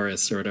It of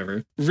Boris" or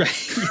whatever.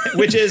 Right.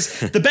 Which is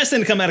the best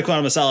thing to come out of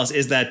Quantum of Solace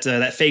is that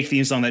that fake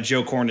theme song that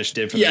Joe Cornish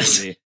did for the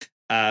movie.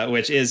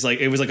 Which is like,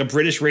 it was like a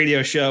British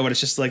radio show, but it's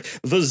just like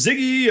the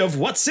Ziggy of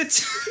What's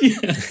It?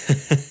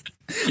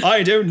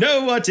 I don't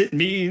know what it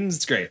means.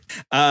 It's great.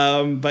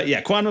 But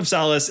yeah, Quantum of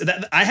Solace.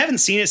 I haven't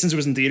seen it since it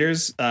was in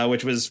theaters,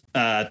 which was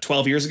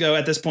 12 years ago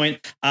at this point.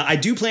 I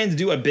do plan to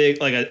do a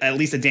big, like at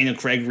least a Daniel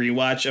Craig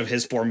rewatch of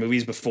his 4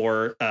 movies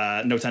before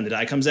No Time to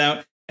Die comes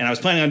out. And I was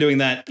planning on doing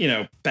that,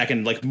 back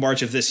in like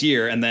March of this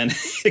year, and then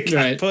it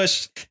got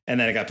pushed, and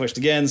then it got pushed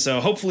again.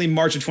 So hopefully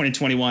March of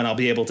 2021, I'll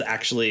be able to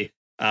actually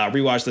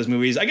rewatch those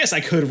movies. I guess I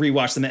could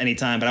rewatch them at any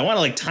time, but I want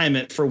to like time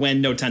it for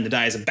when No Time to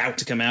Die is about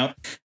to come out.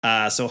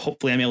 So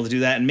hopefully I'm able to do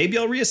that, and maybe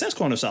I'll reassess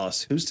Quantum of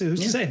Solace. Who's to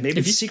say? Maybe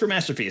it's a secret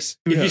masterpiece.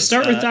 Who if knows? You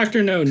start with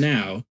Dr. No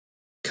now,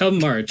 come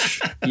March,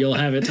 you'll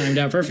have it timed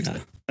out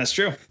perfectly. That's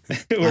true.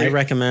 I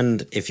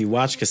recommend if you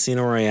watch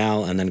Casino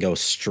Royale and then go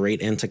straight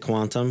into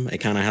Quantum, it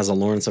kind of has a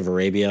Lawrence of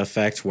Arabia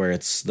effect where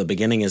the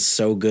beginning is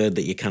so good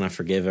that you kind of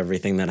forgive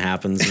everything that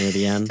happens near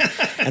the end.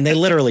 And they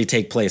literally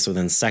take place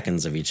within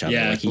seconds of each other.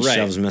 Yeah, like he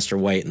shoves Mr.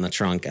 White in the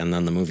trunk and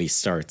then the movie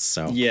starts.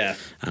 So yeah,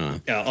 I don't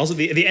know. Yeah, also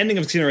the ending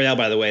of Casino Royale,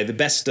 by the way, the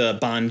best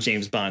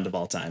James Bond of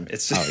all time.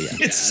 It's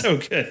it's so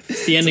good.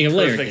 It's the ending of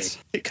Layer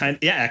Cake.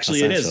 Yeah,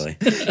 actually it is.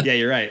 Yeah,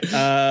 you're right.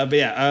 But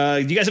yeah,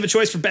 do you guys have a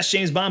choice for best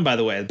James Bond, by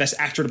the way? The best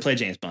actor to play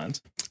James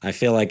Bond? I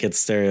feel like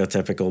it's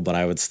stereotypical, but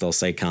I would still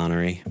say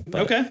Connery.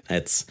 But okay.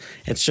 It's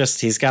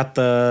just he's got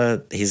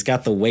the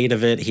weight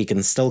of it. He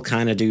can still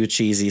kind of do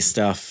cheesy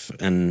stuff,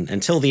 and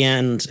until the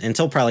end,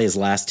 until probably his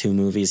last 2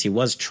 movies, he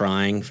was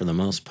trying for the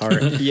most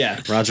part. Yeah.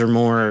 Roger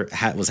Moore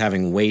was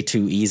having way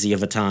too easy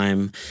of a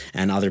time,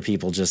 and other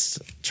people just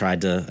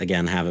tried to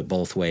again have it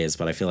both ways.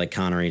 But I feel like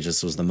Connery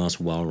just was the most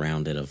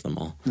well-rounded of them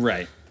all.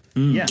 Right.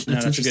 Yeah,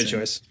 that's a good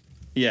choice.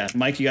 Yeah,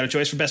 Mike, you got a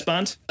choice for best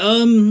Bond?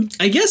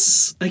 I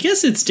guess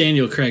it's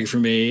Daniel Craig for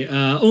me.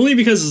 Only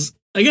because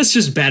I guess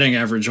just batting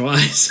average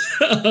wise.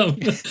 I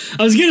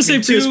was gonna say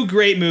 2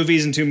 great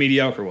movies and 2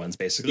 mediocre ones,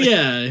 basically.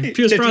 Yeah,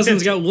 Pierce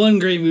Brosnan's got 1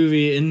 great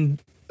movie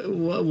and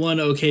 1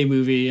 okay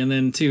movie, and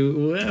then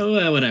 2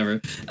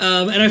 whatever.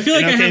 And I feel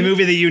like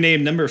movie that you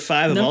named number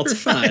 5 of all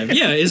time. Number 5,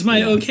 yeah,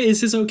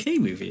 is his okay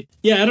movie.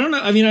 Yeah, I don't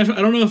know. I mean, I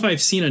don't know if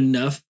I've seen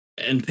enough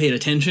and paid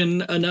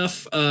attention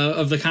enough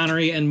of the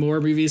Connery and Moore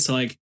movies to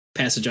like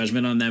pass a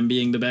judgment on them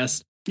being the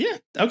best. Yeah.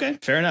 Okay.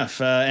 Fair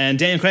enough. And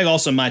Daniel Craig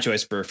also my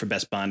choice for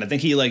best Bond. I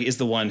think he is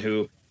the one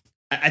who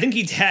I think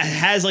he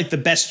has like the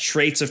best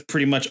traits of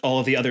pretty much all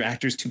of the other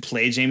actors to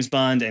play James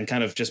Bond, and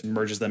kind of just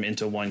merges them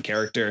into one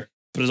character.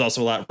 But is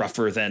also a lot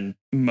rougher than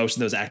most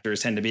of those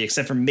actors tend to be,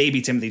 except for maybe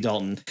Timothy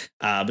Dalton,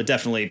 but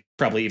definitely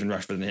probably even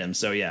rougher than him.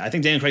 So yeah, I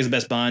think Daniel Craig's the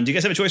best Bond. Do you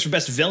guys have a choice for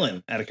best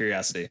villain? Out of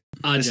curiosity,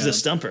 this is a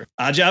stumper.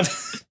 Oddjob,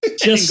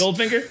 just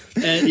Goldfinger.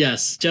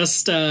 Yes,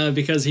 just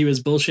because he was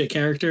bullshit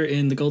character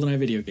in the GoldenEye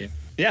video game.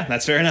 Yeah,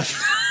 that's fair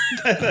enough.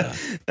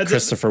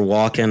 Christopher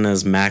Walken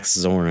as Max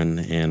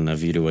Zorin in A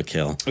View to a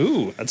Kill.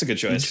 Ooh, that's a good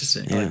choice.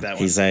 Interesting. Yeah, I like that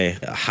one. He's a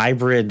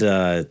hybrid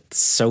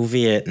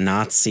Soviet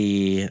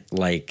Nazi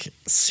like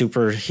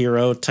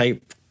superhero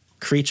type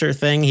creature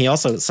thing. He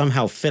also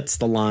somehow fits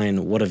the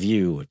line "What a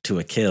view to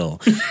a kill"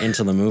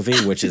 into the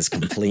movie, which is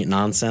complete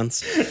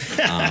nonsense.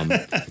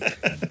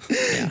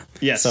 Yeah.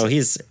 Yes. So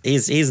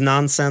he's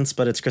nonsense,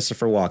 but it's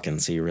Christopher Walken,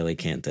 so you really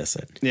can't diss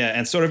it. Yeah,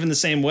 and sort of in the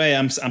same way,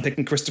 I'm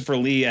picking Christopher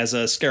Lee as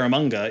a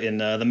Scaramanga in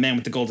The Man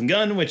with the Golden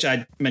Gun, which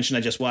I mentioned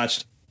I just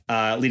watched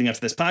leading up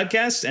to this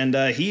podcast,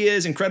 and he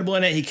is incredible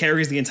in it. He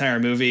carries the entire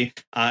movie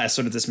as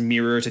sort of this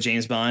mirror to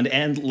James Bond,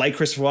 and like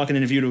Christopher Walken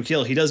in A View to a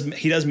Kill, he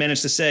does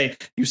manage to say,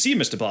 "You see,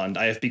 Mr. Bond,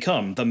 I have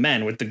become the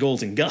man with the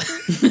golden gun."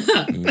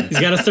 He's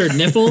got a third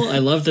nipple. I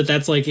love that.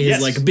 That's like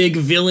his like big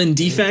villain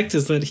defect,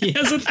 is that he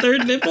has a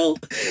third nipple.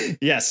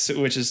 Yes,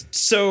 which is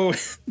so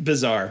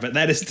bizarre, but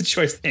that is the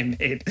choice they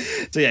made.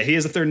 So yeah, he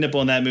has a third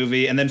nipple in that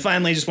movie. And then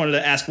finally, just wanted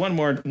to ask one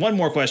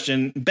more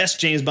question: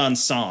 best James Bond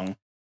song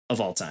of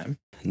all time.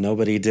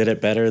 Nobody Did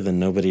It Better Than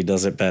Nobody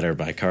Does It Better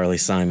by Carly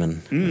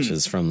Simon, which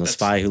is from The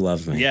Spy Who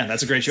Loved Me. Yeah,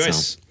 that's a great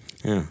choice.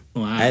 So, yeah.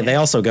 Wow. They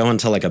also go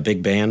into like a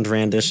big band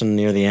rendition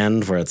near the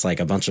end where it's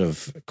like a bunch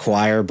of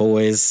choir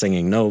boys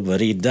singing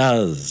 "Nobody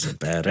Does It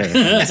Better."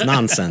 It's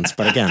nonsense,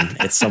 but again,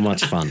 it's so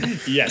much fun.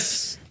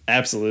 Yes,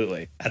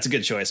 absolutely. That's a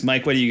good choice.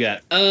 Mike, what do you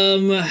got?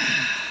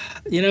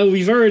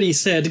 we've already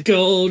said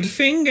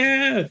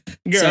Goldfinger.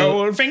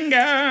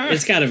 Goldfinger.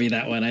 It's got to be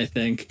that one, I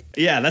think.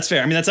 Yeah, that's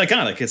fair. I mean, that's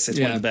iconic. It's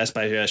one of the best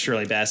by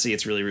Shirley Bassey.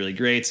 It's really, really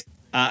great.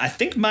 I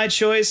think my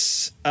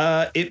choice,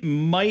 it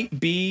might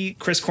be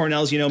Chris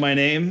Cornell's You Know My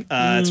Name.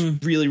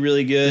 It's really,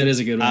 really good. It is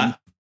a good one.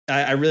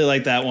 I really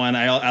like that one.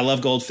 I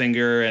love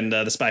Goldfinger, and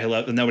The Spy Who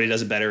Loved Nobody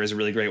Does It Better is a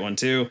really great one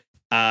too.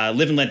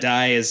 Live and Let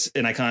Die is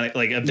an iconic,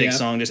 like a big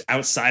song just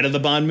outside of the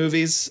Bond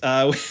movies.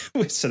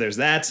 So there's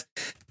that.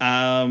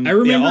 I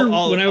remember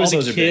when I was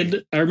a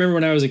kid. I remember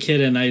when I was a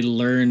kid and I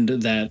learned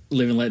that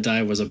Live and Let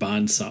Die was a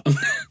Bond song.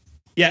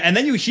 Yeah, and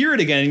then you hear it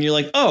again and you're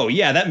like, oh,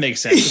 yeah, that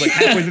makes sense. It's like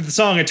halfway through the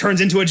song, it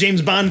turns into a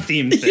James Bond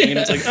themed thing. And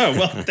it's like, oh,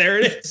 well, there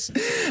it is.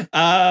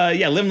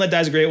 Live and Let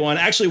Die is a great one.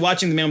 Actually,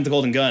 watching The Man with the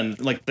Golden Gun,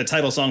 like the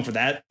title song for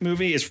that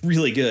movie is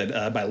really good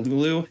by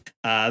Lulu.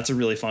 That's a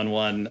really fun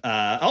one.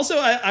 Also,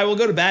 I will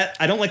go to bat.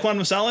 I don't like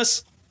Quantum of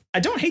Solace. I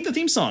don't hate the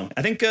theme song.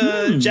 I think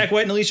Jack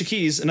White and Alicia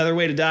Keys, Another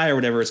Way to Die or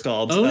whatever it's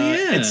called.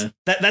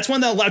 That's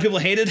one that a lot of people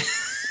hated.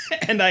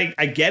 And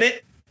I get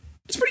it.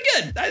 It's pretty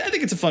good. I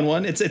think it's a fun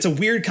one. It's a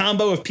weird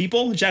combo of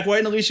people, Jack White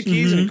and Alicia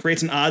Keys, and it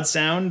creates an odd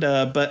sound,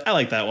 but I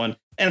like that one.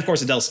 And of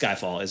course, Adele's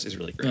Skyfall is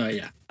really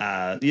great.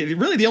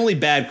 Really, the only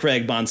bad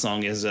Craig Bond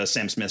song is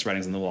Sam Smith's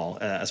Writings on the Wall,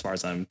 as far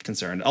as I'm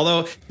concerned.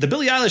 Although the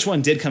Billie Eilish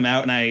one did come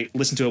out, and I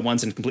listened to it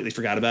once and completely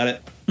forgot about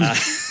it. But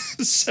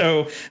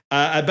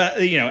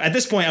at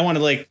this point, I want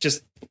to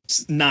just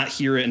not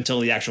hear it until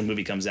the actual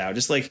movie comes out.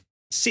 Just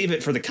save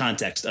it for the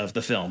context of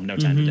the film, No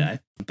Time to Die.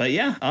 But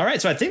yeah, all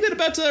right. So I think that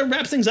about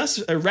wrap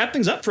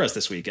things up for us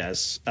this week,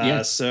 guys.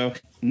 So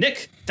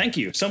Nick, thank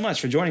you so much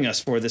for joining us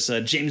for this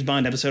James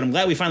Bond episode. I'm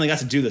glad we finally got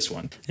to do this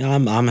one. Yeah,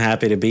 I'm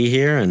happy to be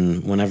here.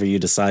 And whenever you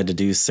decide to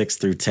do 6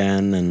 through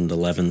 10 and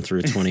 11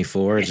 through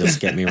 24, just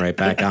get me right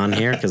back on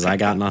here because I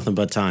got nothing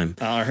but time.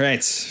 All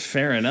right.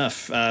 Fair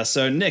enough.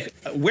 So Nick,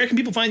 where can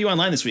people find you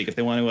online this week if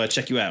they want to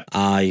check you out?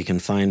 You can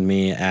find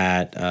me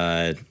at,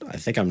 I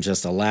think I'm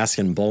just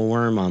Alaskan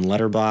Bullworm on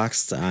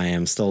Letterboxd. I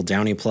am still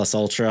Downey Plus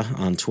Ultra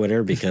on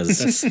Twitter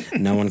because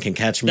no one can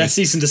catch me. That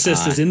cease and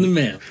desist is in the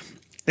mail.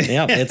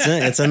 Yeah,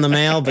 it's in the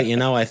mail, but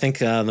I think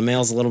the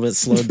mail's a little bit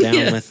slowed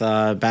down with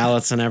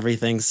ballots and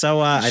everything.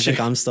 So I think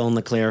I'm still in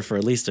the clear for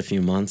at least a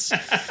few months.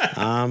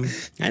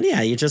 And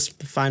yeah, you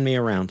just find me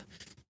around.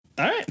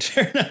 All right,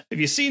 fair enough. If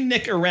you see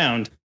Nick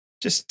around,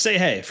 just say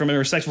hey from a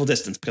respectful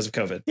distance because of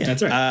COVID. Yeah,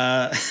 that's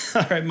right.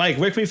 All right, Mike,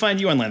 where can we find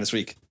you online this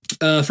week?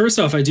 First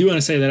off, I do want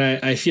to say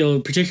that I feel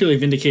particularly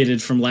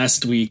vindicated from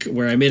last week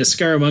where I made a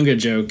Scaramanga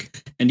joke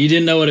and you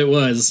didn't know what it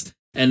was.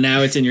 And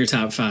now it's in your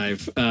top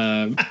 5. So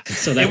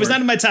that it was not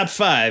in my top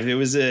 5. It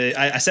was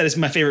I said it's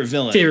my favorite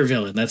villain. Favorite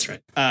villain, that's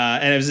right.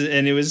 And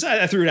it was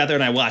I threw it out there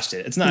and I watched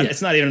it. It's not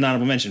even an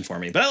honorable mention for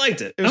me, but I liked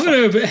it. I'm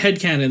going to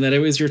headcanon that it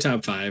was your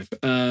top 5.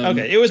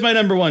 Okay, it was my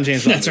number 1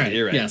 James Bond. That's right.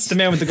 You're right. Yes. The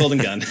Man with the Golden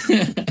Gun.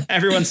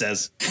 Everyone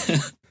says.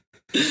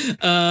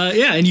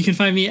 And you can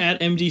find me at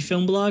MD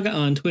Film Blog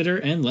on Twitter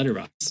and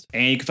Letterboxd.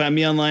 And you can find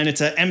me online.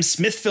 It's M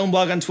Smith Film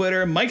Blog on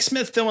Twitter, Mike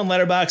Smith Film on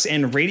Letterboxd,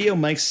 and Radio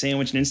Mike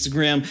Sandwich on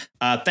Instagram.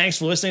 Thanks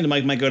for listening to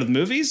Mike Might Go to the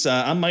Movies.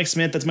 I'm Mike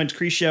Smith. That's Mike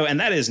DeCree Show,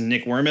 and that is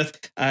Nick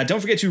Wormuth. Don't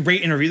forget to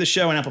rate and review the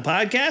show on Apple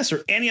Podcasts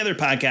or any other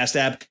podcast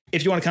app.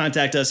 If you want to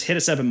contact us, hit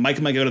us up at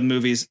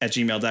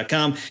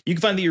MikeMightGoToTheMovies@gmail.com. You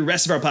can find the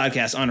rest of our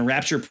podcasts on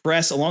Rapture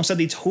Press alongside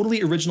the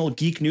Totally Original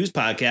Geek News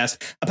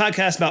Podcast, a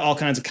podcast about all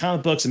kinds of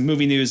comic books and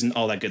movie news and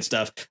all that good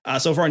stuff.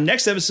 So for our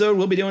next episode,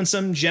 we'll be doing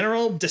some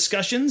general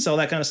discussions, all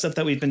that kind of stuff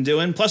that we've been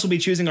doing. Plus, we'll be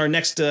choosing our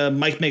next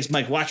Mike Makes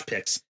Mike Watch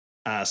picks.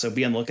 So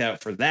be on the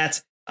lookout for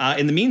that.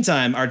 In the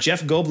meantime, our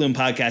Jeff Goldblum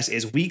podcast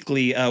is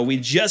weekly. We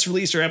just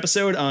released our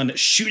episode on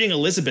Shooting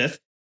Elizabeth,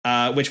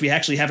 which we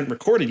actually haven't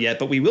recorded yet,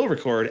 but we will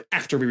record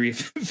after we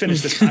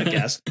finish this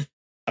podcast.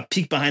 A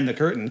peek behind the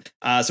curtain.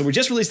 So we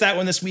just released that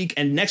one this week,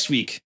 and next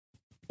week,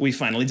 we've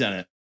finally done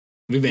it.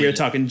 We're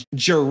talking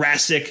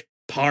Jurassic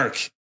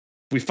Park.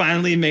 We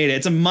finally made it.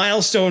 It's a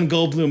milestone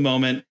Goldblum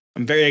moment.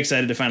 I'm very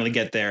excited to finally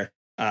get there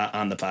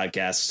on the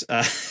podcast.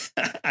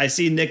 I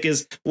see Nick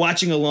is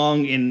watching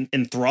along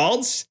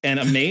enthralled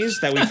and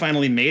amazed that we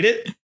finally made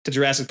it to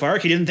Jurassic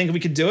Park. He didn't think we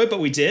could do it, but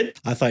we did.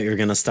 I thought you were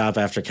going to stop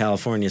after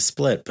California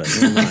Split, but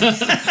never mind.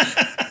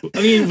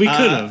 I mean, we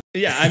could have.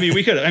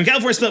 We could have. And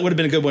California Split would have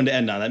been a good one to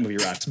end on. That movie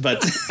rocks.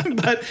 But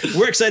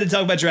we're excited to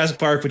talk about Jurassic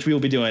Park, which we will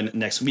be doing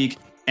next week.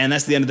 And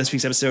that's the end of this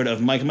week's episode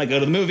of Mike Might Go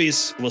to the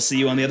Movies. We'll see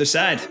you on the other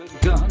side.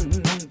 Gun,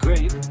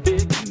 great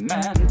big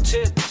man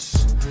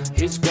tits.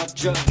 He's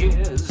got your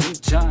ears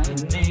and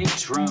tiny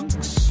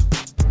trunks.